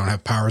I don't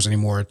have powers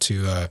anymore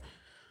to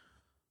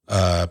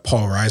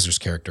Paul Reiser's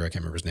character. I can't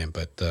remember his name,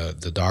 but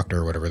the doctor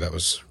or whatever that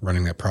was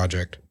running that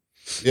project.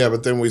 Yeah,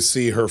 but then we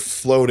see her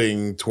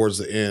floating towards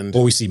the end.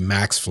 Well, we see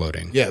Max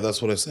floating. Yeah,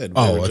 that's what I said.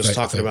 Oh, we were just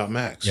talking about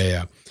Max. Yeah,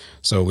 yeah.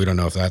 So we don't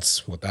know if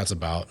that's what that's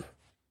about.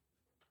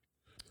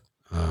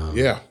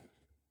 Yeah.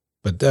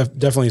 But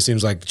definitely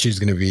seems like she's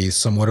going to be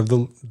somewhat of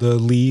the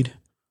lead.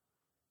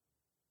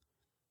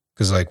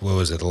 Because like, what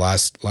was it? The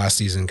last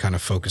season kind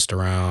of focused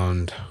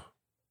around,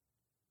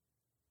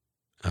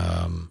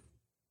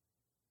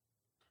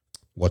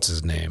 what's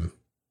his name?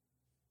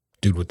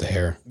 Dude with the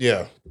hair.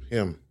 Yeah,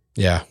 him.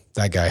 Yeah,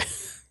 that guy.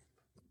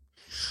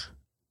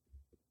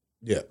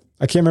 Yeah.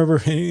 I can't remember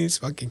any of these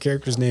fucking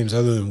characters' names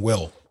other than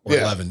Will or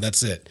 11.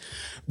 That's it.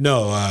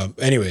 No,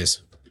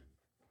 anyways.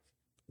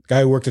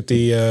 Guy who worked at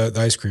the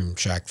ice cream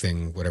shack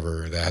thing,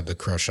 whatever, that had the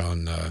crush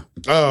on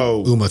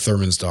Uma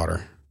Thurman's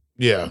daughter.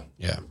 Yeah.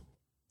 Yeah.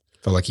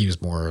 Felt like he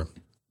was more,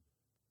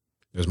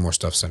 there's more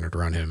stuff centered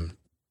around him.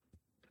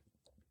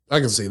 I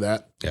can see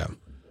that. Yeah.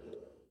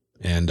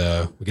 And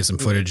we get some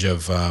footage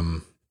of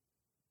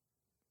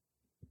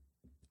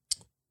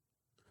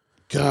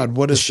God,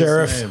 what is the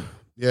sheriff? his name?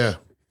 Yeah.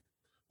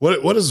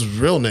 What is his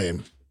real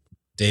name?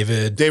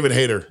 David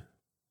Hayter.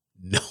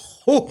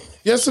 No.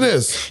 Yes, it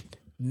is.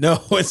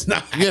 No, it's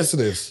not. Yes,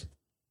 it is.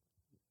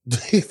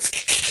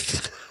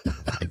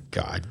 My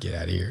God, get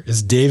out of here.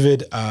 It's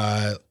David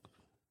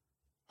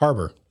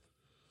Harbour.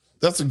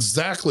 That's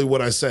exactly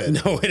what I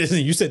said. No, it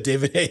isn't. You said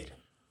David Hayter. It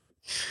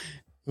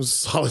was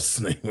Solid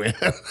Snake, man.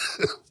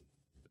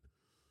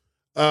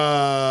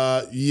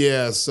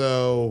 Yeah,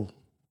 so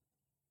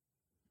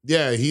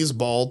yeah, he's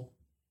bald.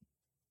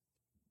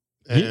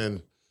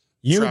 And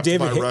you trapped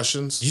David by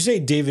Russians. Did you say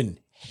David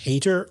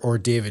Hayter or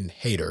David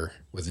Hayter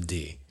with a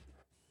D?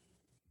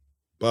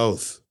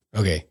 Both.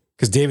 Okay.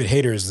 Because David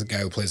Hayter is the guy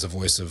who plays the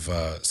voice of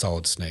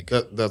Solid Snake.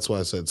 That's why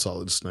I said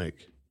Solid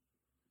Snake.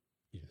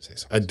 You didn't say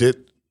so. I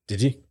did.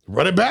 Did you?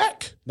 Run it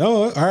back.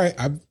 No, all right.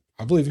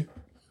 I believe you.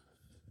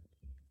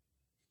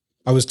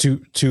 I was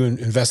too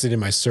invested in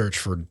my search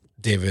for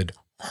David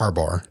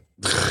Harbour.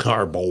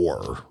 Harbour.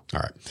 All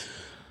right.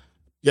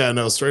 Yeah,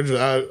 no,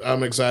 Stranger.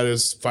 I'm excited.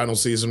 It's final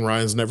season.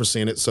 Ryan's never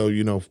seen it, so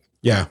you know.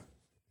 Yeah.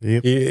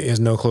 Yep. He has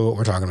no clue what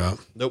we're talking about.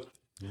 Nope.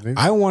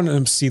 I want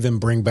to see them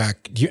bring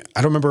back.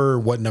 I don't remember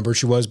what number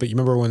she was, but you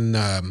remember when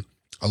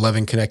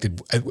 11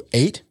 connected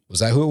 8? Was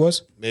that who it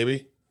was?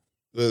 Maybe.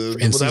 Well,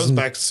 that was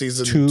back to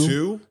season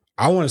 2.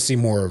 I want to see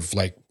more of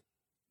like,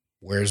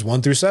 where's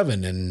 1 through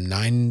 7 and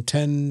 9,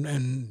 10,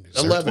 and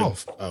 11.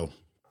 12. Oh.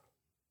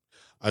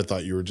 I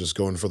thought you were just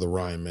going for the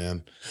rhyme,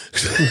 man.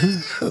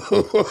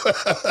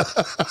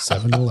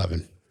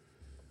 7-Eleven.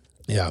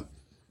 Yeah.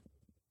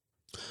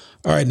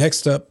 All right.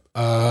 Next up,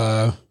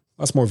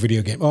 that's more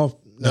video game. Oh,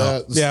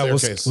 no. Yeah, we'll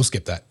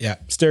skip that. Yeah.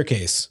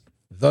 Staircase.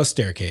 The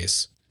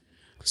Staircase.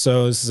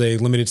 So this is a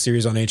limited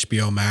series on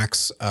HBO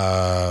Max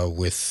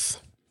with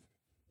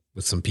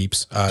some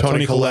peeps.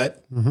 Tony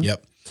Collette. Mhm.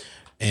 Yep.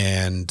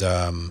 And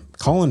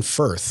Colin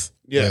Firth.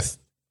 Yeah.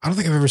 I don't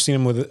think I've ever seen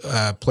him with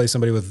play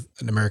somebody with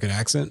an American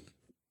accent.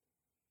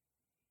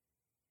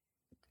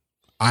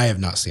 I have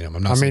not seen him.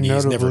 I'm not saying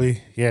he's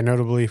notably,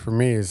 notably for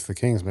me is the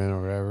Kingsman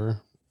or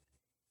whatever.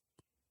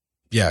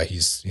 Yeah,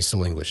 he's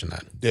still English in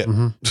that. Yeah.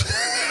 Mhm.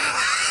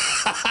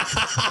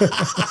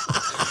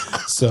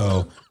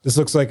 So this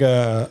looks like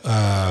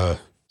a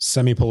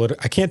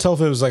semi-political. I can't tell if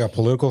it was like a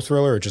political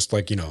thriller or just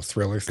like,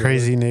 thriller.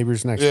 Crazy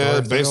Neighbors Next Yeah,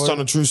 Door. based on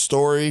a true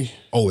story.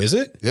 Oh, is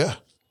it? Yeah.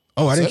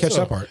 Oh, I didn't Said catch so.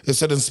 that part. It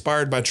said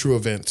inspired by true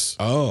events.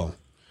 Oh,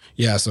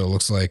 yeah. So it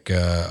looks like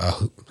I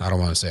don't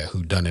want to say a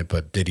whodunit,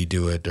 but did he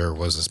do it or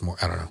was this more?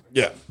 I don't know.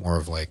 Yeah. More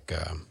of like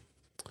It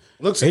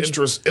looks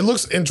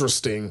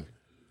interesting.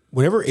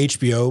 whenever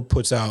HBO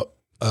puts out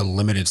a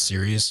limited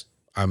series,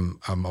 I'm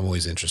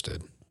always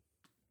interested.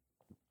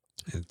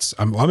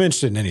 I'm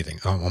interested in anything,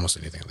 almost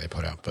anything they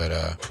put out,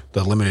 but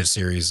the limited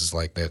series is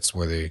like that's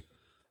where they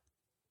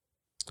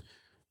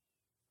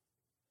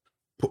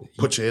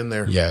Put you in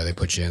there. yeah they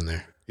put you in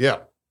there. Yeah.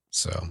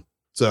 So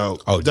So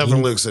Oh, definitely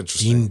Dean- looks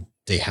interesting.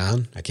 Dean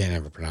DeHaan, I can't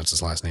ever pronounce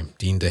his last name.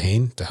 Dean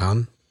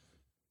DeHaan.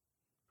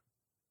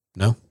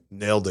 No.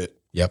 Nailed it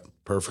Yep.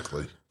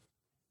 perfectly.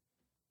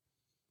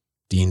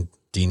 Dean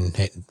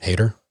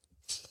Hader.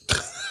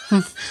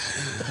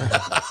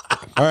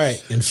 All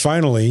right, and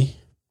finally,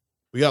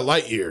 We got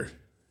Lightyear,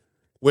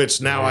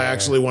 which now I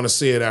actually want to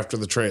see it after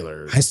the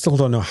trailer. I still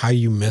don't know how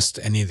you missed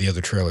any of the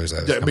other trailers.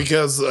 That Yeah,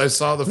 because I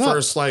saw the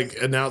first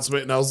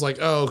announcement and I was like,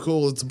 "Oh,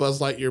 cool! It's a Buzz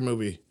Lightyear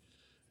movie."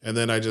 And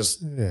then I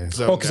just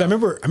because I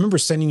remember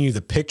sending you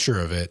the picture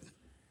of it.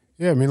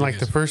 Yeah, I mean, like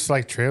the first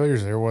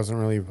trailers, there wasn't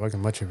really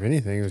fucking much of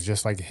anything. It was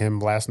just like him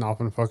blasting off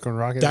in a fucking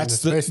rocket into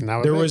space, and that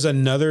was there it. was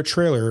another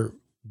trailer,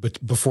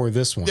 but before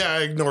this one.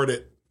 I ignored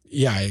it.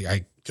 Yeah,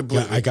 I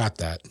Completely. I got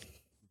that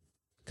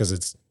because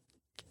it's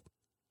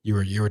you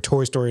were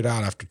Toy Story'd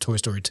out after Toy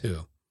Story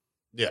 2.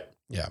 Yeah,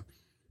 Yeah,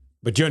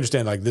 but you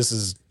understand, like this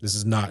is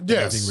not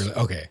Yes. anything really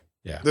okay.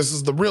 Yeah, this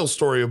is the real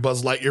story of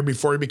Buzz Lightyear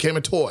before he became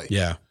a toy.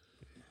 yeah.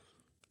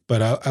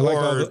 But I like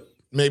all Or the,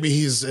 maybe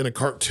he's in a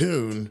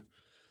cartoon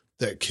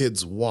that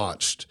kids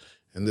watched,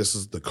 and this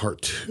is the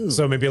cartoon.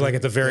 so maybe like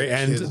at the very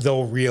that end kids-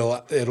 they'll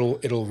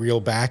it'll reel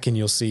back and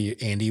you'll see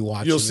Andy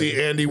watching. You'll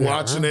see Andy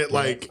watching it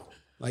like,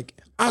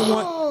 I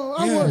want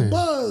I want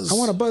Buzz. I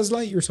want a Buzz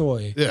Lightyear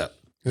toy. Yeah.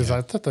 Because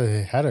I thought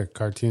they had a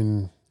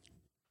cartoon.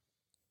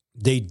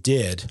 They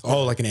did.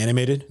 Oh, like an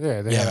animated?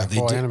 Yeah, they Yeah, had a they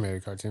full did.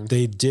 animated cartoon.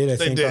 They did, I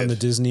think, on did. the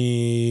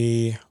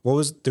Disney.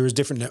 There was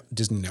different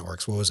Disney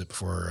networks. What was it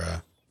before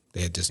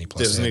they had Disney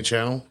Plus? Disney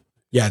Channel.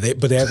 Yeah,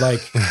 but they had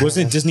like,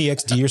 wasn't it Disney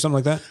XD or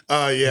something like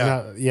that?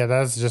 Yeah. Yeah,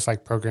 that's just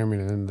like programming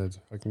it in the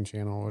fucking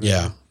channel. Or whatever.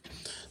 Yeah.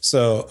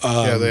 So,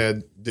 Yeah, they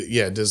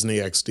had Disney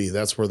XD.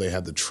 That's where they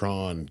had the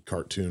Tron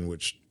cartoon,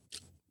 which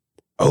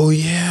oh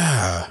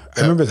yeah,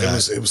 I remember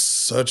that. It was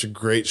such a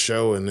great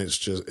show, and it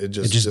just it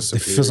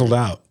disappeared. fizzled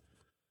out.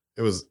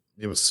 It was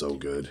so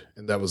good,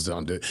 and that was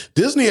done.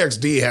 Disney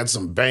XD had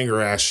some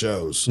banger ass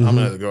shows. Mm-hmm. I'm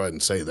gonna go ahead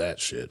and say that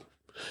shit.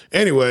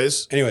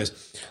 Anyways,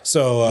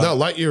 So no,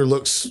 Lightyear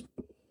looks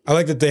I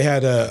like that they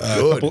had a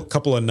Good.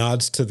 couple of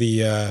nods to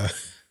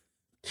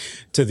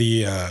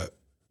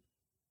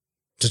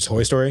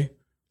Toy Story,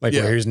 like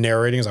Yeah. where he's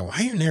narrating. He's like, "Why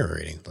are you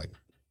narrating?" Like,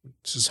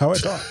 this is how I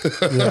talk.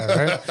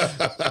 Yeah,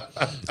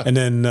 right? And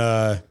then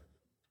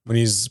when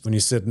he's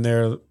sitting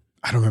there,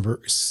 I don't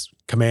remember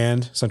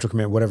Central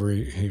Command, whatever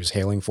he was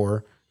hailing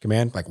for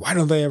command. Like, why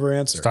don't they ever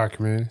answer? Star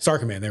Command. Star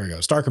Command. There we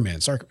go. Star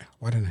Command.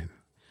 Why didn't I?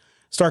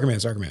 Star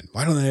Command.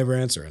 Why don't they ever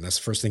answer? And that's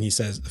the first thing he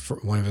says.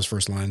 One of his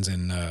first lines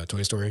in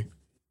Toy Story.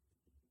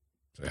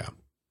 So yeah.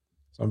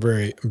 So I'm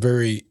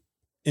very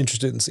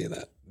interested in seeing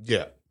that.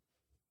 yeah.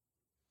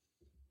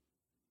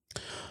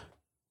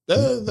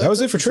 That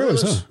was it for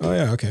trailers, huh? Oh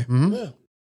yeah. Okay. Mhm. Yeah.